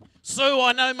 Sue,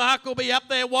 I know Mark will be up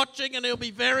there watching and he'll be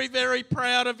very, very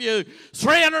proud of you.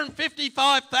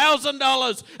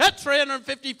 $355,000. At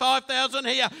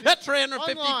 $355,000 here. At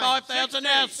 $355,000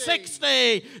 now.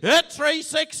 60. At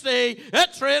 360.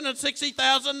 At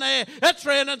 360,000 there. At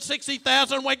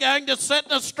 360,000 we're going to set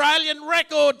an Australian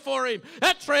record for him.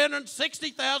 At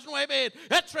 360,000 we're bid.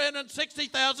 At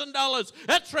 $360,000.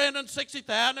 At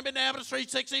 360,000 bid now, but it's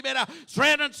 360 bidder.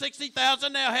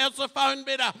 360,000 now. How's the phone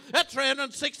bidder? At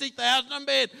 360,000 a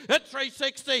bid. At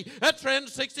 360. At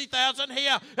 360,000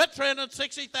 here. At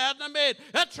 360,000 a bid.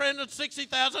 At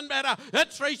 360,000 better.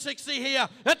 At 360 here.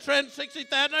 At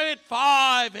 360,000 at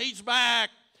 5. He's back.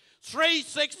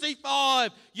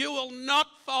 365. You will not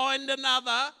find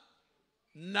another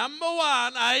number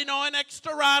 1 A9X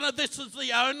Torana. This is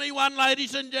the only one,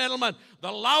 ladies and gentlemen.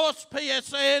 The lowest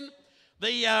PSN.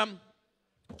 The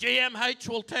GMH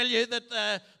will tell you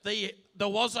that there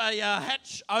was a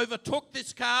hatch overtook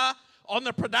this car on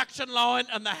the production line,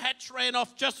 and the hatch ran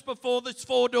off just before this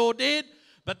 4-door did.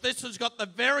 But this has got the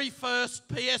very first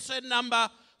PSN number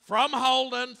from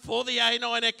Holden for the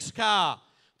A9X car.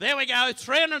 There we go,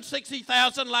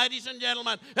 360,000, ladies and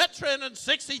gentlemen. At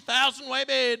 360,000 we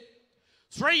bid.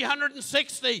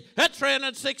 360. At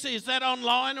 360, is that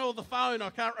online or the phone?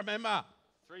 I can't remember.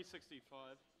 365.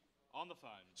 On the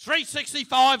phone.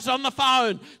 365's on the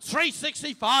phone.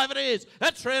 365 it is.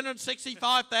 At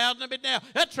 365,000 a bit now.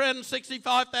 At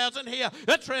 365,000 here.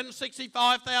 At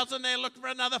 365,000 there. Looking for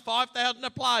another 5,000 to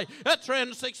play. At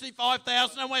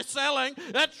 365,000 and we're selling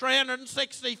at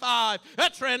 365.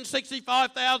 At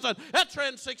 365,000. At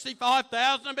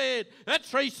 365,000 a bid. At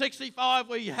 365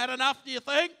 we had enough, do you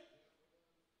think?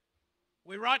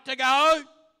 We right to go?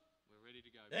 We're ready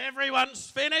to go. Everyone's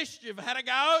finished. You've had a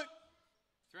go.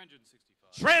 365.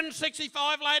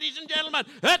 365, ladies and gentlemen.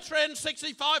 At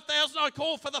 365,000, I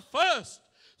call for the first.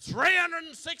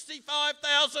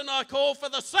 365,000, I call for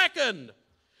the second.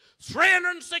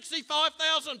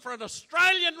 365,000 for an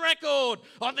Australian record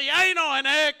on the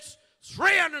A9X.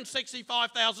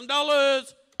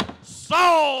 $365,000.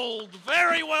 Sold!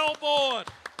 Very well bought.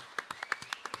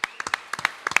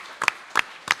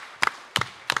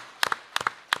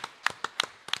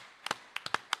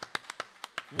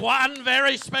 One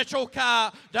very special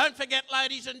car. Don't forget,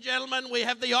 ladies and gentlemen, we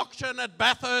have the auction at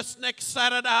Bathurst next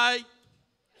Saturday.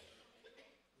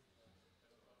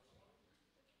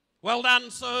 Well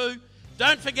done, Sue.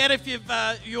 Don't forget, if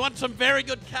you want some very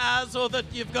good cars, or that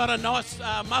you've got a nice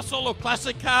muscle or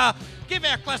classic car, give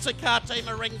our classic car team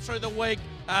a ring through the week.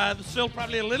 There's still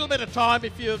probably a little bit of time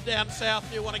if you're down south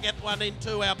and you want to get one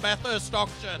into our Bathurst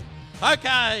auction.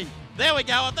 Okay, there we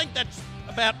go. I think that's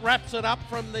about wraps it up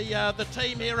from the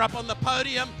team here up on the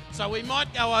podium. So we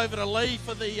might go over to Lee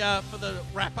for the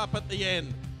wrap up at the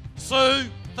end. Sue,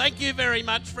 thank you very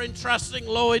much for entrusting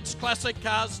Lloyd's Classic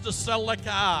Cars to sell the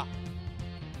car.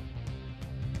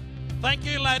 Thank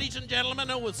you, ladies and gentlemen,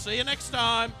 and we'll see you next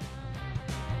time.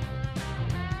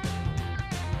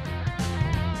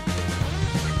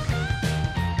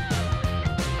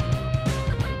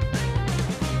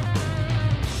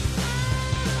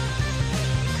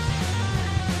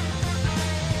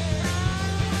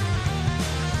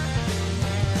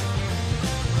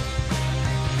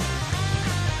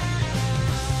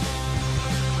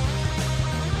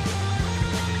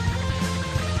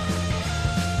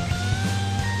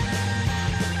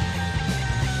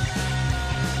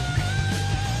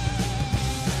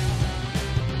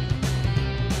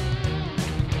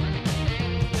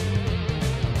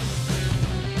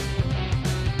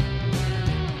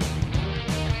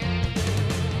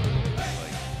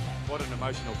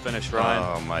 Emotional finish, Ryan.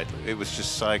 Oh, mate, it was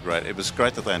just so great. It was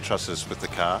great that they entrusted us with the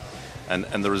car, and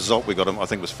the result we got, I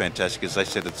think, was fantastic. As they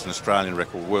said, it's an Australian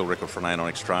record, world record for an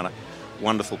Aenon Xtrana.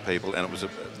 Wonderful people, and it was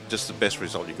just the best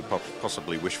result you could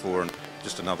possibly wish for, and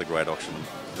just another great auction.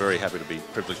 Very happy to be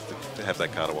privileged to have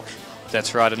that car to auction.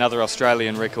 That's right, another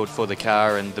Australian record for the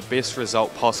car, and the best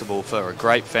result possible for a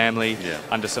great family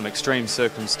under some extreme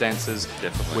circumstances.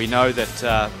 Definitely. We know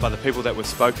that by the people that we've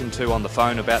spoken to on the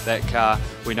phone about that car,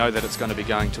 we know that it's going to be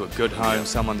going to a good home,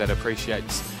 someone that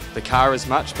appreciates the car as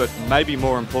much, but maybe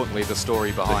more importantly, the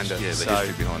story behind it. Yeah, the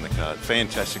history behind the car.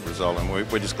 Fantastic result, and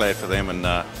we're just glad for them. And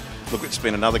look, it's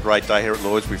been another great day here at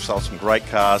Lloyd's. We've sold some great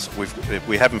cars.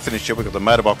 We haven't finished yet. We've got the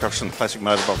motorbike auction, the classic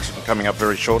motorbike auction coming up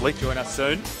very shortly. Join us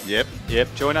soon. Yep.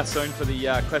 Join us soon for the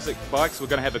classic bikes. We're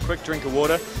going to have a quick drink of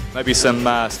water, maybe some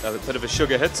a bit of a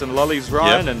sugar hit, some lollies,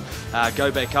 Ryan, and go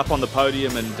back up on the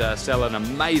podium and sell an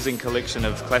amazing collection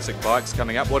of classic bikes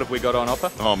coming up. What have we got on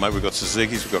offer? Oh, mate, we've got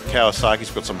Suzuki's, we've got Kawasaki's,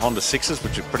 we've got some Honda 6s,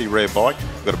 which are a pretty rare bike.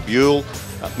 We've got a Buell.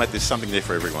 Mate, there's something there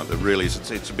for everyone. There really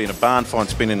is. It's been a barn find.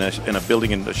 It's been in a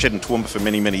building in a shed in Toowoomba for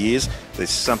many, many years.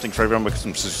 There's something for everyone. We've got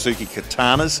some Suzuki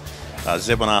Katanas,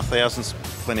 Z1R 1000s,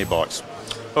 plenty of bikes.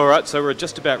 All right, so we're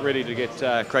just about ready to get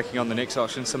cracking on the next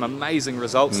auction. Some amazing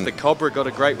results. The Cobra got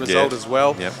a great result as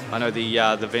well. Yep. I know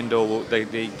the vendor,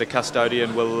 the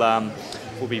custodian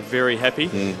will be very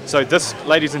happy. So this,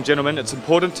 ladies and gentlemen, it's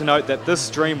important to note that this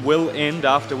stream will end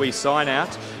after we sign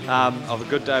out of a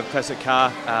good day of classic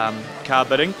car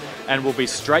bidding, and we'll be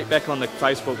straight back on the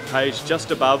Facebook page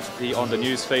just above on the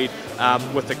news feed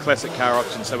with the classic car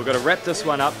auction. So we've got to wrap this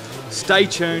one up. Stay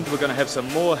tuned. We're going to have some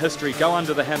more history go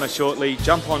under the hammer shortly.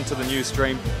 Jump onto the news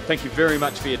stream. Thank you very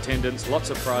much for your attendance. Lots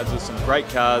of prizes, some great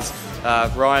cars.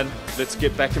 Ryan, let's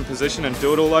get back in position and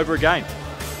do it all over again.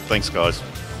 Thanks, guys.